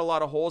there's not a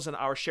lot of holes in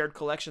our shared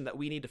collection that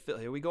we need to fill.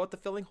 Here we go with the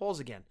filling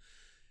holes again.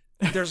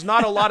 There's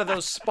not a lot of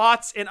those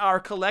spots in our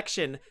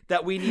collection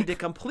that we need to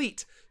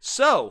complete.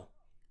 So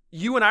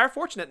you and I are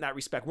fortunate in that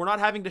respect. We're not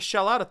having to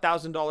shell out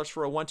 $1,000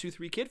 for a 1, 2,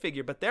 3 kid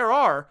figure, but there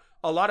are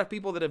a lot of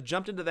people that have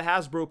jumped into the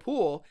Hasbro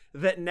pool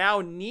that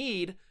now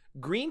need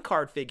green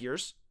card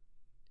figures,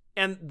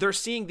 and they're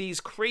seeing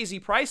these crazy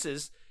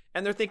prices,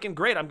 and they're thinking,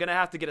 great, I'm going to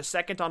have to get a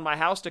second on my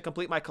house to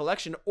complete my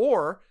collection,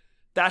 or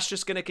that's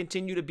just going to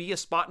continue to be a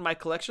spot in my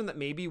collection that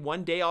maybe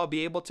one day I'll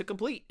be able to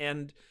complete.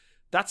 And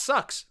that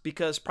sucks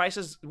because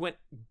prices went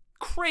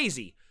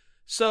crazy.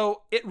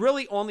 So it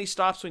really only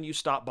stops when you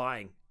stop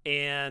buying.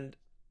 And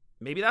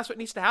maybe that's what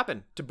needs to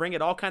happen to bring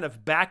it all kind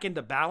of back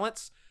into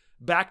balance,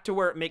 back to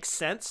where it makes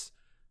sense.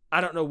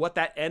 I don't know what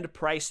that end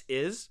price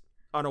is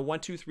on a 1,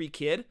 2, 3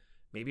 kid,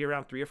 maybe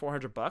around $300 or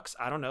 $400.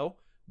 I don't know,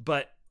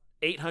 but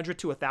 800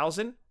 to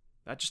 1,000,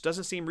 that just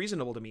doesn't seem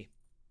reasonable to me.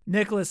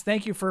 Nicholas,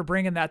 thank you for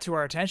bringing that to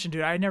our attention,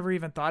 dude. I never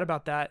even thought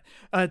about that.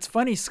 It's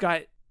funny,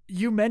 Scott,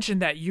 you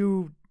mentioned that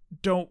you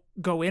don't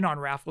go in on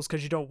raffles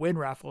because you don't win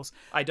raffles.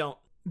 I don't.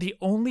 The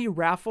only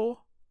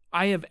raffle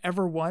I have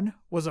ever won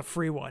was a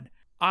free one.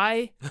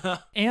 I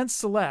and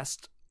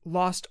Celeste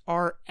lost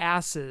our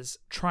asses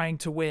trying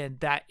to win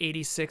that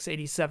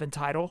 86-87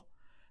 title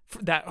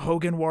that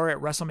Hogan wore at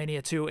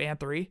WrestleMania 2 and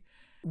 3.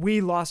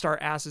 We lost our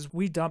asses.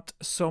 We dumped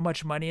so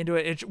much money into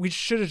it. We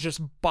should have just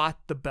bought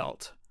the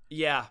belt.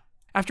 Yeah.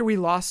 After we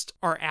lost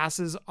our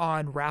asses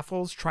on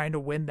raffles trying to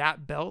win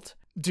that belt,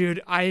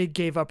 dude, I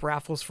gave up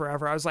raffles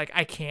forever. I was like,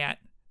 I can't.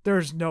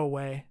 There's no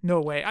way.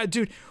 No way.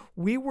 Dude,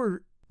 we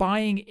were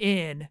buying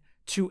in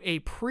to a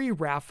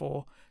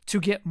pre-raffle to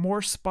get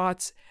more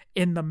spots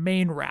in the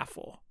main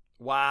raffle.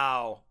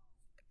 Wow.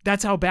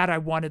 That's how bad I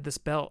wanted this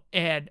belt.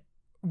 And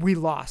we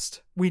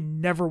lost. We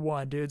never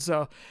won, dude.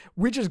 So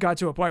we just got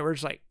to a point where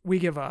it's like, we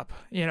give up.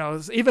 You know,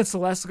 even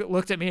Celeste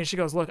looked at me and she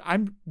goes, look, I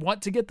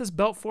want to get this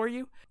belt for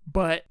you,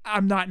 but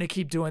I'm not going to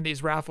keep doing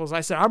these raffles. I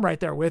said, I'm right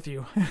there with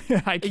you.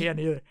 I can't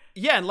either.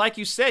 Yeah. And like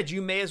you said,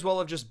 you may as well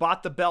have just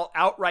bought the belt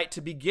outright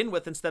to begin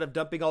with instead of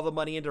dumping all the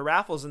money into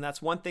raffles. And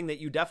that's one thing that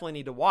you definitely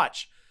need to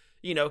watch,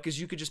 you know, because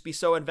you could just be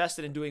so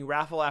invested in doing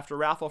raffle after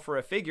raffle for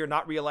a figure,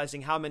 not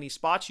realizing how many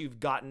spots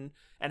you've gotten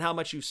and how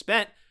much you've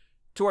spent,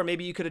 to where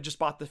maybe you could have just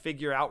bought the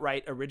figure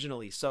outright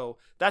originally. So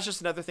that's just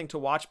another thing to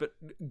watch. But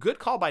good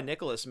call by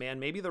Nicholas,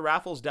 man. Maybe the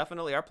raffles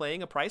definitely are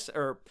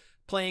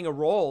playing a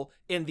role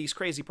in these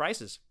crazy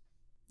prices.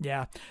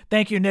 Yeah.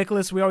 Thank you,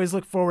 Nicholas. We always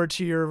look forward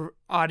to your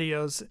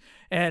audios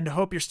and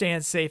hope you're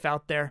staying safe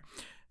out there.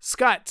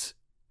 Scott,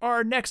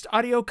 our next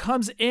audio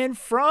comes in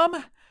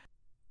from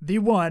the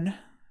one,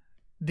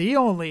 the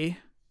only,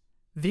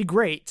 the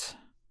great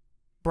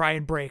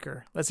Brian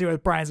Breaker. Let's see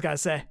what Brian's got to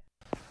say.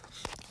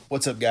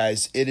 What's up,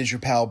 guys? It is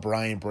your pal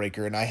Brian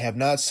Breaker, and I have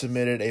not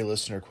submitted a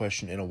listener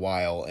question in a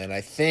while, and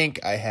I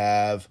think I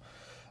have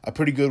a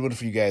pretty good one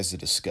for you guys to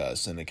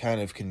discuss, and it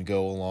kind of can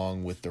go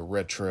along with the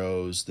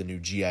retros, the new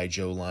G.I.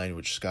 Joe line,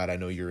 which, Scott, I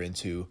know you're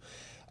into,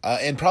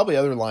 and probably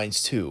other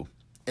lines too.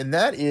 And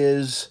that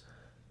is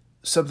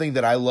something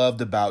that I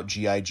loved about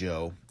G.I.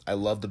 Joe, I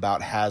loved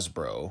about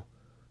Hasbro,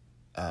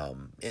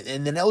 and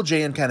then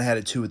LJN kind of had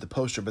it too with the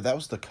poster, but that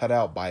was the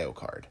cutout bio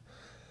card.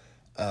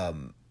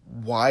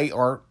 Why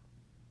aren't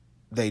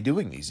they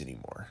doing these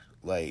anymore?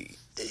 Like,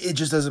 it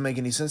just doesn't make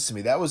any sense to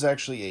me. That was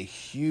actually a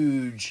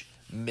huge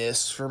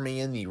miss for me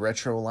in the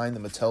retro line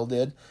that Mattel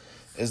did,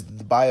 is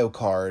the bio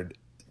card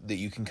that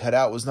you can cut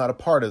out was not a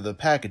part of the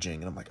packaging.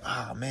 And I'm like,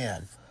 oh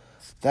man,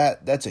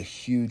 that's a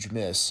huge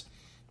miss.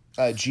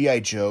 G.I.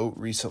 Joe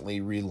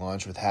recently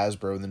relaunched with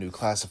Hasbro in the new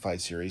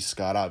Classified series.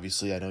 Scott,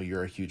 obviously, I know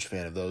you're a huge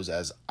fan of those,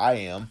 as I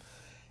am.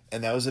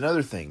 And that was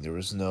another thing. There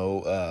was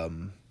no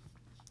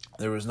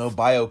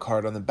bio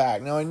card on the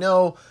back. Now, I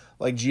know,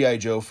 like, G.I.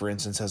 Joe, for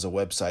instance, has a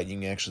website. You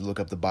can actually look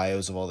up the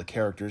bios of all the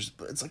characters,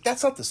 but it's like,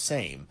 that's not the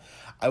same.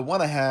 I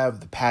want to have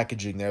the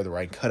packaging there where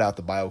I can cut out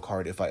the bio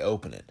card if I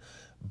open it.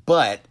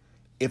 But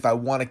if I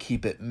want to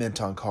keep it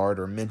mint on card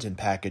or mint in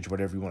package,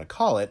 whatever you want to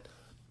call it,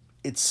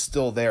 it's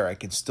still there. I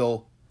can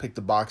still pick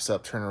the box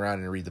up, turn around,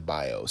 and read the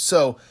bio.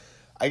 So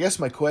I guess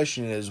my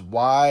question is,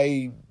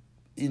 why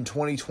in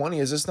 2020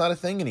 is this not a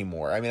thing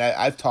anymore? I mean,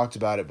 I've talked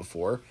about it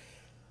before.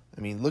 I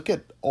mean, look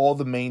at all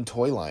the main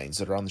toy lines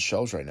that are on the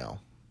shelves right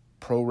now.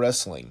 Pro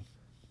Wrestling,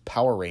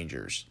 Power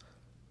Rangers,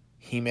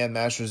 He-Man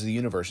Masters of the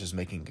Universe is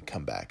making a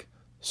comeback,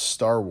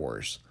 Star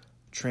Wars,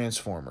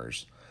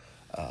 Transformers,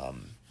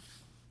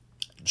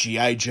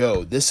 G.I.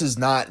 Joe. This is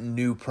not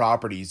new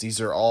properties. These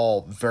are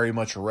all very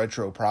much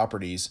retro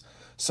properties.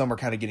 Some are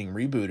kind of getting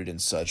rebooted and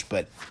such,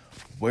 but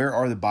where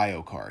are the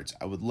bio cards?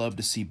 I would love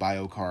to see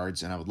bio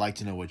cards, and I would like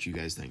to know what you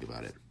guys think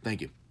about it.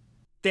 Thank you.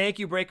 Thank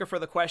you, Breaker, for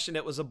the question.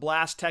 It was a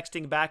blast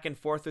texting back and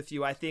forth with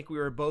you. I think we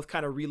were both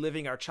kind of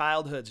reliving our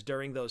childhoods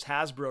during those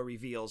Hasbro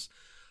reveals.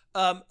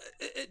 I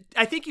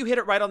think you hit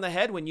it right on the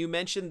head when you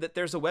mentioned that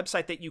there's a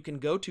website that you can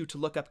go to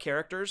look up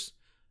characters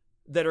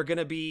that are going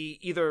to be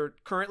either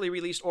currently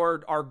released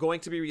or are going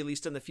to be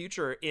released in the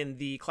future in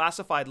the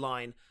classified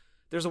line.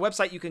 There's a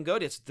website you can go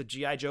to. It's the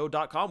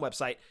GIJoe.com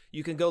website.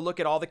 You can go look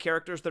at all the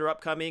characters that are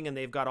upcoming, and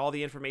they've got all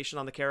the information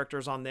on the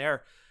characters on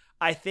there.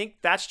 I think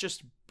that's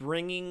just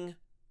bringing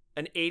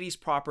an 80s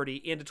property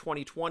into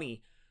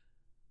 2020,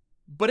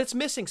 but it's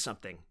missing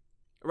something,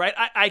 right?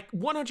 I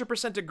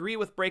 100% agree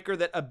with Breaker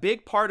that a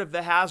big part of the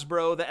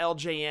Hasbro, the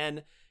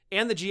LJN,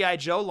 and the G.I.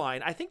 Joe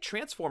line, I think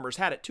Transformers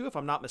had it too, if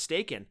I'm not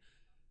mistaken.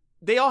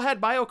 They all had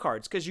bio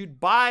cards because you'd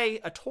buy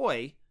a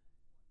toy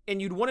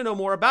and you'd want to know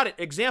more about it.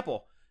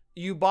 Example,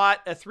 you bought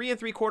a 3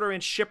 3/4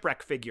 inch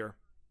Shipwreck figure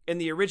in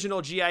the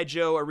original G.I.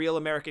 Joe, A Real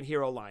American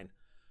Hero line.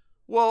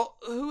 Well,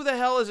 who the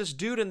hell is this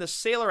dude in the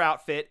sailor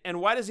outfit, and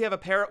why does he have a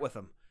parrot with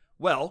him?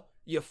 Well,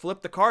 you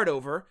flip the card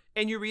over,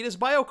 and you read his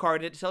bio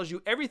card, and it tells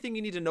you everything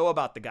you need to know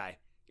about the guy.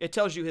 It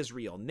tells you his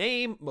real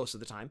name, most of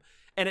the time,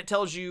 and it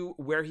tells you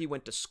where he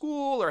went to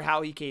school or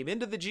how he came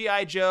into the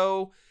G.I.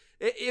 Joe.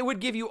 It would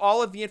give you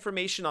all of the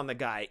information on the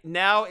guy.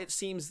 Now it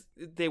seems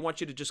they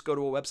want you to just go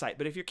to a website,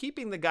 but if you're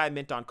keeping the guy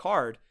mint on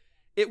card,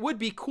 it would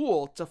be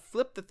cool to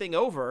flip the thing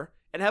over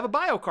and have a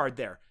bio card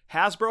there.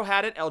 Hasbro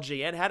had it,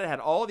 LJN had it, had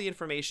all of the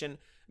information.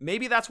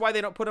 Maybe that's why they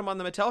don't put them on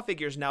the Mattel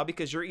figures now,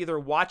 because you're either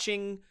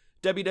watching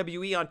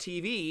WWE on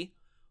TV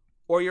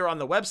or you're on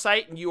the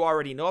website and you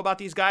already know about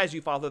these guys.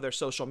 You follow their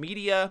social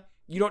media.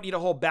 You don't need a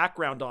whole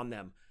background on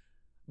them.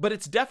 But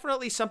it's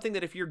definitely something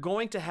that if you're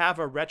going to have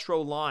a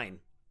retro line,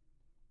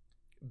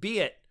 be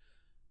it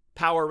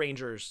Power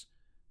Rangers,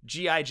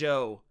 G.I.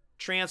 Joe,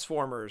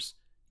 Transformers,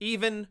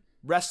 even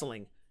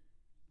wrestling,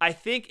 I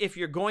think if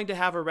you're going to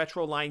have a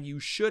retro line, you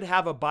should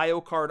have a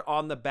bio card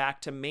on the back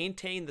to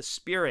maintain the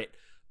spirit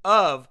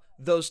of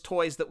those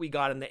toys that we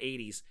got in the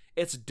 80s.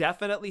 It's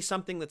definitely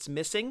something that's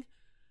missing,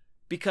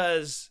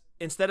 because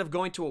instead of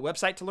going to a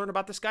website to learn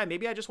about this guy,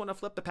 maybe I just want to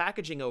flip the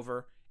packaging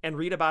over and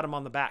read about him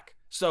on the back.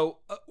 So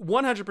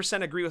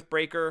 100% agree with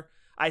Breaker.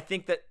 I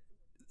think that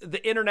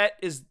the internet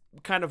is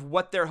kind of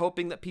what they're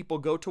hoping that people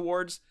go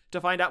towards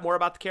to find out more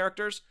about the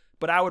characters,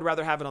 but I would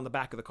rather have it on the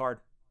back of the card.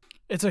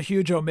 It's a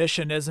huge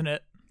omission, isn't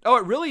it? Oh,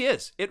 it really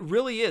is. It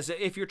really is.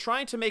 If you're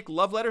trying to make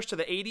love letters to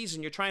the 80s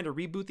and you're trying to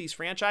reboot these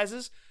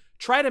franchises,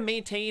 try to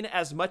maintain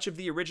as much of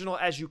the original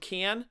as you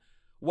can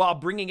while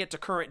bringing it to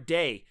current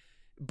day.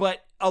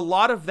 But a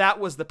lot of that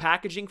was the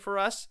packaging for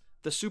us,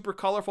 the super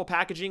colorful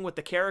packaging with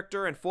the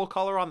character and full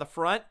color on the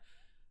front.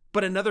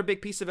 But another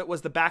big piece of it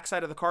was the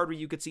backside of the card where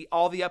you could see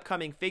all the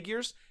upcoming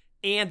figures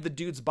and the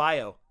dude's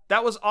bio.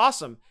 That was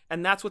awesome.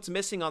 And that's what's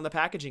missing on the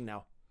packaging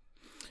now.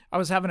 I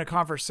was having a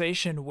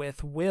conversation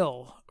with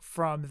Will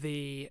from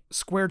the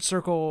Squared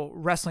Circle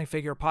Wrestling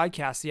Figure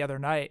podcast the other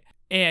night,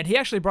 and he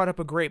actually brought up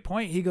a great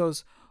point. He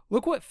goes,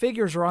 look what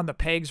figures are on the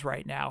pegs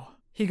right now.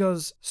 He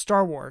goes,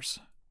 Star Wars,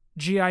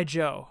 G.I.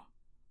 Joe,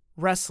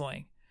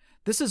 wrestling.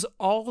 This is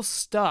all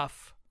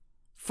stuff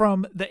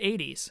from the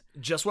 80s.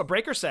 Just what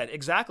Breaker said,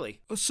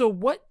 exactly. So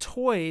what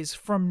toys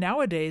from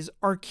nowadays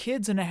are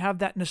kids going to have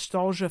that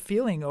nostalgia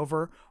feeling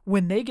over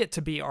when they get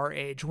to be our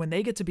age, when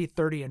they get to be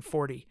 30 and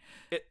 40?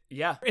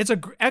 Yeah. It's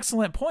an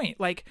excellent point.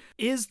 Like,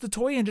 is the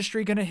toy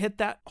industry going to hit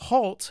that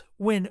halt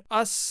when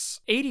us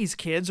 80s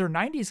kids or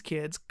 90s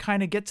kids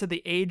kind of get to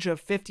the age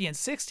of 50 and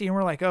 60 and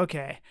we're like,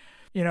 okay,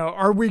 you know,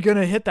 are we going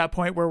to hit that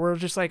point where we're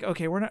just like,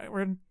 okay,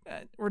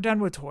 we're done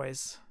with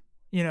toys,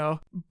 you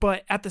know?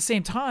 But at the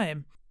same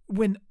time,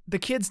 when the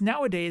kids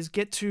nowadays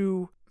get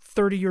to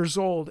 30 years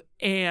old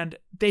and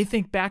they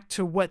think back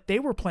to what they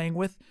were playing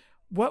with,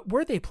 what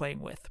were they playing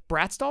with?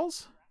 Bratz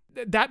dolls?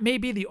 That may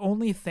be the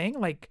only thing.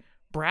 Like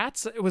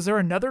Bratz? Was there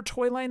another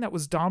toy line that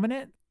was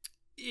dominant?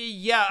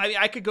 Yeah, I mean,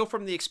 I could go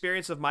from the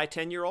experience of my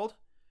 10-year-old,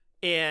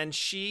 and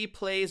she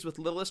plays with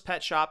Littlest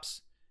Pet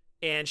Shops,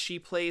 and she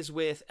plays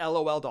with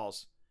LOL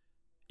dolls.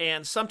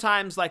 And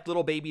sometimes like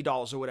little baby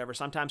dolls or whatever,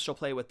 sometimes she'll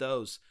play with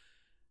those.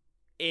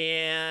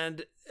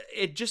 And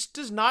it just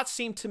does not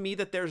seem to me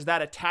that there's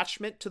that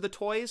attachment to the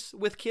toys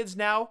with kids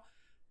now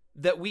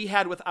that we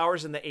had with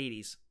ours in the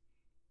 80s,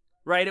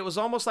 right? It was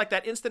almost like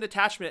that instant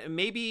attachment. And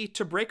maybe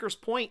to Breaker's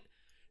point,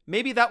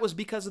 maybe that was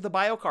because of the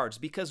bio cards,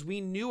 because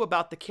we knew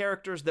about the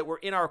characters that were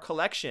in our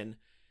collection,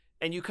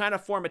 and you kind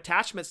of form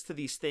attachments to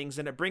these things,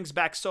 and it brings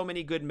back so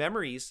many good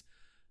memories.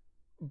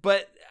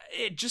 But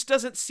it just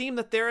doesn't seem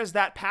that there is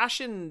that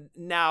passion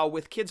now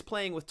with kids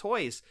playing with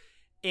toys.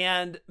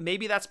 And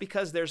maybe that's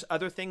because there's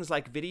other things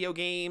like video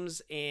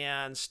games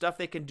and stuff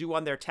they can do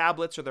on their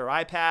tablets or their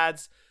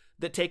iPads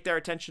that take their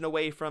attention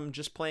away from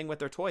just playing with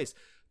their toys.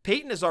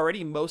 Peyton is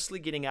already mostly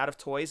getting out of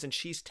toys, and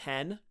she's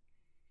 10.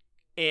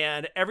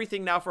 And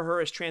everything now for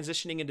her is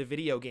transitioning into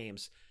video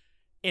games.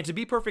 And to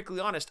be perfectly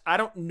honest, I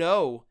don't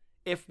know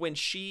if when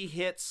she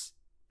hits,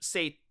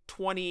 say,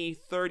 20,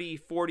 30,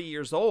 40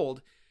 years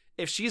old,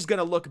 if she's going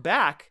to look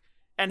back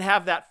and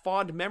have that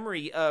fond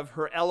memory of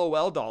her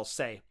LOL dolls,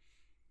 say,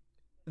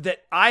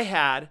 that I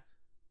had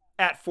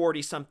at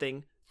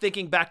 40-something,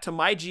 thinking back to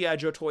my G.I.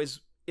 Joe toys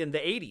in the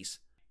 80s.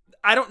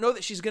 I don't know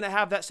that she's going to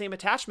have that same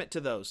attachment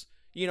to those.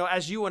 You know,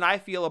 as you and I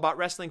feel about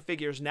wrestling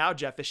figures now,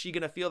 Jeff, is she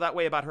going to feel that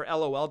way about her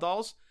LOL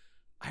dolls?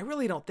 I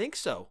really don't think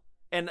so.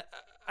 And,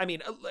 I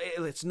mean,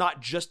 it's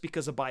not just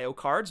because of bio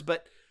cards,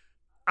 but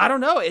I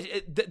don't know.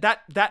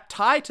 That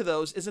tie to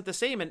those isn't the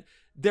same. And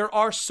there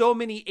are so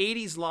many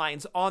 80s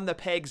lines on the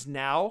pegs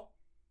now.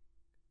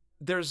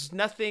 There's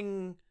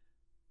nothing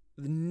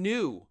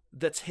new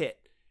that's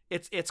hit.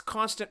 It's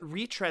constant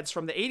retreads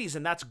from the 80s,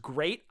 and that's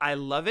great. I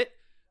love it.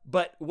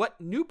 But what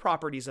new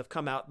properties have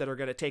come out that are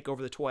going to take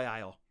over the toy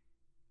aisle?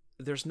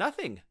 There's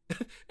nothing.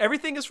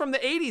 Everything is from the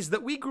 80s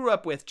that we grew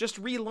up with,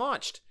 just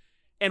relaunched.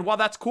 And while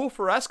that's cool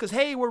for us, because,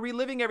 hey, we're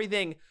reliving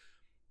everything,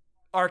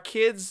 our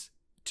kids,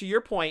 to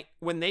your point,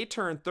 when they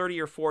turn 30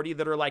 or 40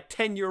 that are like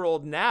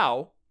 10-year-old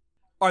now,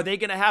 Are they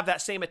going to have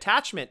that same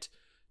attachment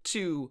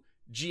to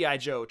G.I.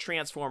 Joe,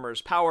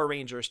 Transformers, Power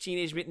Rangers,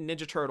 Teenage Mutant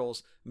Ninja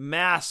Turtles,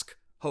 Mask,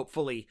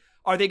 hopefully?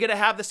 Are they going to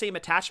have the same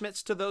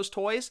attachments to those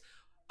toys?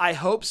 I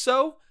hope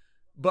so.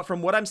 But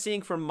from what I'm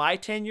seeing from my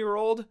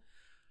 10-year-old,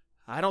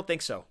 I don't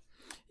think so.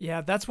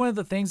 Yeah, that's one of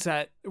the things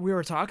that we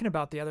were talking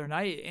about the other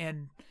night,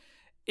 and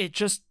it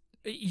just,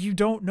 you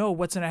don't know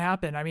what's going to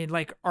happen. I mean,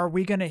 like, are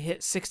we going to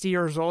hit 60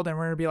 years old and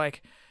we're going to be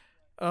like,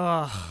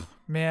 oh,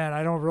 man,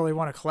 I don't really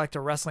want to collect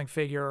a wrestling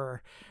figure,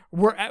 or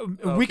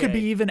we could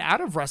be even out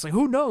of wrestling.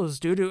 Who knows,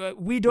 dude?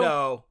 We don't.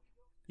 No,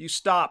 you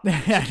stop.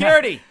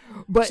 Security,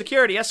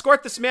 security,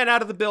 escort this man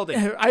out of the building.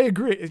 I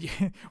agree.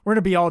 We're going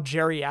to be all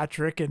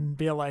geriatric and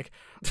be like,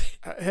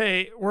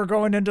 hey, we're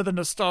going into the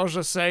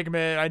nostalgia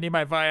segment. I need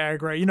my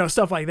Viagra,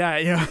 stuff like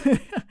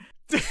that.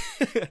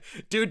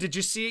 Dude, did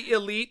you see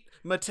Elite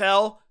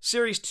Mattel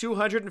Series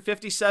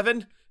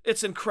 257?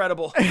 It's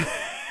incredible.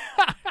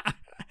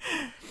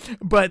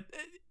 But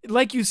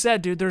like you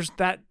said, dude, there's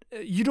that,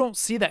 you don't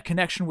see that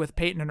connection with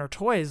Peyton and her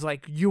toys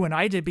like you and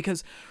I did,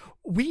 because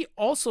we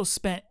also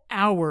spent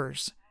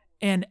hours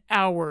and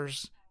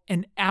hours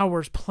and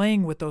hours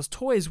playing with those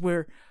toys.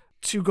 Where,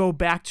 to go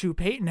back to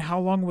Peyton, how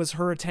long was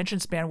her attention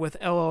span with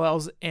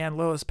LOLs and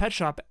Lois Pet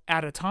Shop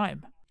at a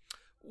time?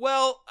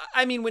 Well,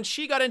 I mean, when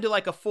she got into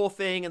like a full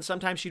thing, and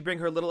sometimes she'd bring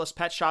her littlest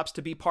pet shops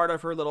to be part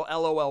of her little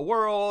LOL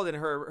world and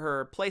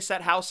her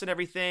playset house and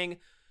everything,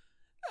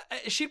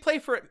 she'd play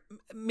for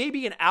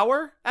maybe an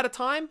hour at a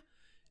time.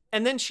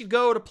 And then she'd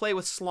go to play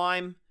with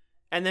slime.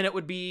 And then it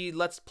would be,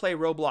 let's play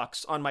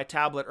Roblox on my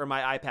tablet or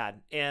my iPad.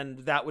 And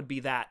that would be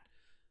that.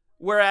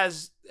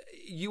 Whereas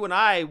you and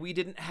I, we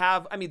didn't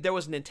have, I mean, there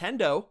was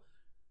Nintendo,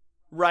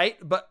 right?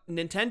 But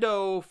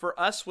Nintendo for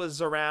us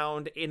was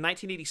around in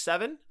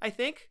 1987, I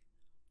think.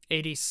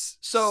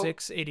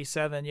 86,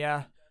 87,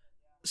 yeah.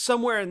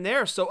 Somewhere in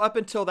there. So up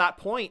until that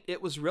point,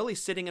 it was really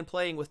sitting and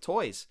playing with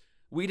toys.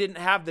 We didn't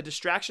have the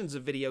distractions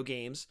of video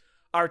games.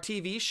 Our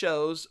TV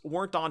shows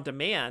weren't on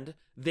demand.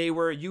 They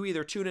were, you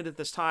either tune in at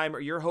this time or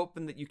you're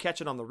hoping that you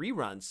catch it on the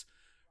reruns,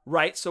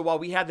 right? So while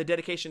we had the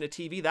dedication to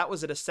TV, that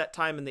was at a set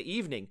time in the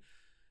evening.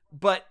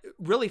 But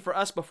really for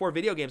us before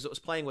video games, it was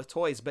playing with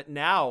toys. But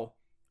now,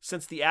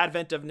 since the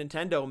advent of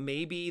Nintendo,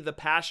 maybe the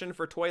passion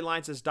for toy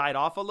lines has died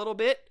off a little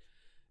bit,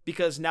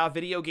 because now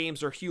video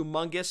games are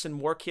humongous and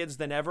more kids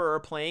than ever are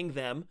playing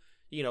them.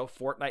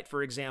 Fortnite,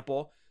 for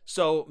example.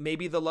 So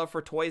maybe the love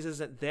for toys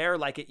isn't there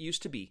like it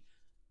used to be.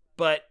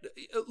 But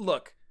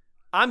look,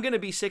 I'm going to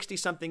be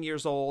 60-something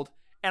years old,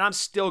 and I'm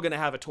still going to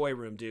have a toy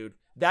room, dude.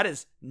 That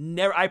is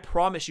never, I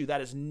promise you,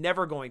 that is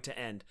never going to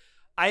end.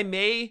 I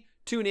may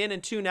tune in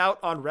and tune out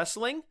on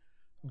wrestling,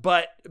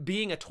 but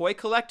being a toy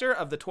collector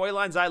of the toy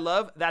lines I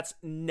love, that's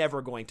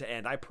never going to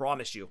end. I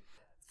promise you.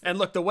 And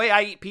look, the way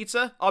I eat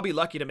pizza, I'll be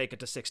lucky to make it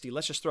to 60.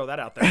 Let's just throw that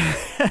out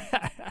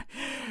there.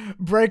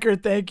 Breaker,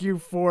 thank you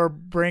for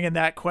bringing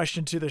that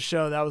question to the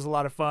show. That was a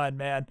lot of fun,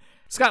 man.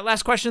 Scott,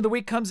 last question of the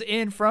week comes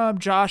in from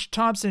Josh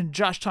Thompson.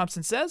 Josh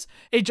Thompson says,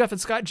 hey, Jeff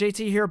and Scott,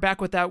 JT here,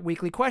 back with that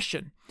weekly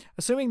question.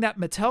 Assuming that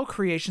Mattel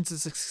Creations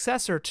is a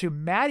successor to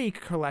Matty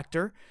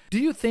Collector, do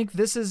you think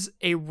this is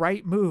a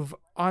right move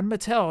on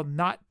Mattel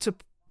not to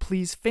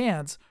please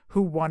fans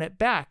who want it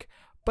back,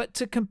 but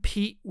to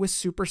compete with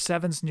Super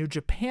 7's New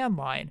Japan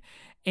line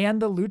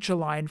and the Lucha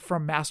line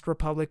from Masked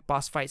Republic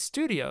Boss Fight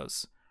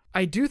Studios?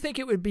 I do think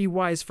it would be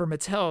wise for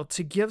Mattel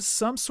to give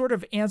some sort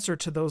of answer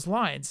to those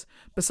lines,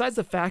 besides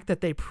the fact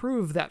that they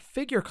prove that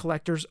figure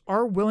collectors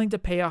are willing to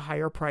pay a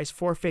higher price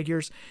for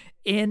figures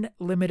in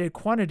limited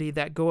quantity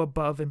that go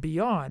above and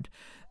beyond.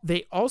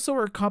 They also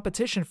are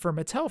competition for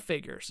Mattel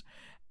figures.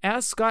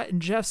 As Scott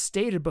and Jeff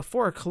stated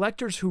before,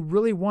 collectors who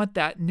really want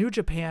that New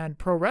Japan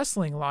Pro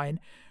Wrestling line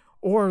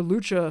or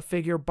Lucha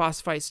figure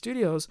Boss Fight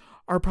Studios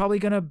are probably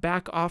going to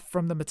back off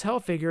from the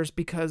Mattel figures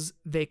because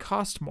they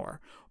cost more.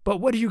 But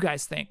what do you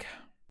guys think?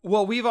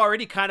 Well, we've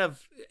already kind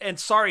of, and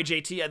sorry,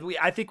 JT,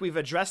 I think we've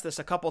addressed this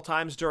a couple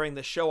times during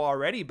the show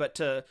already, but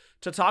to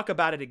talk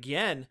about it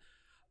again,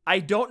 I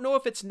don't know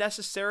if it's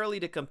necessarily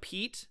to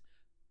compete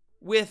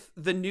with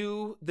the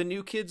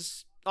new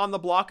kids on the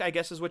block, I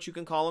guess is what you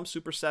can call them,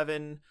 Super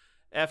 7,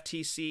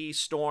 FTC,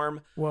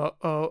 Storm.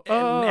 Well,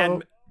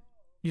 and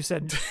you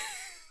said...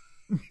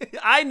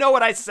 I know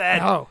what I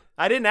said. Oh.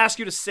 I didn't ask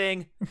you to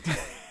sing.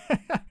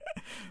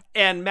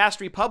 And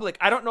Masked Republic,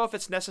 I don't know if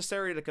it's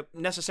necessarily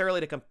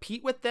to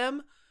compete with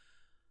them,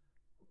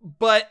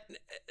 but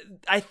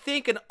I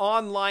think an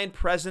online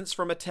presence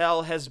for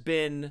Mattel has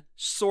been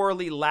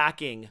sorely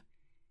lacking,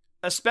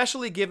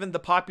 especially given the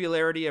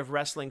popularity of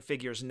wrestling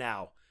figures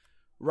now,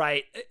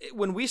 right?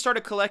 When we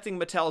started collecting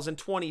Mattels in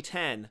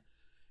 2010,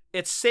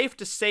 it's safe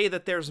to say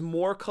that there's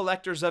more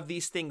collectors of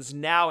these things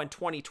now in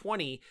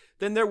 2020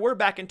 than there were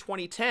back in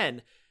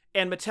 2010.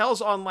 And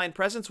Mattel's online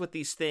presence with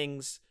these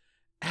things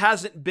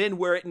hasn't been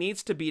where it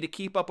needs to be to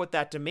keep up with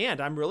that demand.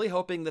 I'm really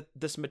hoping that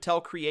this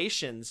Mattel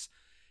Creations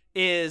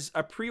is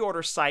a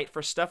pre-order site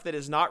for stuff that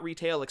is not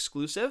retail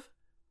exclusive.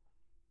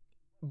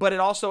 But it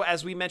also,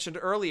 as we mentioned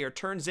earlier,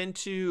 turns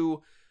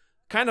into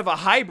kind of a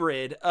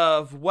hybrid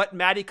of what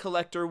Matty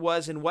Collector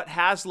was and what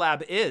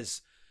HasLab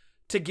is,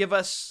 to give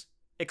us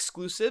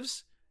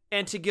exclusives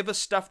and to give us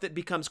stuff that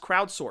becomes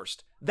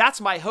crowdsourced.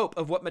 That's my hope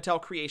of what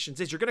Mattel Creations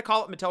is. You're going to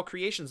call it Mattel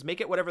Creations, make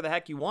it whatever the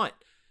heck you want.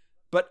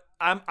 But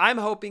I'm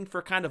hoping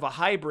for kind of a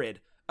hybrid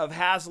of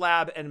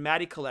HasLab and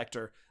Matty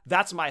Collector.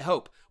 That's my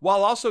hope,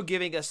 while also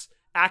giving us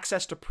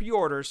access to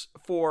pre-orders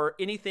for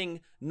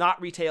anything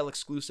not retail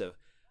exclusive.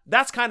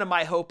 That's kind of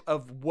my hope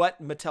of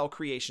what Mattel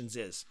Creations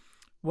is.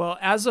 Well,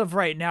 as of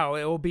right now,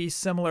 it will be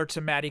similar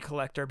to Matty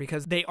Collector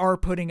because they are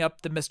putting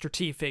up the Mr.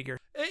 T figure.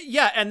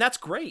 Yeah, and that's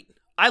great.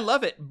 I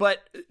love it.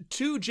 But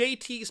to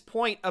JT's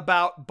point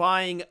about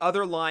buying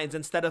other lines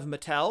instead of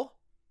Mattel,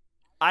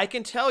 I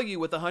can tell you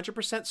with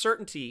 100%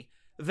 certainty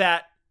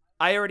that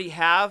I already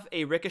have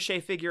a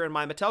Ricochet figure in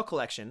my Mattel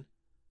collection.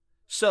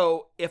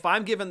 So if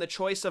I'm given the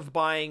choice of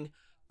buying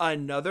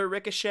another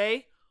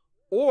Ricochet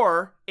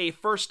or a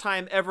first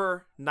time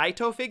ever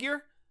Naito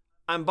figure,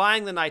 I'm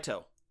buying the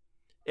Naito.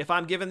 If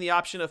I'm given the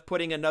option of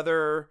putting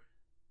another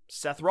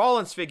Seth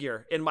Rollins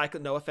figure in my,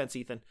 no offense,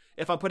 Ethan,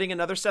 if I'm putting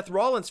another Seth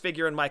Rollins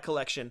figure in my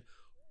collection,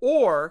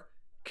 or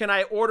can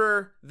I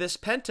order this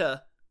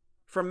Penta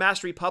from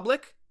Master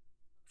Republic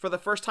for the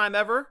first time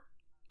ever,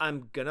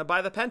 I'm gonna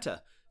buy the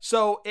Penta.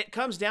 So it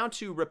comes down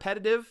to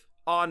repetitive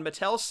on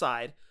Mattel's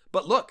side,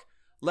 but look,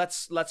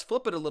 let's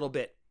flip it a little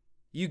bit.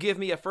 You give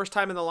me a first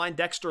time in the line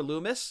Dexter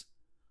Lumis,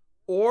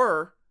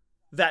 or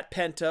that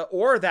Penta,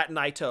 or that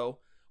Naito,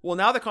 well,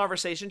 now the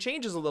conversation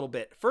changes a little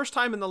bit. First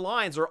time in the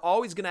lines are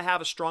always going to have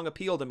a strong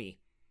appeal to me.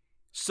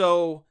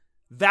 So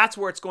that's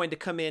where it's going to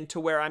come in to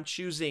where I'm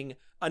choosing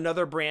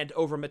another brand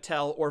over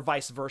Mattel or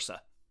vice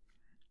versa.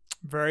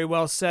 Very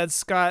well said,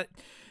 Scott.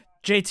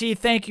 JT,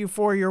 thank you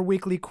for your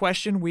weekly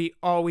question. We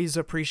always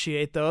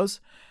appreciate those.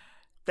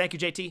 Thank you,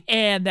 JT.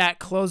 And that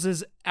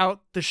closes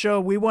out the show.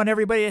 We want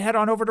everybody to head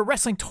on over to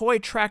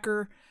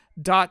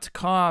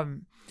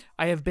WrestlingToyTracker.com.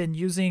 I have been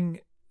using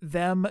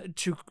them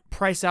to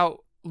price out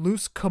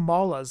loose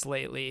Kamalas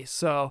lately.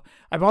 So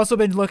I've also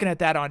been looking at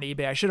that on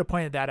eBay. I should have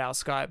pointed that out,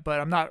 Scott, but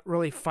I'm not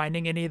really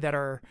finding any that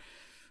are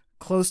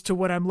close to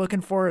what I'm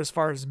looking for as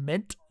far as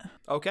mint.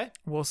 Okay.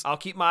 I'll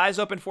keep my eyes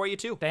open for you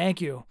too.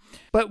 Thank you.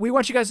 But we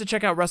want you guys to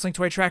check out Wrestling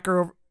Toy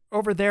Tracker.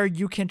 Over there,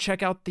 you can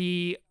check out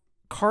the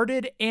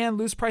carded and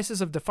loose prices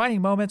of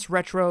Defining Moments,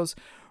 Retros,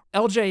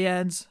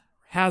 LJNs,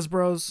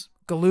 Hasbros,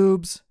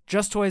 Galoobs,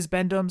 Just Toys,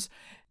 Bendums.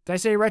 Did I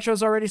say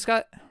Retros already,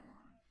 Scott?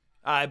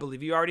 I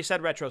believe you already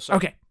said Retros, sir.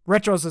 Okay.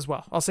 Retros as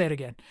well. I'll say it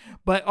again.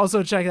 But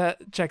also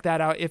check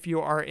that out if you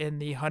are in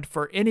the hunt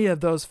for any of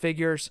those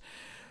figures.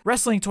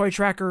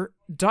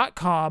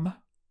 WrestlingToyTracker.com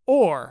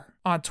or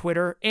on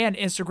Twitter and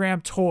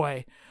Instagram,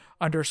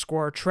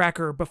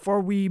 toy_tracker. Before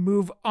we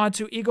move on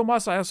to Eagle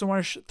Moss, I also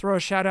want to throw a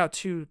shout out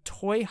to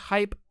Toy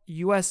Hype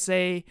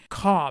USA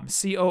com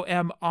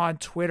on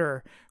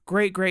Twitter.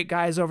 Great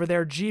guys over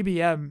there.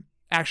 GBM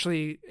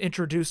actually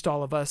introduced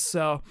all of us,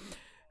 so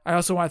I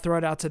also want to throw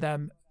it out to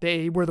them.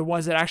 They were the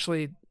ones that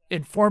actually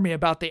informed me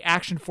about the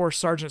Action Force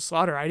Sergeant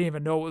Slaughter. I didn't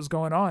even know what was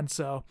going on,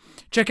 so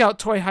check out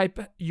Toy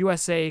Hype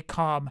USA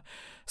com.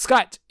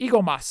 Scott,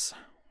 Eagle Moss.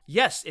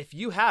 Yes, if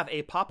you have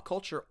a pop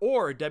culture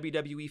or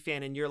WWE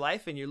fan in your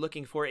life and you're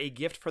looking for a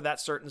gift for that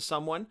certain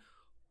someone,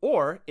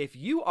 or if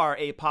you are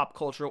a pop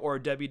culture or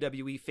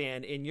WWE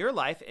fan in your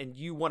life and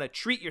you want to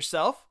treat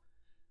yourself,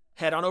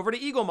 head on over to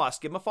Eagle Moss.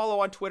 Give them a follow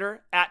on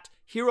Twitter at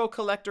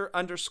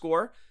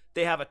HeroCollector_.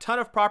 They have a ton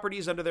of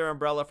properties under their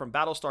umbrella, from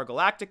Battlestar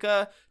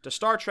Galactica to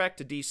Star Trek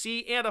to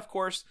DC and, of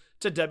course,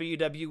 to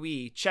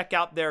WWE. Check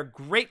out their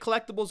great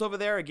collectibles over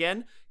there.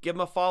 Again, give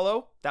them a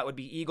follow. That would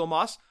be Eagle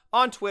Moss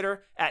on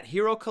Twitter at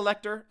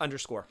HeroCollector_.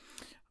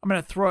 I'm going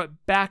to throw it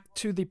back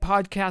to the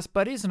podcast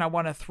buddies, and I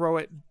want to throw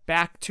it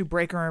back to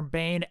Breaker and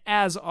Bane.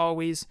 As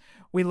always,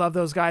 we love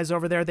those guys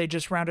over there. They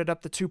just rounded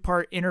up the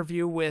 2-part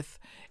interview with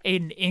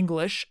Aiden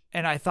English,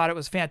 and I thought it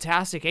was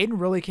fantastic. Aiden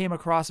really came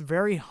across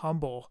very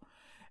humble,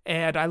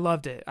 and I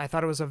loved it. I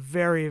thought it was a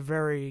very,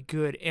 very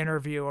good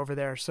interview over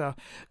there. So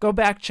go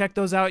back, check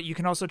those out. You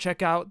can also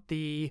check out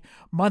the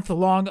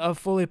month-long of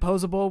Fully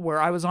Poseable,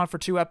 where I was on for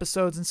 2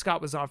 episodes and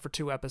Scott was on for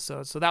 2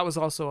 episodes. So that was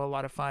also a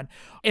lot of fun.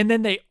 And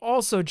then they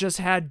also just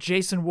had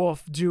Jason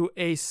Wolf do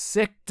a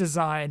sick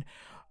design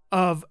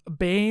of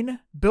Bane,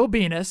 Bill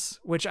Venus,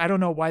 which I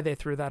don't know why they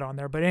threw that on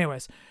there, but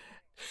anyways,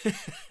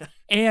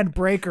 and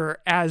Breaker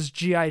as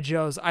G.I.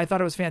 Joes. I thought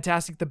it was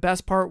fantastic. The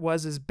best part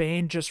was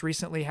Bane just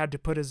recently had to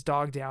put his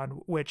dog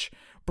down, which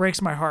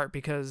breaks my heart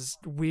because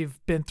we've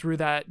been through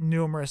that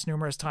numerous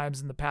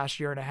times in the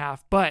past year and a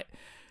half. But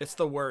it's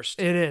the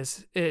worst. It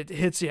is. It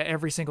hits you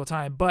every single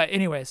time. But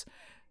anyways,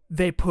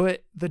 they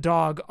put the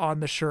dog on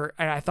the shirt,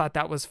 and I thought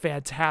that was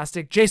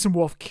fantastic. Jason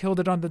Wolf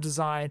killed it on the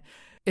design.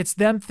 It's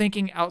them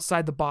thinking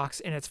outside the box,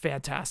 and it's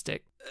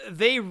fantastic.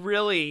 They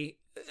really...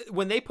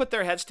 When they put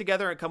their heads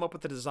together and come up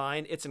with the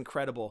design, it's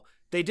incredible.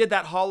 They did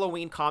that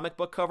Halloween comic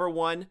book cover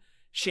one.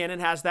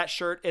 Shannon has that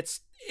shirt. It's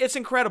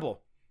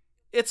incredible.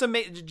 It's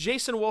amazing.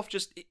 Jason Wolf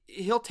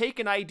he'll take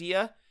an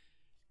idea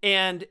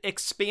and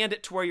expand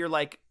it to where you're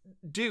like,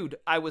 dude,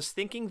 I was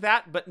thinking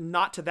that, but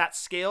not to that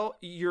scale.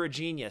 You're a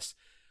genius.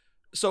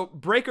 So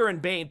Breaker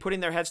and Bane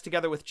putting their heads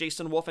together with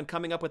Jason Wolf and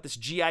coming up with this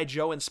G.I.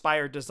 Joe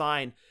inspired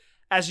design.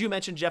 As you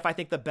mentioned, Jeff, I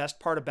think the best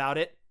part about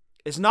it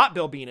is not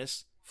Bill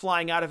Venus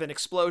flying out of an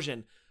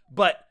explosion,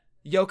 but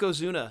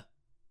Yokozuna,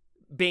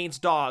 Bane's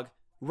dog,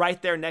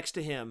 right there next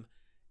to him.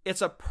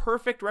 It's a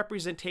perfect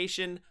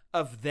representation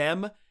of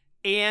them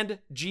and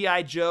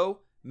G.I. Joe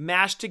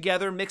mashed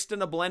together, mixed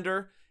in a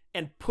blender,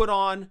 and put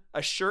on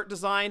a shirt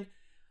design.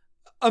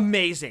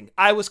 Amazing.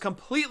 I was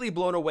completely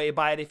blown away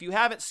by it. If you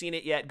haven't seen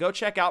it yet, go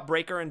check out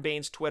Breaker and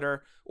Bane's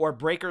Twitter or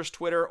Breaker's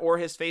Twitter or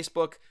his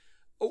Facebook.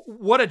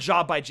 What a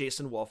job by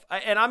Jason Wolf.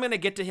 And I'm going to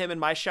get to him in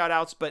my shout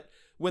outs, but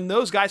when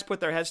those guys put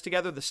their heads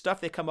together, the stuff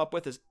they come up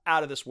with is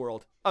out of this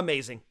world.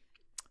 Amazing.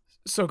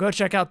 So go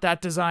check out that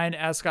design.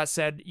 As Scott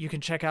said, you can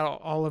check out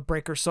all of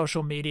Breaker's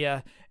social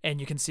media and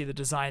you can see the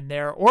design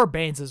there, or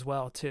Bane's as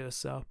well too.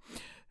 So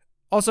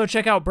also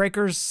check out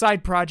Breaker's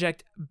side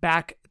project,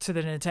 Back to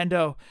the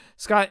Nintendo.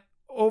 Scott,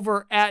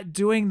 over at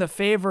Doing the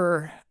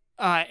Favor,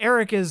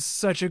 Eric is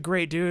such a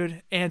great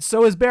dude, and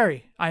so is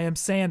Barry. I am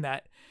saying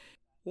that.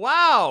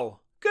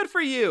 Wow. Good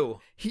for you.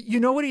 You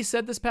know what he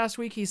said this past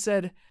week? He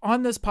said,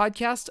 on this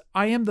podcast,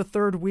 I am the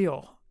third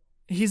wheel.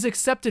 He's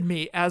accepted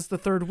me as the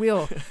third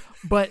wheel.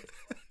 But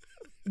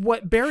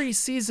what Barry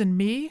sees in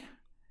me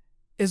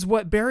is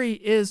what Barry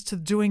is to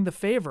Doing the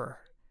Favor.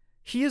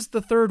 He is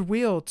the third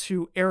wheel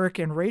to Eric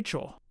and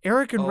Rachel.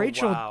 Eric and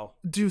Rachel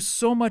do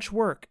so much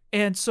work.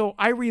 And so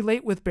I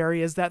relate with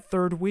Barry as that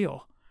third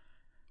wheel.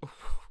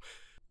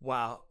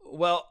 Wow.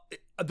 Well,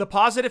 the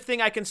positive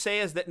thing I can say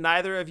is that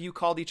neither of you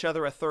called each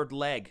other a third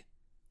leg.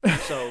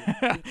 So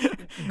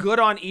good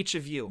on each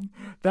of you.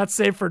 That's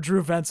safe for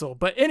Drew Venzel.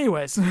 But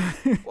anyways.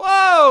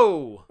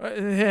 Whoa.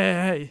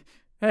 Hey,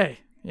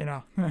 you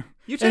know.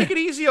 You take it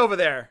easy over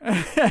there.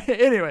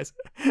 Anyways.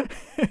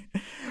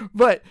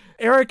 But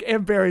Eric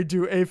and Barry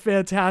do a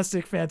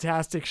fantastic,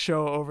 fantastic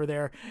show over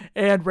there.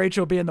 And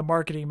Rachel, being the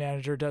marketing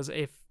manager, does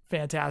a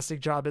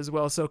fantastic job as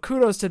well. So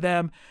kudos to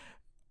them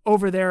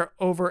over there,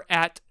 over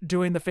at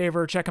Doing the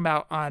Favor. Check them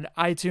out on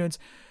iTunes.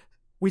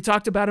 We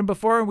talked about him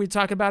before, and we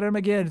talk about him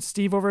again.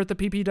 Steve over at the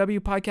PPW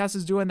podcast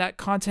is doing that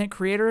content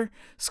creator.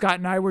 Scott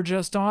and I were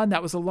just on.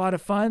 That was a lot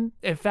of fun.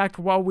 In fact,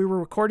 while we were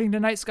recording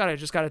tonight, Scott, I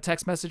just got a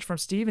text message from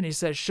Steve, and he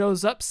says,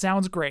 shows up,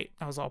 sounds great.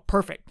 I was all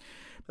perfect.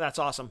 That's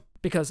awesome.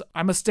 Because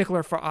I'm a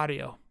stickler for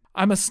audio.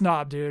 I'm a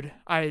snob, dude.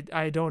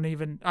 I don't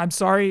even, I'm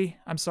sorry,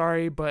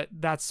 but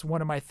that's one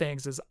of my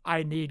things is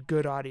I need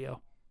good audio.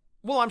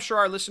 Well, I'm sure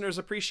our listeners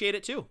appreciate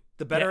it too.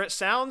 The better it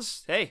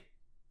sounds, hey,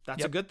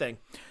 that's a good thing.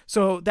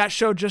 So that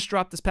show just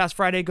dropped this past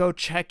Friday. Go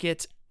check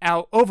it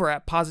out over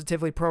at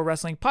Positively Pro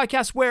Wrestling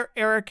Podcast, where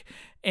Eric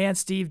and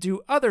Steve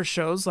do other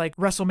shows like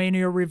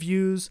WrestleMania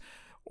reviews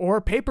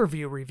or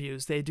pay-per-view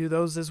reviews. They do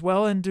those as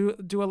well and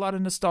do a lot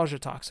of nostalgia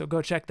talk. So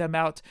go check them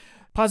out.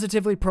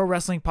 Positively Pro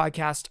Wrestling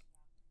Podcast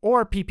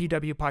or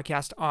PPW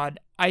Podcast on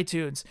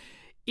iTunes.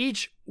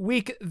 Each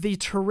week, the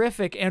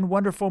terrific and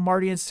wonderful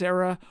Marty and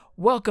Sarah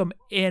welcome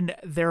in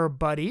their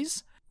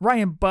buddies.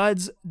 Ryan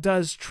Buds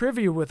does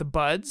Trivia with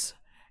Buds.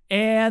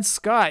 And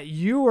Scott,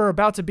 you are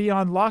about to be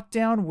on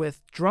lockdown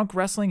with Drunk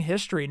Wrestling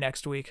History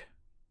next week.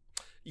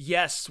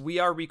 Yes, we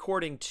are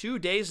recording 2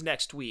 days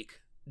next week,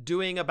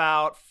 doing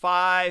about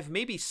 5,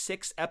 maybe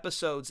 6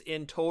 episodes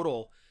in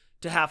total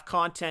to have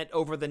content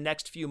over the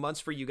next few months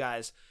for you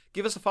guys.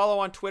 Give us a follow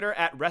on Twitter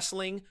at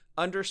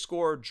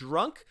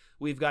wrestling_drunk.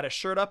 We've got a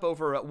shirt up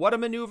over at What a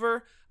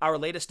Maneuver. Our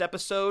latest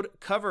episode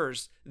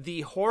covers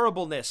the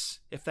horribleness,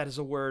 if that is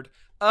a word,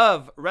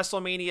 of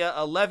WrestleMania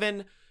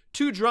 11.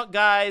 2 drunk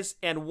guys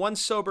and 1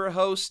 sober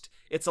host.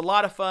 It's a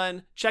lot of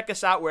fun. Check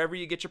us out wherever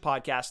you get your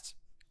podcasts.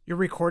 You're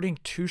recording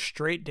 2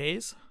 straight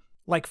days?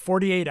 Like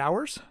 48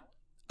 hours?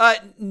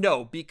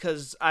 No,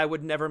 because I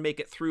would never make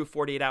it through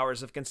 48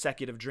 hours of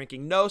consecutive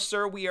drinking. No,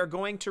 sir, we are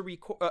going to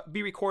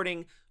be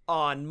recording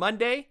on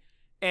Monday,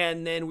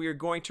 and then we are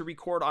going to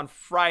record on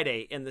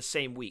Friday in the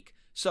same week.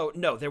 So,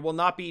 no, there will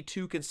not be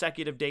 2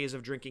 consecutive days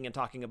of drinking and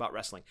talking about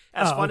wrestling.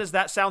 As fun as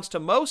that sounds to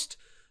most,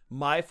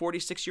 my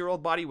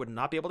 46-year-old body would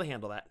not be able to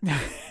handle that.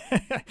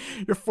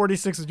 Your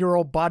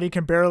 46-year-old body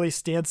can barely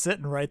stand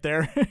sitting right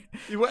there.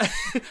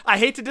 I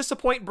hate to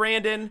disappoint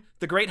Brandon,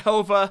 the great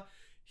Hova.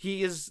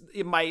 He is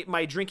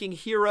my drinking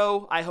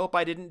hero. I hope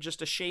I didn't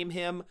just shame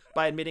him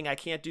by admitting I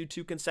can't do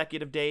 2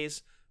 consecutive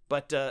days.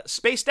 But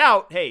spaced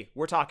out, hey,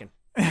 we're talking.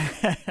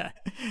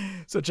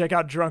 So check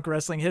out Drunk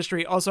Wrestling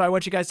History. Also, I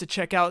want you guys to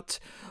check out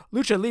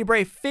Lucha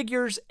Libre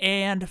Figures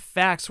and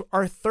Facts.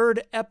 Our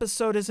 3rd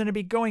episode is going to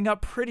be going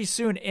up pretty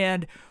soon,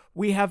 and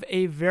we have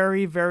a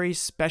very, very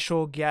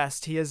special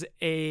guest. He is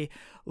a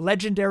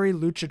legendary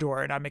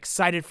luchador, and I'm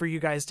excited for you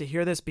guys to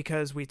hear this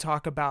because we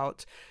talk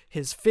about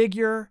his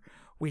figure.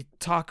 We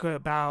talk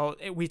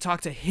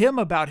to him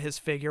about his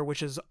figure,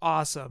 which is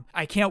awesome.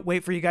 I can't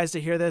wait for you guys to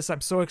hear this. I'm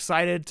so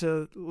excited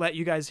to let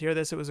you guys hear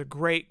this. It was a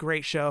great,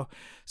 great show.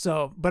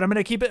 But I'm going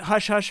to keep it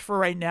hush hush for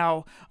right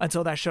now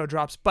until that show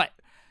drops. But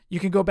You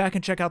can go back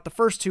and check out the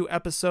first 2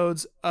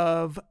 episodes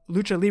of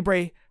Lucha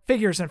Libre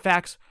Figures and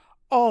Facts,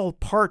 all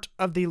part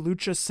of the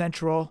Lucha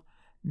Central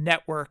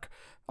Network.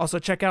 Also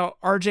check out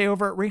RJ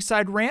over at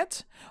Ringside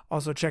Rant.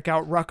 Also check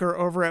out Rucker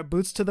over at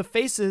Boots to the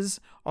Faces,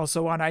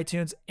 also on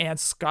iTunes. And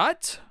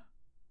Scott,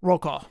 roll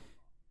call.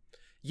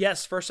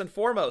 Yes, first and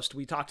foremost,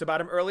 we talked about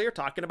him earlier,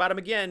 talking about him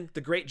again,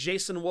 the great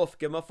Jason Wolf.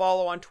 Give him a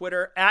follow on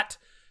Twitter at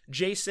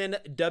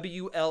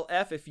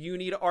JasonWLF. If you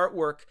need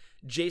artwork,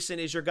 Jason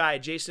is your guy.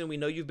 Jason, we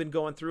know you've been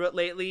going through it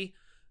lately.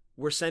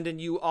 We're sending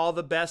you all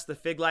the best. The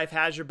Fig Life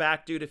has your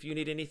back, dude. If you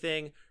need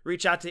anything,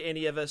 reach out to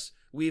any of us.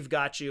 We've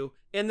got you.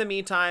 In the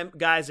meantime,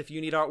 guys, if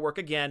you need artwork,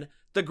 again,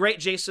 the great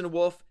Jason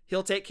Wolf,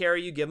 he'll take care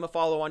of you. Give him a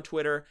follow on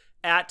Twitter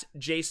at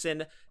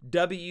JasonWLF.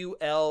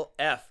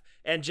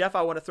 And Jeff,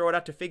 I want to throw it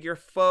out to figure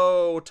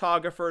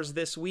photographers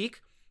this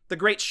week. The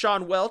great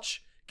Sean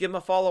Welch, give him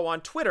a follow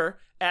on Twitter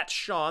at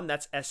Sean,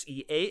 that's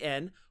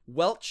SEAN,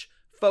 Welch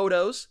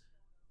Photos.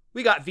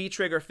 We got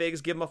V-Trigger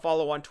Figs, give him a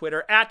follow on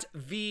Twitter at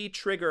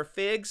V-Trigger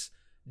Figs.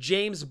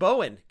 James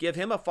Bowen, give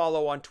him a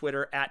follow on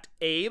Twitter at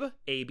Abe,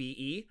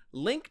 A-B-E,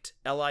 linked,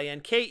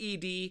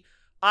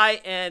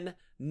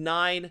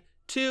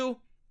 LINKEDIN92.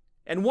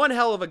 And one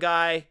hell of a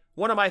guy,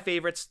 one of my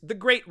favorites, the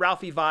great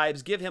Ralphie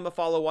Vibes, give him a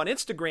follow on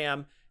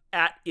Instagram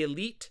at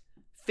Elite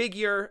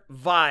Figure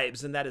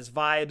Vibes, and that is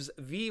Vibes,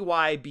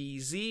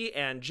 V-Y-B-Z.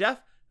 And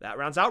Jeff, that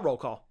rounds out roll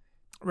call.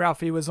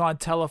 Ralphie was on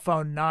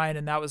Telephone 9,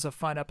 and that was a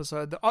fun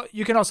episode.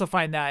 You can also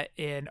find that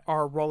in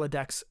our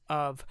Rolodex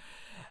of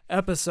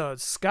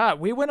episodes. Scott,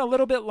 we went a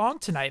little bit long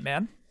tonight,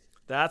 man.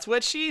 That's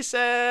what she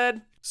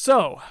said.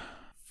 So,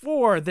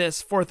 for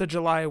this 4th of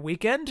July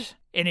weekend,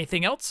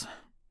 anything else?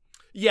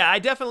 Yeah, I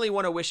definitely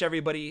want to wish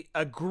everybody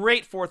a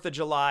great 4th of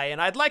July,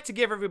 and I'd like to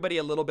give everybody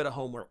a little bit of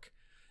homework.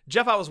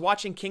 Jeff, I was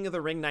watching King of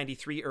the Ring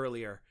 93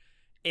 earlier,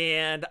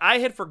 and I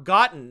had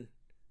forgotten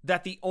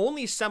that the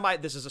only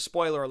this is a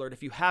spoiler alert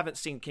if you haven't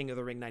seen King of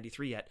the Ring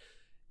 93 yet,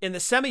 in the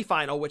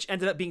semifinal, which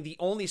ended up being the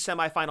only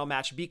semifinal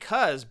match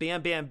because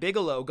Bam Bam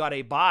Bigelow got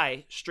a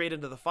bye straight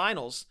into the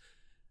finals,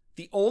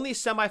 the only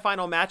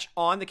semifinal match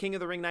on the King of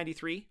the Ring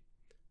 93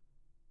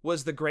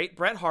 was the great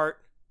Bret Hart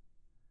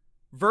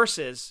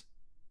versus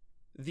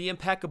the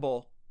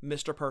impeccable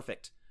Mr.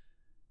 Perfect.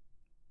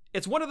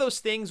 It's one of those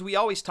things we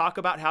always talk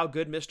about how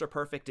good Mr.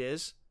 Perfect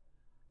is,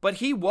 but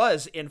he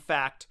was, in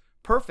fact,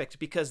 perfect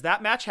because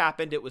that match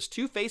happened. It was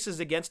 2 faces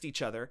against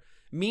each other.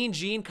 Mean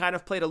Gene kind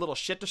of played a little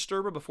shit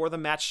disturber before the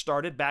match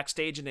started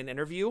backstage in an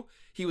interview.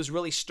 He was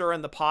really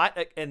stirring the pot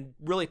and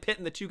really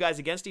pitting the 2 guys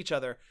against each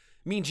other.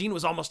 Mean Gene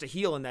was almost a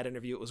heel in that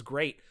interview. It was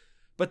great.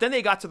 But then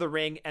they got to the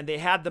ring and they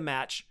had the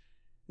match.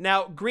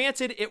 Now,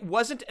 granted, it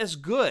wasn't as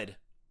good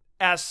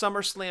as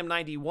SummerSlam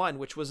 91,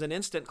 which was an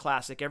instant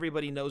classic.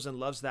 Everybody knows and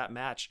loves that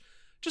match.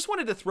 Just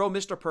wanted to throw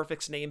Mr.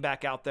 Perfect's name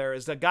back out there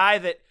as a guy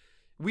that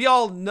we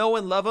all know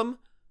and love him.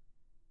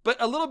 But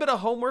a little bit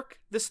of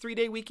homework this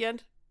 3-day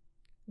weekend.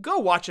 Go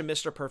watch a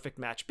Mr. Perfect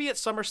match. Be it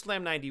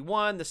SummerSlam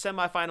 91, the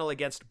semifinal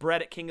against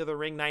Bret at King of the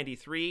Ring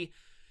 93,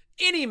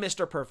 any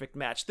Mr. Perfect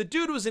match. The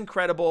dude was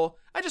incredible.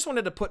 I just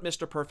wanted to put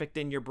Mr. Perfect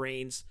in your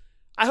brains.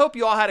 I hope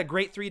you all had a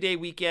great 3-day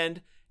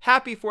weekend.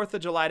 Happy 4th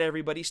of July to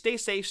everybody. Stay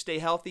safe, stay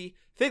healthy.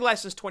 Fig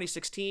License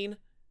 2016.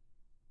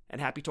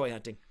 And happy toy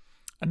hunting.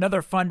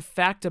 Another fun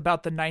fact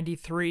about the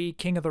 93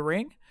 King of the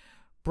Ring,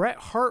 Bret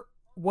Hart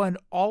won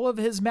all of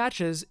his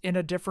matches in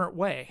a different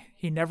way.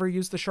 He never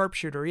used the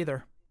sharpshooter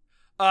either.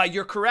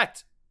 You're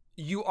correct.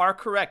 You are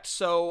correct.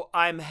 So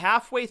I'm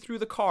halfway through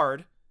the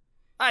card.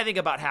 I think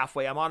about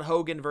halfway. I'm on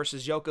Hogan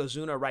versus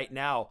Yokozuna right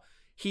now.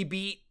 He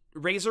beat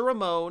Razor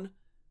Ramon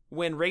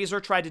when Razor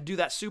tried to do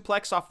that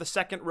suplex off the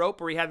second rope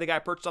where he had the guy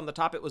perched on the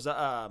top. It was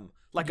a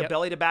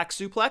belly-to-back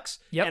suplex,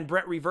 and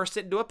Bret reversed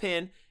it into a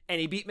pin,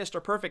 and he beat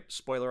Mr. Perfect,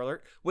 spoiler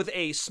alert, with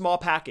a small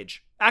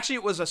package. Actually,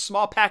 it was a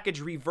small package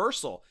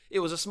reversal. It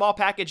was a small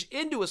package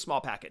into a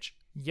small package.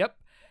 Yep.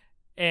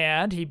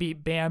 And he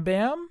beat Bam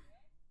Bam.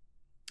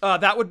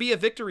 That would be a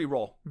victory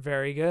roll.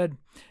 Very good.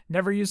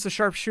 Never used the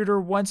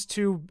sharpshooter once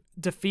to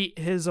defeat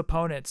his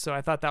opponent, so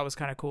I thought that was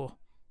kind of cool.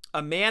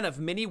 A man of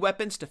many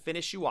weapons to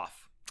finish you off.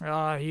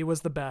 He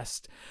was the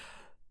best.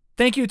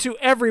 Thank you to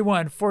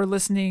everyone for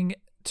listening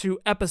to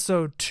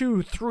episode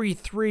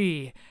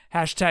 233.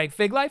 Hashtag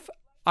Fig Life.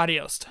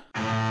 Adios.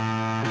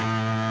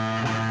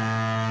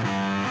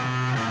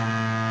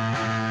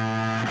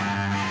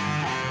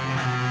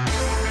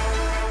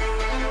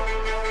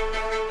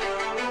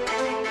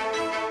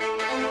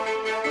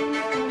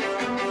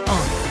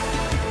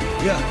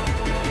 Yeah.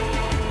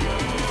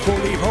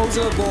 Fully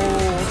posable.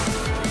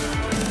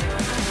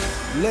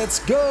 Let's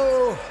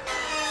go.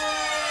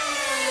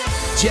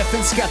 Jeff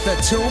and Scott, the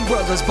Toon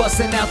Brothers,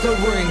 busting out the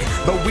ring,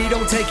 but we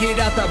don't take it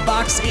out the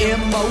box.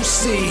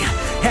 MOC.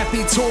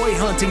 Happy toy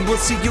hunting. We'll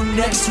see you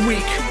next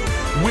week.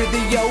 We're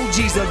the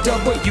OGs of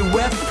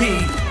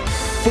WFP.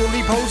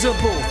 Fully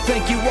posable.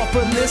 Thank you all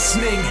for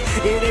listening.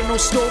 It ain't no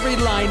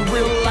storyline,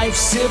 real life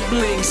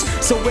siblings.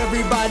 So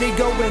everybody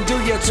go and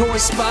do your toy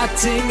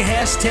spotting.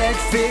 Hashtag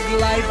Fig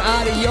Life.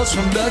 Adios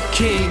from the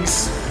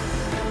Kings.